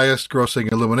says, the highest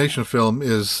grossing Illumination film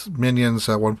is Minions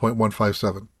at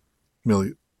 1.157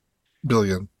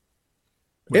 billion.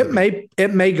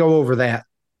 It may go over that.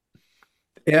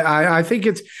 I think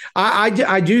it's.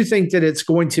 I do think that it's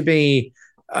going to be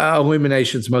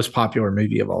Illumination's most popular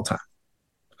movie of all time.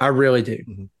 I really do.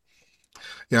 Mm-hmm.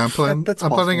 Yeah, I'm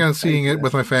planning on seeing it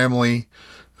with my family.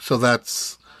 So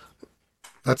that's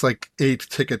that's like 8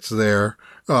 tickets there.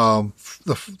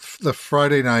 The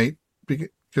Friday night,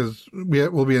 because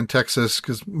we'll be in Texas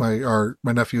because my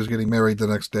nephew is getting married the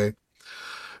next day,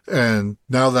 and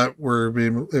now that we're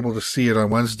being able to see it on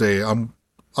Wednesday, I'm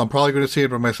probably going to see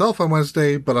it by myself on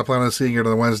Wednesday, but I plan on seeing it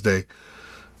on Wednesday,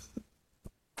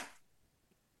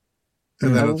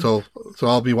 and then so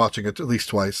I'll be watching it at least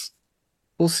twice.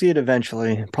 We'll see it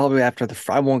eventually. Probably after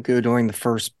I won't go during the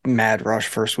first Mad Rush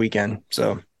first weekend.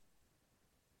 So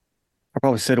I'll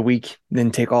probably sit a week,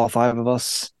 then take all 5 of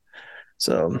us.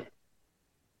 So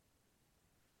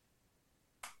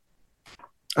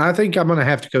I think I'm going to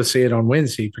have to go see it on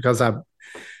Wednesday because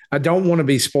I don't want to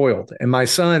be spoiled. And my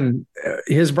son,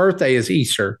 his birthday is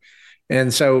Easter.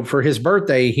 And so for his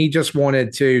birthday, he just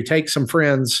wanted to take some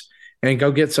friends and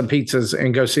go get some pizzas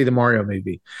and go see the Mario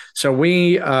movie. So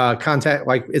we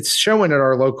it's showing at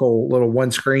our local little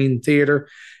one screen theater.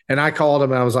 And I called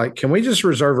him and I was like, can we just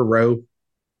reserve a row?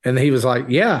 And he was like,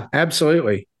 yeah,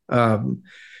 absolutely.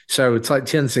 So it's like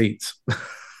 10 seats.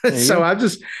 So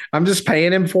I'm just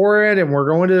paying him for it. And we're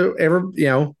going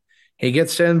to he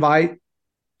gets to invite.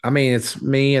 I mean, it's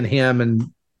me and him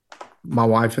and my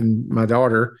wife and my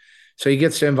daughter. So he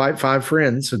gets to invite 5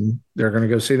 friends and they're going to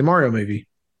go see the Mario movie.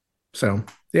 So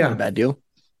yeah, not a bad deal.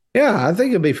 Yeah, I think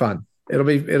it'll be fun.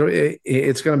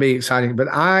 It's going to be exciting. But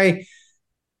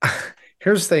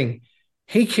here's the thing.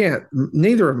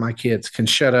 Neither of my kids can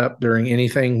shut up during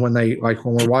anything when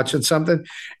we're watching something.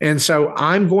 And so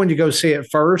I'm going to go see it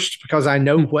first because I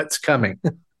know what's coming.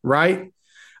 Right.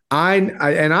 I've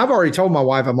already told my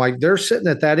wife, I'm like, they're sitting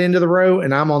at that end of the row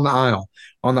and I'm on the aisle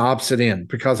on the opposite end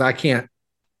because I can't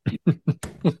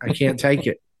take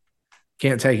it.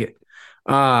 Can't take it.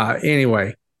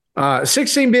 Anyway,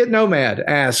 16-bit Nomad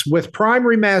asks, with Prime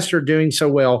Remastered doing so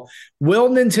well, will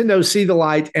Nintendo see the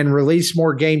light and release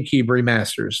more GameCube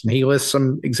remasters? And he lists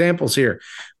some examples here.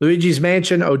 Luigi's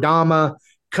Mansion, Odama,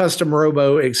 Custom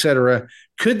Robo, etc.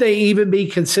 Could they even be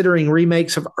considering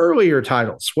remakes of earlier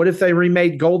titles? What if they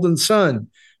remade Golden Sun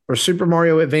or Super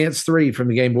Mario Advance 3 from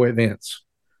the Game Boy Advance?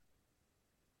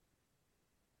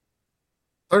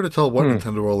 Hard to tell what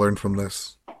Nintendo will learn from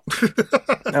this.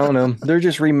 I don't know. They're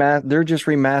just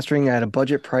remastering at a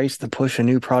budget price to push a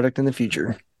new product in the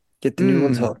future. Get the new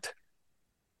ones hooked.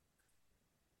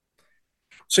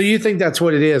 So you think that's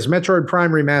what it is? Metroid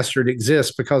Prime Remastered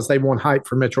exists because they want hype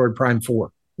for Metroid Prime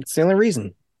 4. It's the only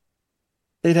reason.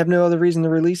 They'd have no other reason to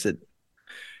release it.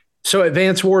 So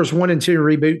Advance Wars 1 and 2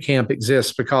 Reboot Camp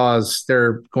exists because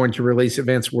they're going to release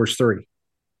Advance Wars 3.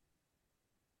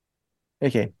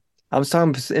 Okay. I was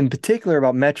talking in particular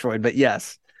about Metroid, but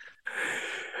yes.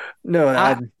 No,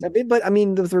 with the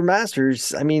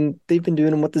remasters, they've been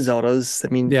doing them with the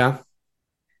Zeldas. Yeah.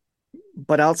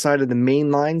 But outside of the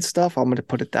mainline stuff, I'm going to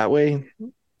put it that way.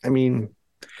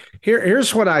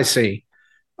 Here's what I see.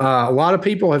 A lot of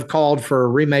people have called for a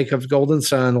remake of Golden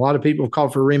Sun. A lot of people have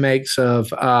called for remakes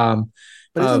of.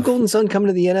 But isn't Golden Sun coming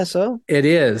to the NSO? It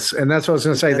is, and that's what I was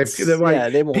going to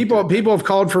say. They won't. People have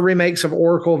called for remakes of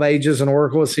Oracle of Ages and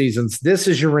Oracle of Seasons. This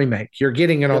is your remake. You're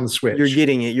getting it on the Switch. You're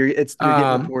getting it. You're getting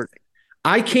it.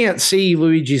 I can't see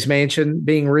Luigi's Mansion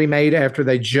being remade after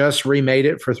they just remade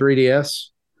it for 3DS,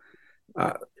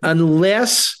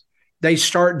 unless they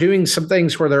start doing some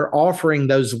things where they're offering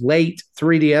those late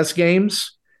 3DS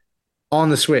games on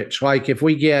the Switch. Like if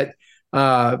we get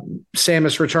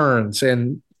Samus Returns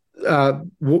and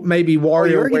maybe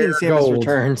Wario. You're getting Samus Gold.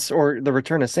 Returns or the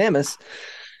Return of Samus.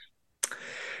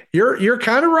 You're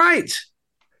kind of right.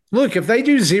 Look, if they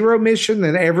do Zero Mission,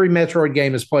 then every Metroid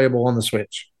game is playable on the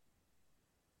Switch.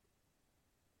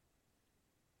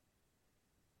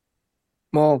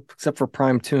 Well, except for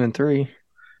Prime 2 and 3.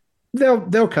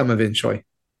 They'll come eventually.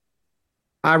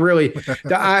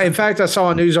 In fact, I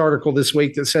saw a news article this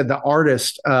week that said the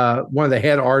artist, one of the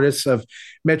head artists of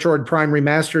Metroid Prime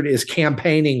Remastered, is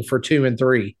campaigning for 2 and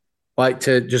 3, like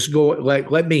to just go,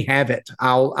 let me have it.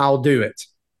 I'll do it.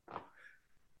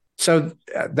 So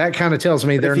that kind of tells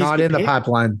me they're not in the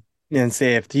pipeline. And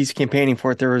say if he's campaigning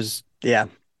for it, yeah.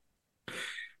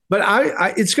 But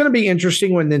it's going to be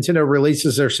interesting when Nintendo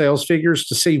releases their sales figures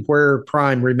to see where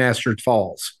Prime Remastered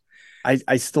falls.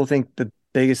 I still think the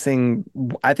biggest thing,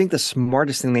 I think the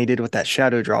smartest thing they did with that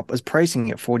Shadow Drop was pricing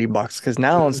it $40, because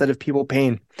now instead of people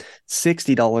paying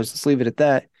 $60, let's leave it at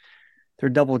that, they're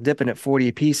double dipping at 40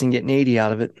 a piece and getting 80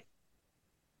 out of it.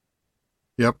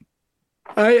 Yep.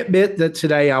 I admit that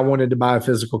today I wanted to buy a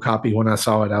physical copy when I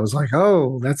saw it. I was like,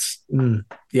 oh, that's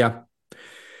yeah.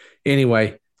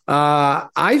 Anyway,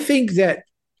 I think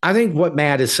what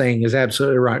Matt is saying is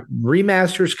absolutely right.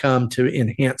 Remasters come to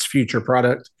enhance future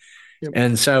product. Yep.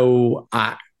 And so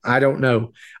I don't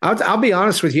know. I'll be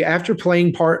honest with you. After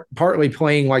playing partly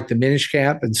playing like the Minish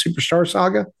Cap and Superstar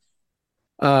Saga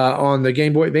on the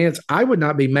Game Boy Advance, I would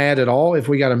not be mad at all if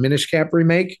we got a Minish Cap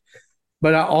remake.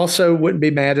 But I also wouldn't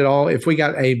be mad at all if we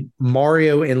got a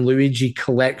Mario and Luigi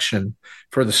collection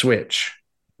for the Switch.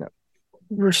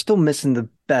 We're still missing the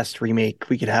best remake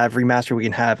we could have, remaster we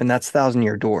can have, and that's Thousand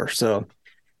Year Door. So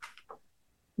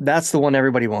that's the one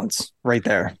everybody wants right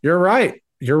there. You're right.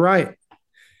 You're right.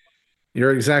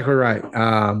 You're exactly right.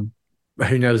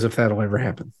 Who knows if that'll ever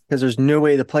happen? Because there's no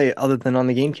way to play it other than on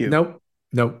the GameCube.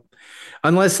 Nope.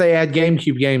 Unless they add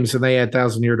GameCube games and they add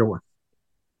Thousand Year Door.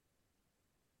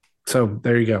 So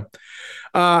there you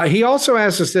go. He also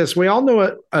asked us this. We all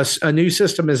know a new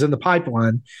system is in the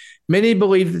pipeline. Many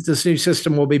believe that this new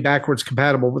system will be backwards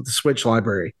compatible with the Switch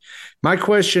library. My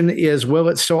question is, will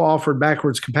it still offer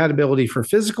backwards compatibility for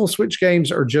physical Switch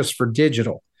games or just for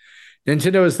digital?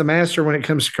 Nintendo is the master when it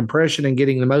comes to compression and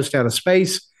getting the most out of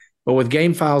space, but with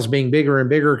game files being bigger and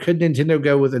bigger, could Nintendo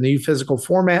go with a new physical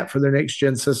format for their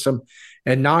next-gen system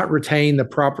and not retain the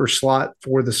proper slot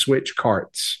for the Switch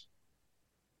carts?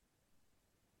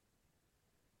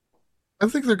 I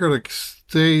think they're going to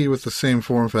stay with the same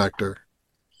form factor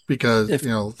because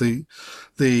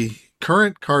the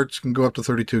current carts can go up to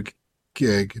 32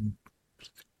 gig. And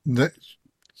the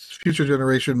future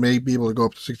generation may be able to go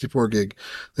up to 64 gig.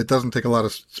 That doesn't take a lot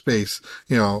of space.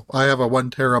 I have a 1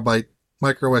 terabyte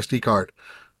micro SD card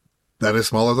that is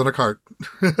smaller than a cart.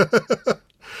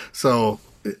 So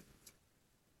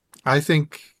I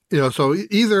think so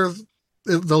either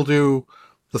they'll do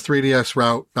the 3DS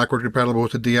route, backward compatible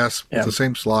with the DS with the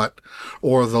same slot,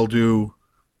 or they'll do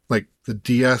like the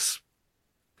DS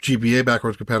GBA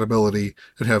backwards compatibility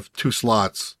and have 2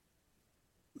 slots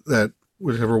that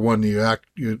whichever one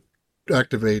you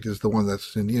activate is the one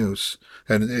that's in use,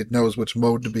 and it knows which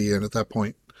mode to be in at that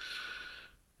point.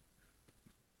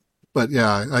 But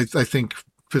yeah, I think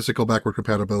physical backward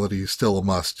compatibility is still a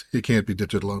must. It can't be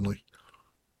digital only.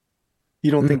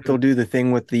 You don't think they'll do the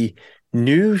thing with the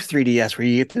new 3DS where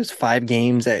you get those 5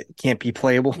 games that can't be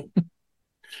playable?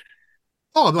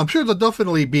 Oh, I'm sure there'll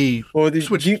definitely be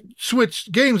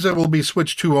Switch games that will be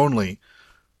Switch 2 only.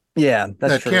 Yeah,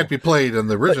 that true. Can't be played in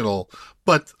the original.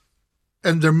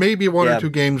 And there may be one or 2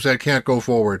 games that can't go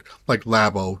forward, like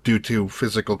Labo, due to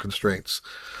physical constraints.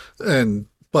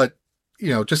 But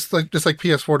just like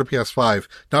PS4 to PS5,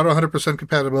 not 100%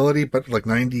 compatibility, but like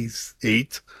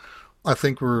 98. I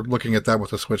think we're looking at that with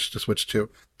the Switch to Switch 2.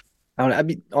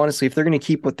 Honestly, if they're going to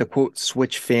keep with the quote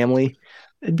Switch family,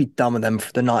 it'd be dumb of them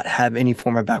to not have any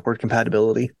form of backward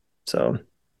compatibility. So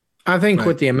I think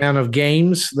with the amount of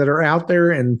games that are out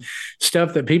there and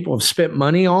stuff that people have spent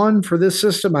money on for this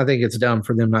system, I think it's dumb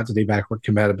for them not to do backward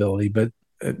compatibility. But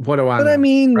what do I know? But I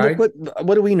mean, right? Look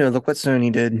what do we know? Look what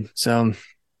Sony did. So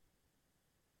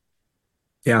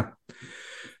yeah.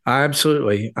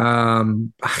 Absolutely.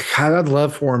 I'd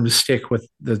love for them to stick with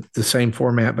the same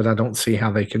format, but I don't see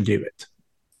how they can do it.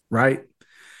 Right?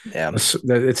 Yeah.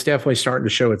 It's definitely starting to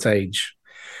show its age.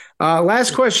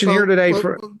 Last question here today.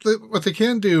 What they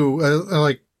can do,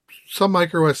 like some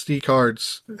micro SD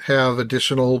cards have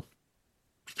additional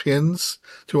pins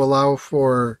to allow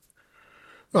for,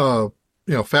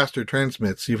 faster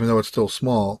transmits, even though it's still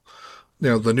small.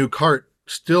 The new cart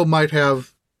still might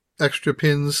have extra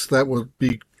pins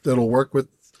that'll work with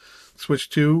Switch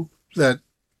 2 that,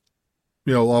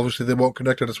 obviously they won't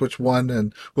connect to the Switch 1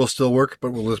 and will still work,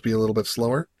 but will just be a little bit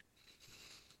slower.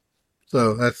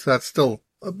 So that's still,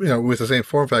 with the same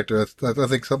form factor, I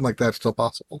think something like that's still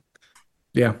possible.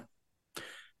 Yeah,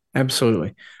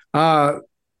 absolutely.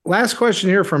 Last question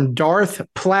here from Darth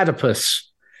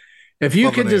Platypus. If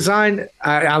you could design,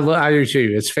 I do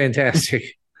too. It's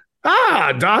fantastic.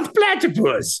 Darth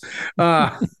Platypus.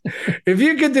 If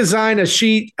you could design a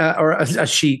sheet,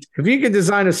 if you could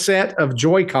design a set of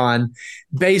Joy-Con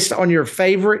based on your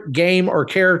favorite game or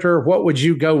character, what would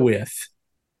you go with?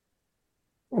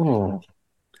 Oh,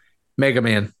 Mega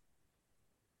Man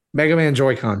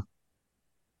Joy-Con.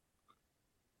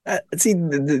 See,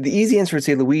 the easy answer would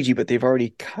say Luigi, but they've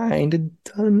already kind of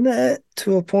done that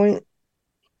to a point.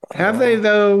 Have they,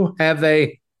 though? Have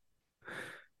they?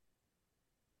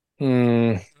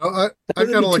 I'd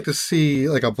kind of like to see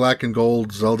like a black and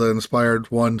gold Zelda inspired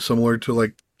one, similar to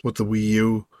like what the Wii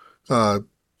U, the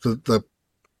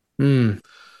Wii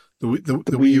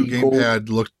U gamepad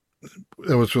looked.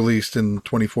 That was released in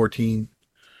 2014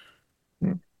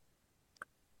 or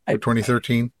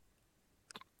 2013.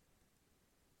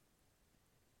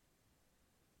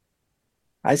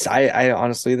 I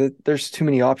honestly, there's too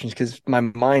many options because my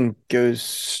mind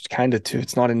goes kind of to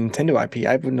it's not a Nintendo IP.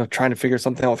 I've been trying to figure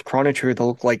something out with Chrono Trigger to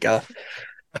look like a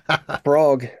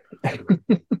Frog.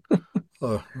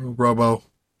 Robo.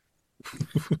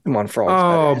 Come on, Frog.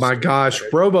 Oh my gosh,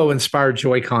 Robo-inspired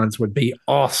Joy-Cons would be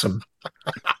awesome.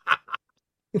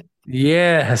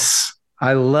 Yes,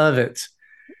 I love it.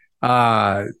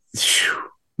 Mega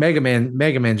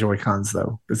Man Joy-Cons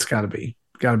though. It's got to be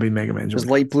Mega Man Just Joy-Cons.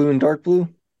 light blue and dark blue.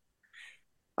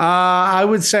 I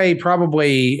would say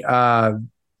probably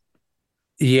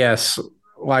yes.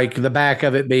 Like the back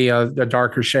of it be a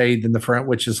darker shade than the front,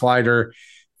 which is lighter.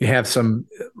 You have some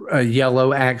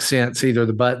yellow accents, either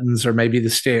the buttons or maybe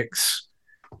the sticks.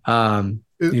 Is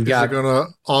it going to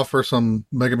offer some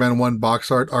Mega Man 1 box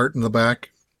art in the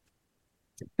back?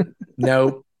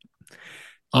 Nope.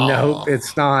 Nope,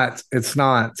 it's not. It's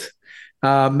not.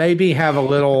 Maybe have a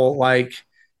little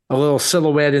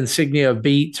silhouette insignia of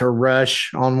Beat or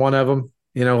Rush on one of them,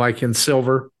 like in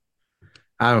silver.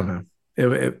 I don't know.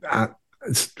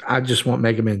 I just want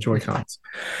Mega Man Joy-Cons.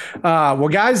 Well,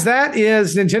 guys, that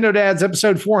is Nintendo Dads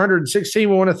episode 416.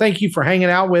 We want to thank you for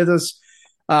hanging out with us.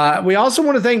 We also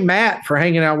want to thank Matt for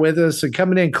hanging out with us and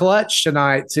coming in clutch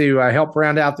tonight to help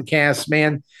round out the cast.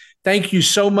 Man, thank you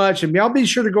so much. And y'all be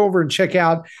sure to go over and check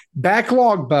out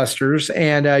Backlog Busters.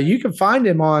 And you can find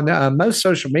him on most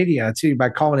social media, too, by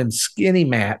calling him Skinny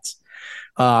Matt.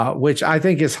 Which I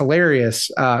think is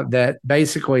hilarious that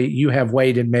basically you have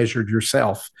weighed and measured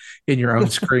yourself in your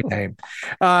own screen name.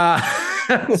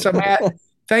 So Matt,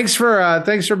 thanks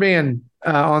for being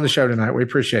on the show tonight. We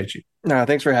appreciate you. No,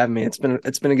 thanks for having me. It's been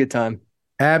a good time.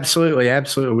 Absolutely.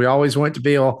 Absolutely. We always want to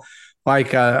be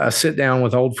like a sit down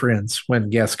with old friends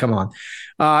when guests come on.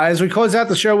 As we close out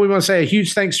the show, we want to say a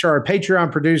huge thanks to our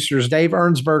Patreon producers, Dave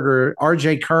Ernsberger,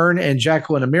 RJ Kern, and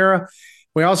Jacqueline Amira.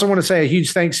 We also want to say a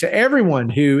huge thanks to everyone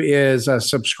who is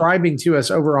subscribing to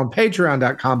us over on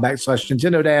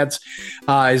patreon.com/Nintendo Dads,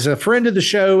 is a friend of the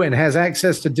show and has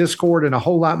access to Discord and a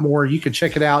whole lot more. You can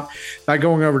check it out by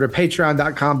going over to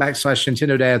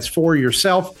patreon.com/Nintendo Dads for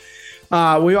yourself.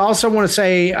 We also want to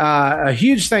say a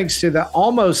huge thanks to the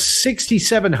almost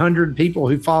 6,700 people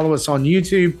who follow us on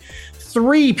YouTube,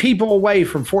 3 people away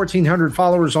from 1,400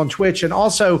 followers on Twitch, and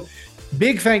also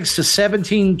big thanks to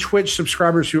 17 Twitch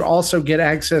subscribers who also get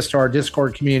access to our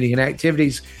Discord community and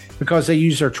activities because they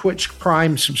use their Twitch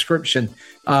Prime subscription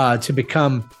to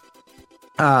become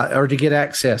or to get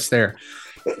access there.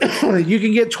 You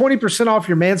can get 20% off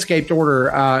your Manscaped order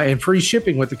and free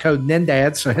shipping with the code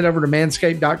NENDADS. So head over to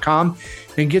manscaped.com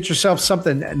and get yourself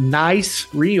something nice,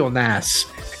 real nice.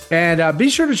 And be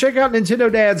sure to check out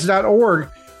nintendodads.org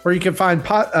where you can find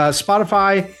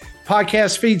Spotify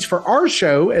podcast feeds for our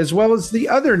show, as well as the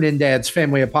other Nindads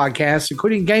family of podcasts,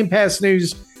 including Game Pass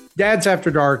News, Dads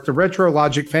After Dark, the Retro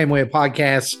Logic family of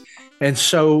podcasts, and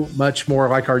so much more,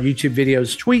 like our YouTube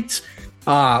videos, tweets,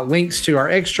 links to our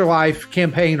Extra Life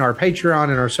campaign, our Patreon,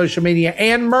 and our social media,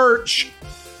 and merch.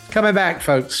 Coming back,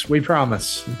 folks, we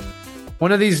promise.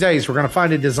 One of these days, we're going to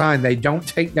find a design they don't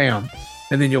take down,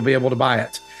 and then you'll be able to buy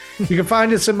it. You can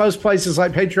find us in most places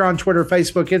like Patreon, Twitter,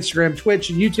 Facebook, Instagram, Twitch,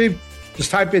 and YouTube. Just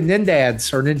type in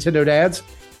Nindads or Nintendo Dads.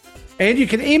 And you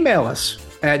can email us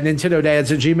at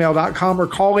nintendodads@gmail.com or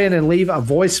call in and leave a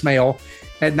voicemail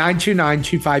at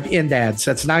 929-25-NDADS.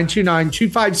 That's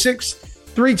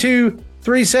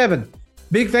 929-256-3237.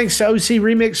 Big thanks to OC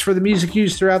Remix for the music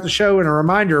used throughout the show. And a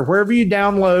reminder, wherever you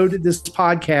download this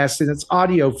podcast in its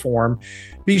audio form,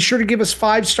 be sure to give us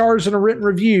 5 stars and a written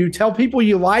review. Tell people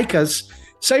you like us.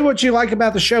 Say what you like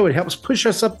about the show. It helps push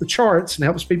us up the charts and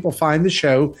helps people find the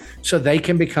show so they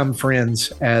can become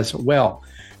friends as well.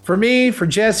 For me, for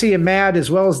Jesse and Matt, as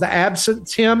well as the absent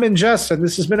Tim and Justin,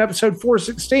 this has been episode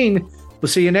 416. We'll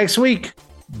see you next week.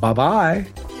 Bye-bye.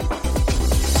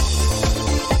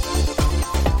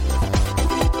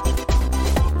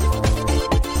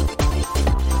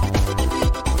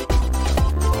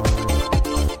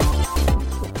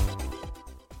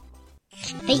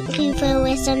 Thank you for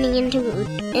listening to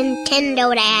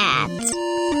Nintendo Dads.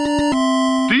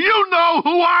 Do you know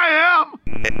who I am?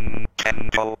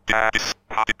 Nintendo Dads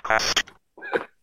Podcast.